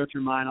 maybe when I go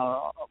through mine,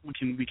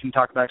 we can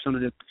talk about some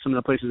of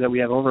the places that we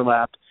have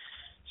overlapped.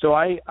 So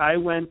I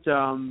went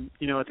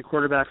at the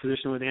quarterback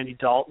position with Andy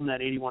Dalton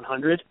at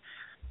 8,100.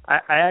 I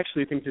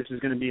actually think this is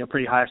going to be a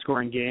pretty high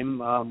scoring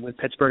game with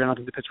Pittsburgh. I don't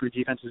think the Pittsburgh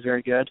defense is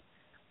very good,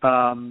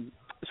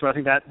 so I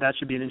think that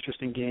should be an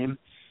interesting game.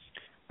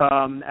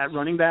 At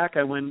running back,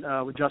 I went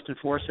with Justin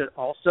Forsett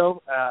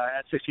also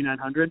at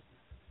 6,900.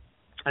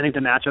 I think the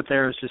matchup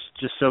there is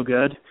just so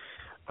good.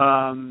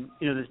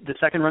 The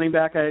second running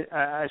back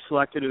I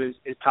selected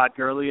is Todd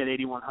Gurley at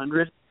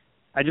 8,100.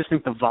 I just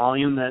think the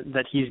volume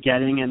that he's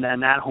getting, and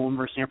then at home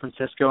versus San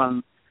Francisco,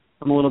 I'm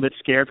a little bit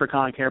scared for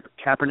Colin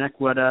Kaepernick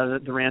what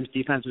the Rams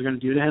defense is going to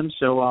do to him.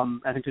 So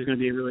I think there's going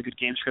to be a really good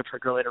game script for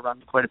Gurley to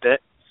run quite a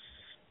bit.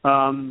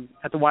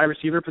 At the wide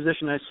receiver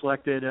position, I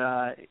selected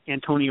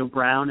Antonio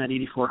Brown at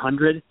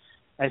 8,400.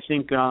 I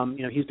think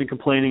he's been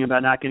complaining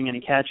about not getting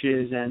any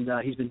catches, and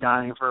he's been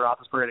dying for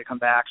Roethlisberger to come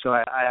back. So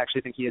I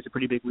actually think he has a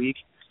pretty big week.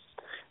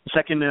 The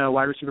second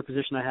wide receiver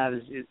position I have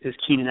is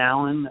Keenan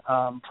Allen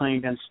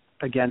playing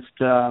against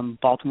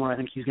Baltimore. I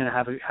think he's going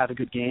to have a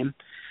good game.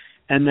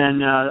 And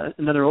then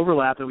another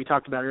overlap that we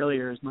talked about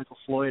earlier is Michael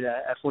Floyd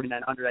at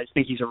 4,900. I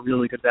think he's a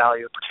really good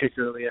value,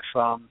 particularly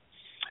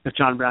if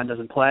John Brown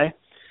doesn't play.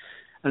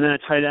 And then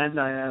at tight end,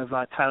 I have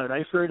Tyler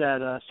Eifert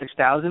at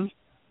 6,000.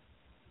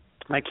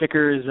 My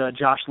kicker is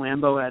Josh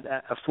Lambo at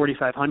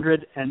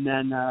 4,500. And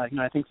then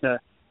I think the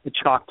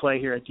chalk play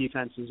here at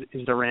defense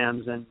is the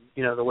Rams, and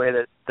the way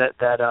that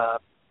the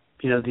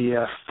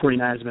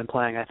 49ers have been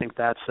playing, I think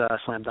that's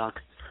slam dunk.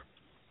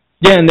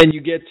 Yeah, and then you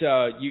get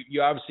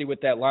you obviously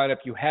with that lineup,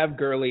 you have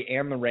Gurley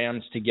and the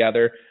Rams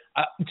together.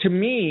 To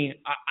me,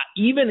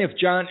 even if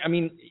John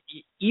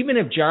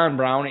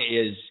Brown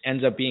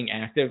ends up being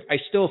active, I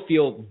still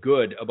feel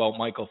good about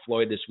Michael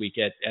Floyd this week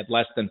at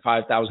less than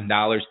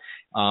 $5,000.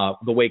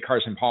 The way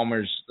Carson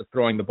Palmer's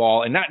throwing the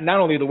ball, and not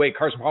only the way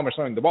Carson Palmer's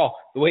throwing the ball,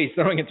 the way he's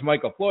throwing it to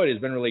Michael Floyd has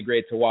been really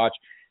great to watch.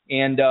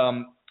 And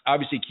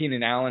obviously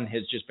Keenan Allen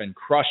has just been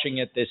crushing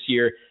it this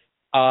year.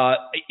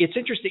 It's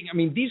interesting. I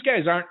mean, these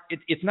guys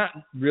it's not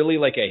really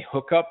like a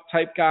hookup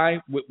type guy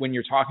when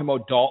you're talking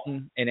about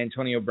Dalton and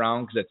Antonio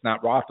Brown, because it's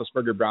not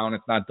Roethlisberger Brown,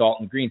 it's not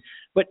Dalton Green.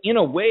 But in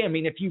a way, I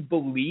mean, if you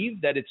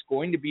believe that it's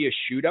going to be a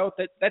shootout,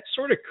 that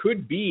sort of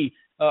could be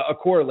a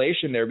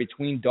correlation there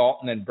between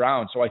Dalton and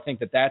Brown. So I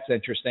think that's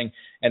interesting.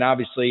 And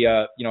obviously,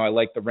 I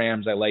like the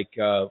Rams. I like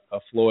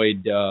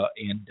Floyd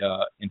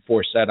and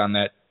Forsett on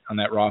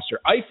that roster.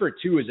 Eifert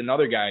too is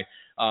another guy.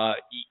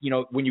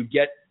 When you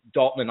get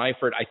Dalton and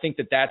Eifert, I think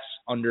that's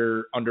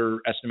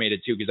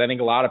underestimated too, because I think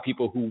a lot of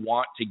people who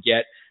want to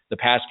get the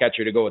pass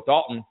catcher to go with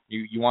Dalton,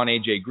 you want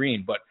AJ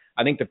Green, but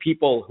I think the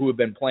people who have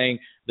been playing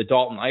the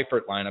Dalton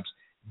Eifert lineups,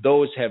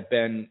 those have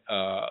been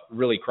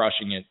really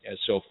crushing it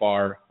so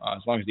far,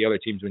 as long as the other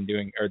team's been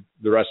doing, or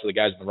the rest of the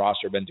guys in the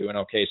roster have been doing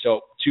okay.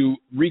 So to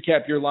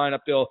recap your lineup,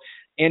 Bill,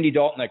 Andy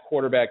Dalton at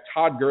quarterback,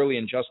 Todd Gurley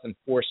and Justin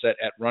Forsett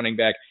at running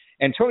back,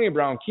 Antonio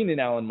Brown, Keenan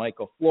Allen,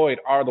 Michael Floyd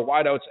are the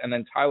wideouts, and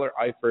then Tyler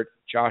Eifert,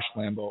 Josh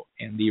Lambo,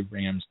 and the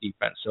Rams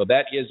defense. So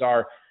that is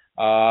our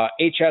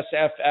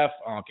HSFF.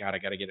 Oh, God, I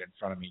got to get it in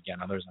front of me again.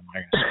 Otherwise, I'm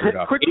going to screw it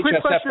up. Quick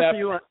question for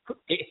you.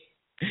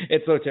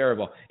 It's so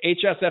terrible.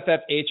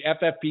 HSFFH,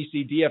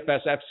 FFPC,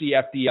 DFS, FC,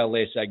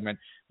 FDLA segment.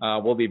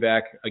 We'll be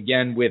back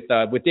again with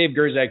Dave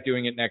Gerzak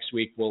doing it next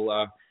week.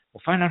 We'll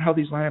find out how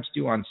these lineups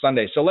do on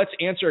Sunday. So let's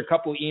answer a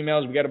couple of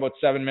emails. We got about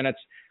 7 minutes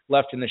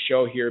left in the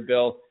show here,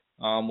 Bill.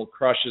 We'll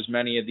crush as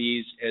many of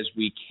these as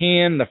we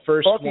can. The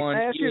first one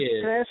is...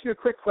 Can I ask you a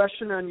quick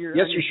question on your,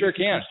 yes, you sure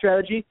can.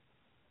 strategy?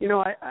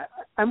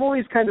 I'm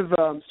always kind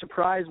of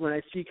surprised when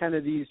I see kind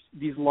of these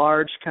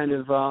large kind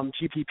of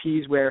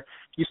GPPs where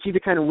you see the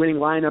kind of winning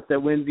lineup that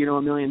wins,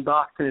 $1 million,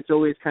 and it's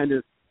always kind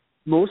of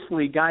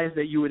mostly guys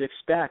that you would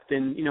expect.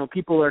 And,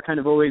 people are kind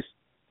of always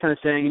kind of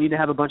saying you need to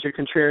have a bunch of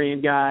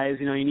contrarian guys,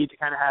 you need to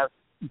kind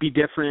of be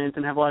different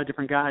and have a lot of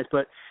different guys.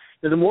 But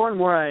the more and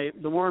more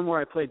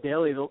I play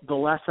daily, the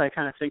less I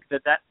kind of think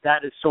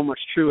that is so much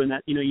true, and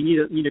that you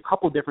need a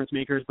couple difference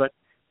makers, but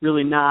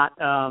really not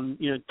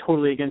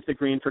totally against the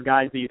grain for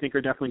guys that you think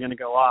are definitely going to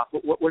go off.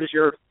 What is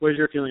your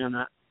feeling on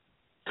that?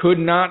 Could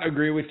not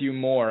agree with you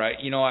more.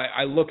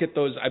 I look at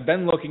those. I've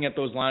been looking at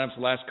those lineups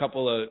the last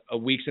couple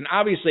of weeks, and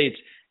obviously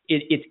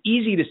it's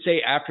easy to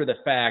say after the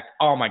fact,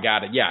 oh my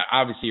God, yeah,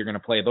 obviously you're going to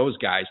play those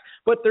guys.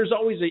 But there's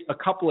always a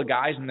couple of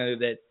guys in there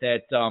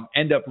that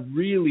end up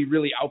really,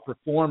 really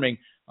outperforming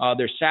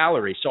their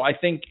salary. So I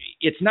think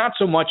it's not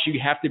so much you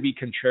have to be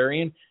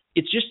contrarian.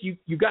 It's just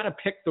you got to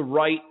pick the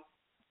right.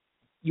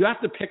 You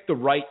have to pick the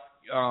right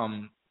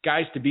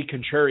guys to be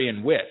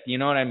contrarian with. You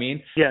know what I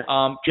mean? Yeah.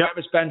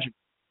 Travis Benjamin.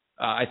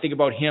 I think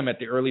about him at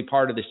the early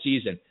part of the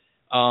season.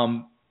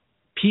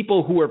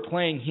 People who are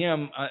playing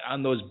him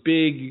on those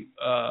big,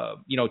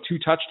 2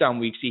 touchdown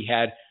weeks he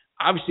had,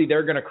 obviously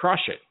they're going to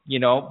crush it,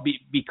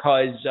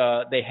 because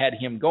they had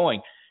him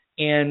going.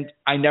 And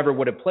I never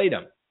would have played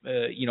him,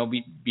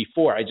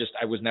 before.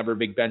 I was never a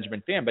big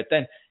Benjamin fan. But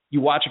then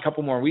you watch a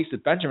couple more weeks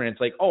with Benjamin,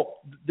 it's like, oh,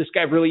 this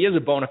guy really is a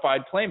bona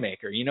fide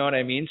playmaker. You know what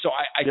I mean? So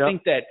I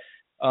think that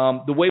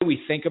the way we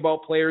think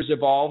about players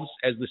evolves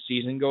as the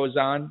season goes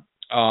on.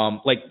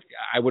 Like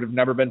I would have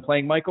never been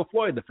playing Michael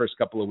Floyd the first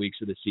couple of weeks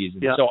of the season.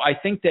 Yeah. So I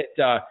think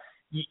that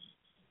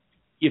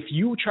if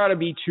you try to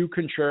be too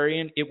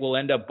contrarian, it will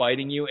end up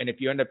biting you. And if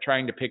you end up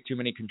trying to pick too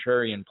many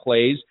contrarian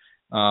plays,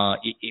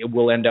 it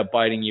will end up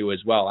biting you as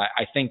well.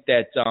 I think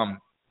that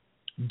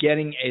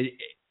getting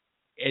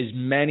as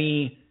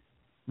many,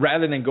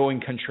 rather than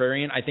going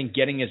contrarian, I think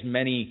getting as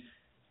many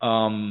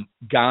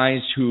guys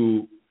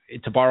who,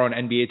 to borrow an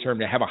NBA term,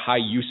 to have a high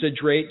usage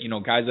rate,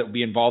 guys that will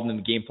be involved in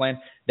the game plan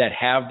that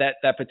have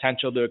that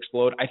potential to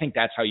explode. I think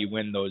that's how you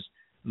win those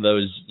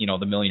the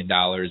 $1 million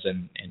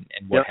and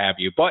what have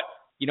you. But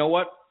you know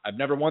what? I've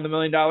never won the $1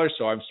 million,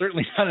 so I'm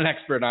certainly not an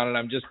expert on it.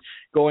 I'm just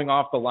going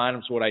off the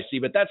lineups, what I see.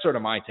 But that's sort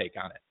of my take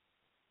on it.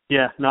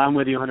 Yeah, no, I'm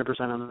with you 100%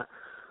 on that.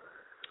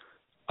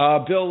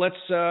 Bill, let's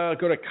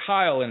go to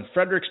Kyle in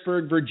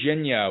Fredericksburg,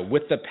 Virginia.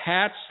 With the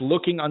Pats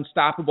looking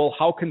unstoppable,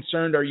 how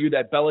concerned are you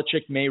that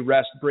Belichick may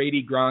rest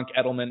Brady, Gronk,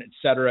 Edelman,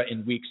 etc.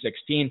 in Week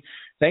 16?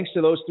 Thanks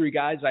to those three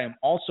guys, I am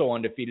also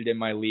undefeated in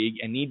my league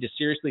and need to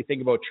seriously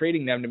think about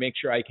trading them to make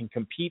sure I can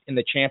compete in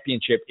the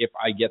championship if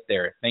I get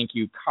there. Thank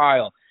you,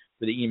 Kyle,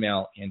 for the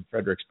email in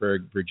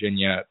Fredericksburg,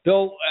 Virginia.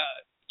 Bill,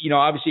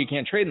 obviously you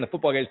can't trade in the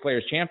Football Guys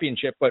Players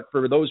Championship, but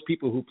for those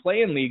people who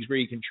play in leagues where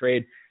you can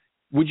trade,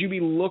 would you be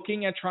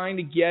looking at trying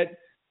to get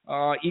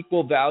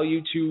equal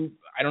value to,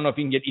 I don't know if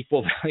you can get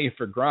equal value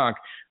for Gronk,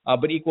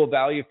 but equal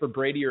value for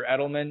Brady or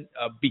Edelman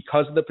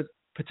because of the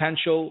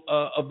potential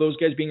of those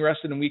guys being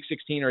rested in Week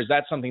 16, or is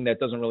that something that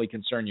doesn't really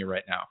concern you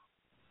right now?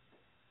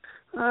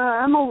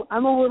 I'm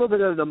a little bit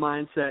of the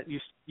mindset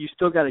you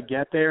still got to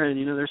get there,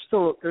 and there's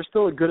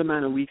still a good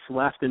amount of weeks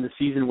left in the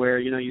season where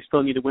you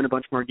still need to win a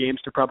bunch more games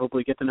to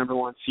probably get the number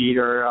one seed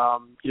or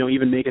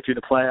even make it through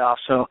the playoffs.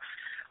 So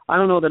I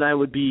don't know that I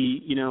would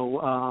be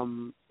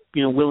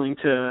willing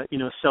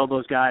to sell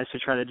those guys to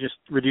try to just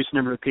reduce the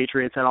number of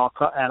Patriots at all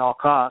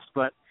costs.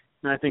 But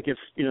I think if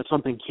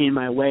something came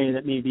my way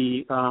that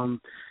maybe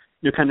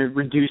kind of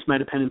reduced my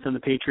dependence on the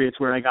Patriots,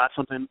 where I got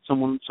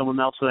someone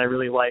else that I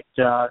really liked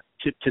to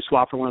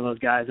swap for one of those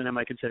guys, and I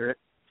might consider it.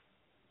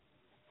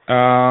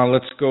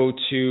 Let's go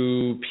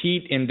to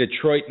Pete in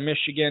Detroit,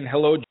 Michigan.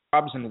 Hello,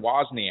 Jobs and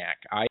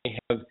Wozniak. I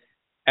have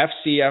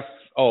FCF,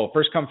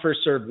 first come, first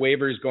serve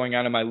waivers going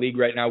on in my league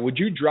right now. Would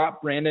you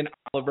drop Brandon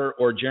Oliver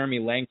or Jeremy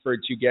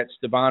Langford to get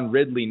Stevan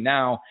Ridley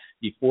now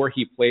before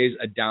he plays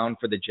a down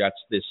for the Jets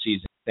this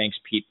season? Thanks,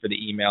 Pete, for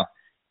the email.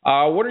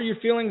 What are your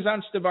feelings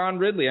on Stevan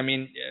Ridley? I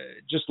mean,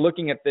 just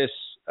looking at this,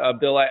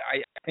 Bill, I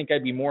think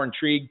I'd be more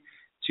intrigued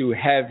to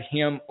have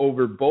him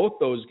over both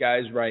those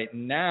guys right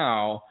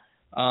now.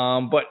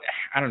 But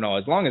I don't know.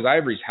 As long as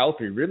Ivory's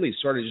healthy, Ridley's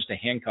sort of just a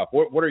handcuff.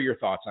 What are your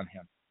thoughts on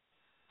him?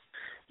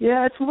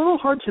 Yeah, it's a little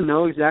hard to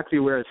know exactly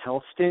where his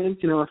health stands.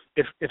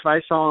 If I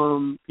saw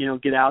him,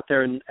 get out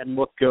there and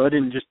look good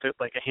and just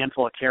like a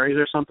handful of carries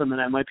or something, then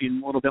I might be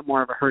in a little bit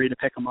more of a hurry to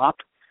pick him up.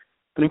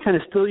 But you kind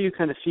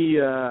of see,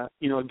 a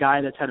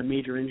guy that's had a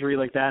major injury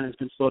like that and has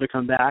been slow to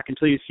come back.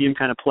 Until you see him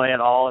kind of play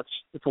at all,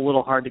 it's a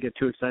little hard to get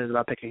too excited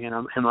about picking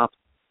him up.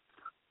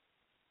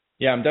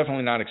 Yeah, I'm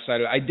definitely not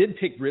excited. I did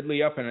pick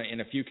Ridley up in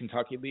a few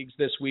Kentucky leagues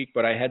this week,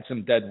 but I had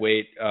some dead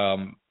weight,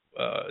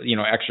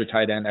 extra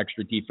tight end,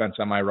 extra defense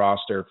on my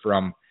roster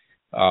from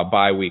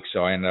bye week.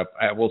 So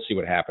we'll see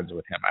what happens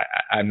with him.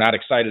 I'm not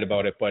excited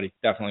about it, but it's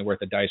definitely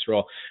worth a dice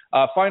roll.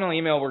 Final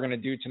email we're going to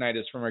do tonight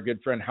is from our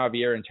good friend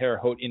Javier in Terre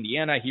Haute,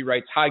 Indiana. He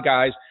writes, "Hi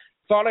guys.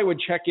 Thought I would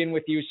check in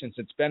with you since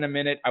it's been a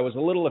minute. I was a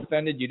little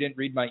offended you didn't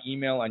read my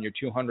email on your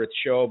 200th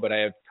show, but I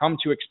have come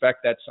to expect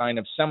that sign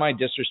of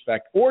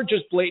semi-disrespect or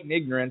just blatant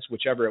ignorance,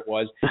 whichever it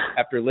was,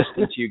 after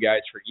listening to you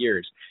guys for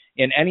years.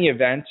 In any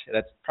event,"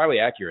 that's probably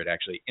accurate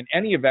actually, "in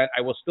any event,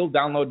 I will still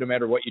download no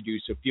matter what you do,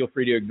 so feel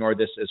free to ignore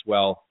this as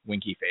well,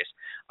 winky face.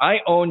 I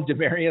own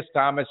Demaryius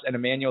Thomas and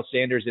Emmanuel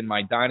Sanders in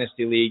my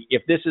Dynasty League.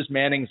 If this is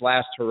Manning's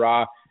last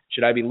hurrah,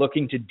 should I be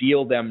looking to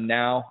deal them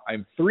now?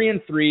 I'm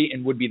 3-3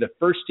 and would be the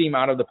first team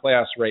out of the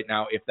playoffs right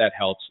now, if that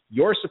helps.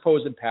 Your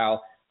supposed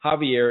pal,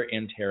 Javier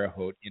in Terre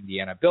Haute,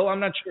 Indiana." Bill, I'm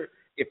not sure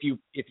if you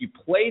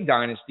play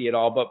Dynasty at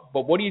all,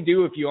 but what do you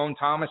do if you own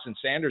Thomas and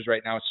Sanders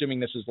right now, assuming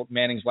this is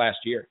Manning's last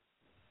year?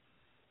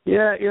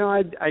 Yeah,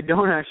 I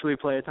don't actually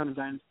play a ton of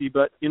Dynasty,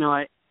 but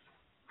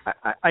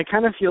I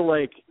kind of feel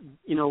like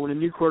when a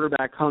new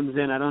quarterback comes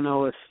in, I don't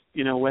know if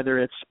whether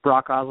it's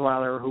Brock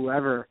Osweiler or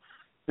whoever.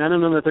 I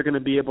don't know that they're going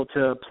to be able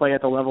to play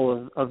at the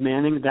level of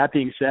Manning. That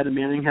being said,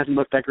 Manning hasn't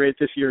looked that great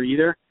this year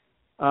either.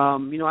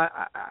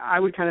 I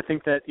would kind of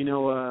think that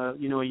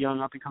a young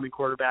up and coming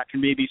quarterback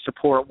can maybe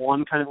support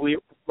one kind of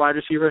wide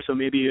receiver. So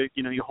maybe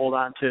you hold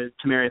on to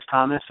Demaryius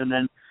Thomas and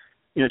then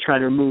try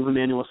to remove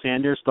Emmanuel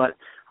Sanders. But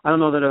I don't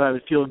know that if I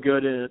would feel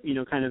good,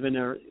 kind of in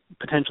a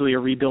potentially a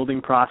rebuilding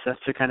process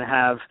to kind of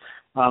have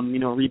a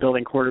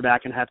rebuilding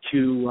quarterback and have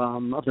two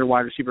of their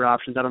wide receiver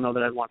options. I don't know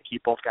that I'd want to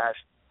keep both guys.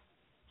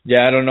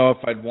 Yeah, I don't know if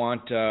I'd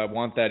want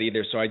that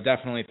either. So I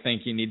definitely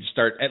think you need to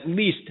start at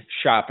least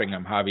shopping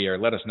them,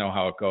 Javier. Let us know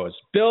how it goes.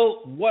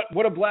 Bill,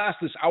 what a blast.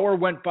 This hour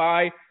went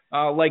by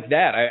like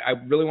that. I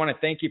really want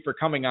to thank you for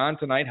coming on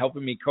tonight,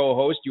 helping me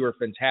co-host. You were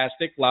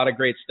fantastic. A lot of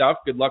great stuff.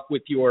 Good luck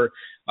with your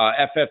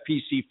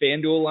FFPC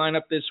FanDuel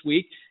lineup this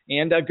week.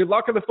 And good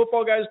luck with the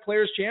Football Guys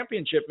Players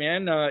Championship,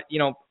 man.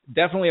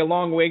 Definitely a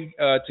long way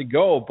to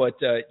go, but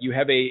you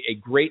have a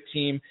great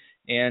team,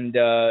 and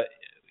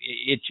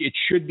it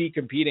should be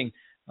competing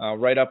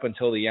right up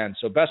until the end.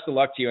 So best of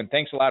luck to you, and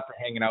thanks a lot for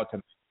hanging out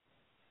tonight.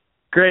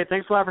 Great.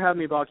 Thanks a lot for having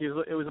me, Balky.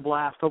 It was a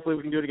blast. Hopefully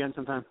we can do it again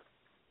sometime.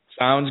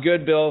 Sounds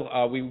good, Bill.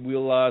 We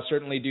will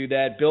certainly do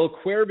that. Bill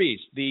Querbes,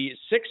 the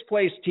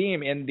sixth-place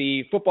team in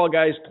the Football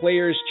Guys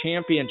Players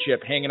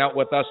Championship, hanging out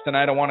with us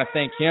tonight. I want to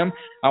thank him.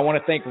 I want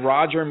to thank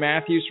Roger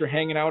Mathews for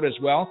hanging out as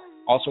well.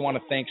 Also want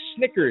to thank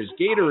Snickers,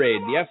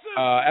 Gatorade, the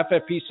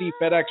FFPC,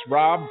 FedEx,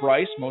 Rob,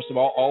 Bryce, most of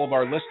all of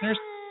our listeners.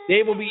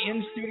 Dave will be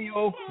in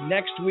studio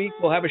next week.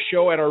 We'll have a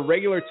show at our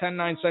regular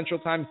 10-9 Central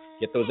Time.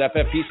 Get those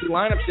FFPC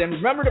lineups in.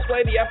 Remember to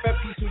play the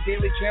FFPC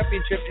Daily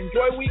Championship.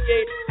 Enjoy Week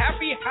 8.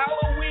 Happy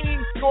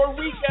Halloween. Your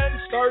weekend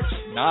starts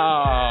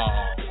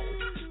now.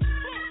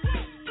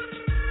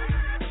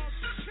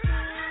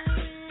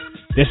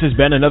 This has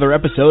been another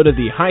episode of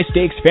the High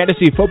Stakes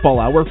Fantasy Football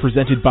Hour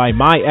presented by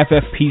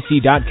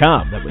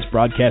MyFFPC.com that was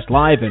broadcast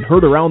live and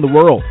heard around the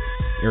world.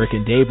 Eric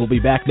and Dave will be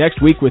back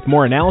next week with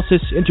more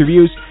analysis,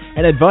 interviews,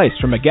 and advice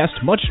from a guest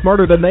much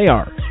smarter than they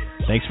are.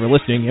 Thanks for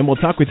listening, and we'll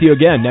talk with you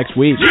again next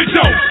week.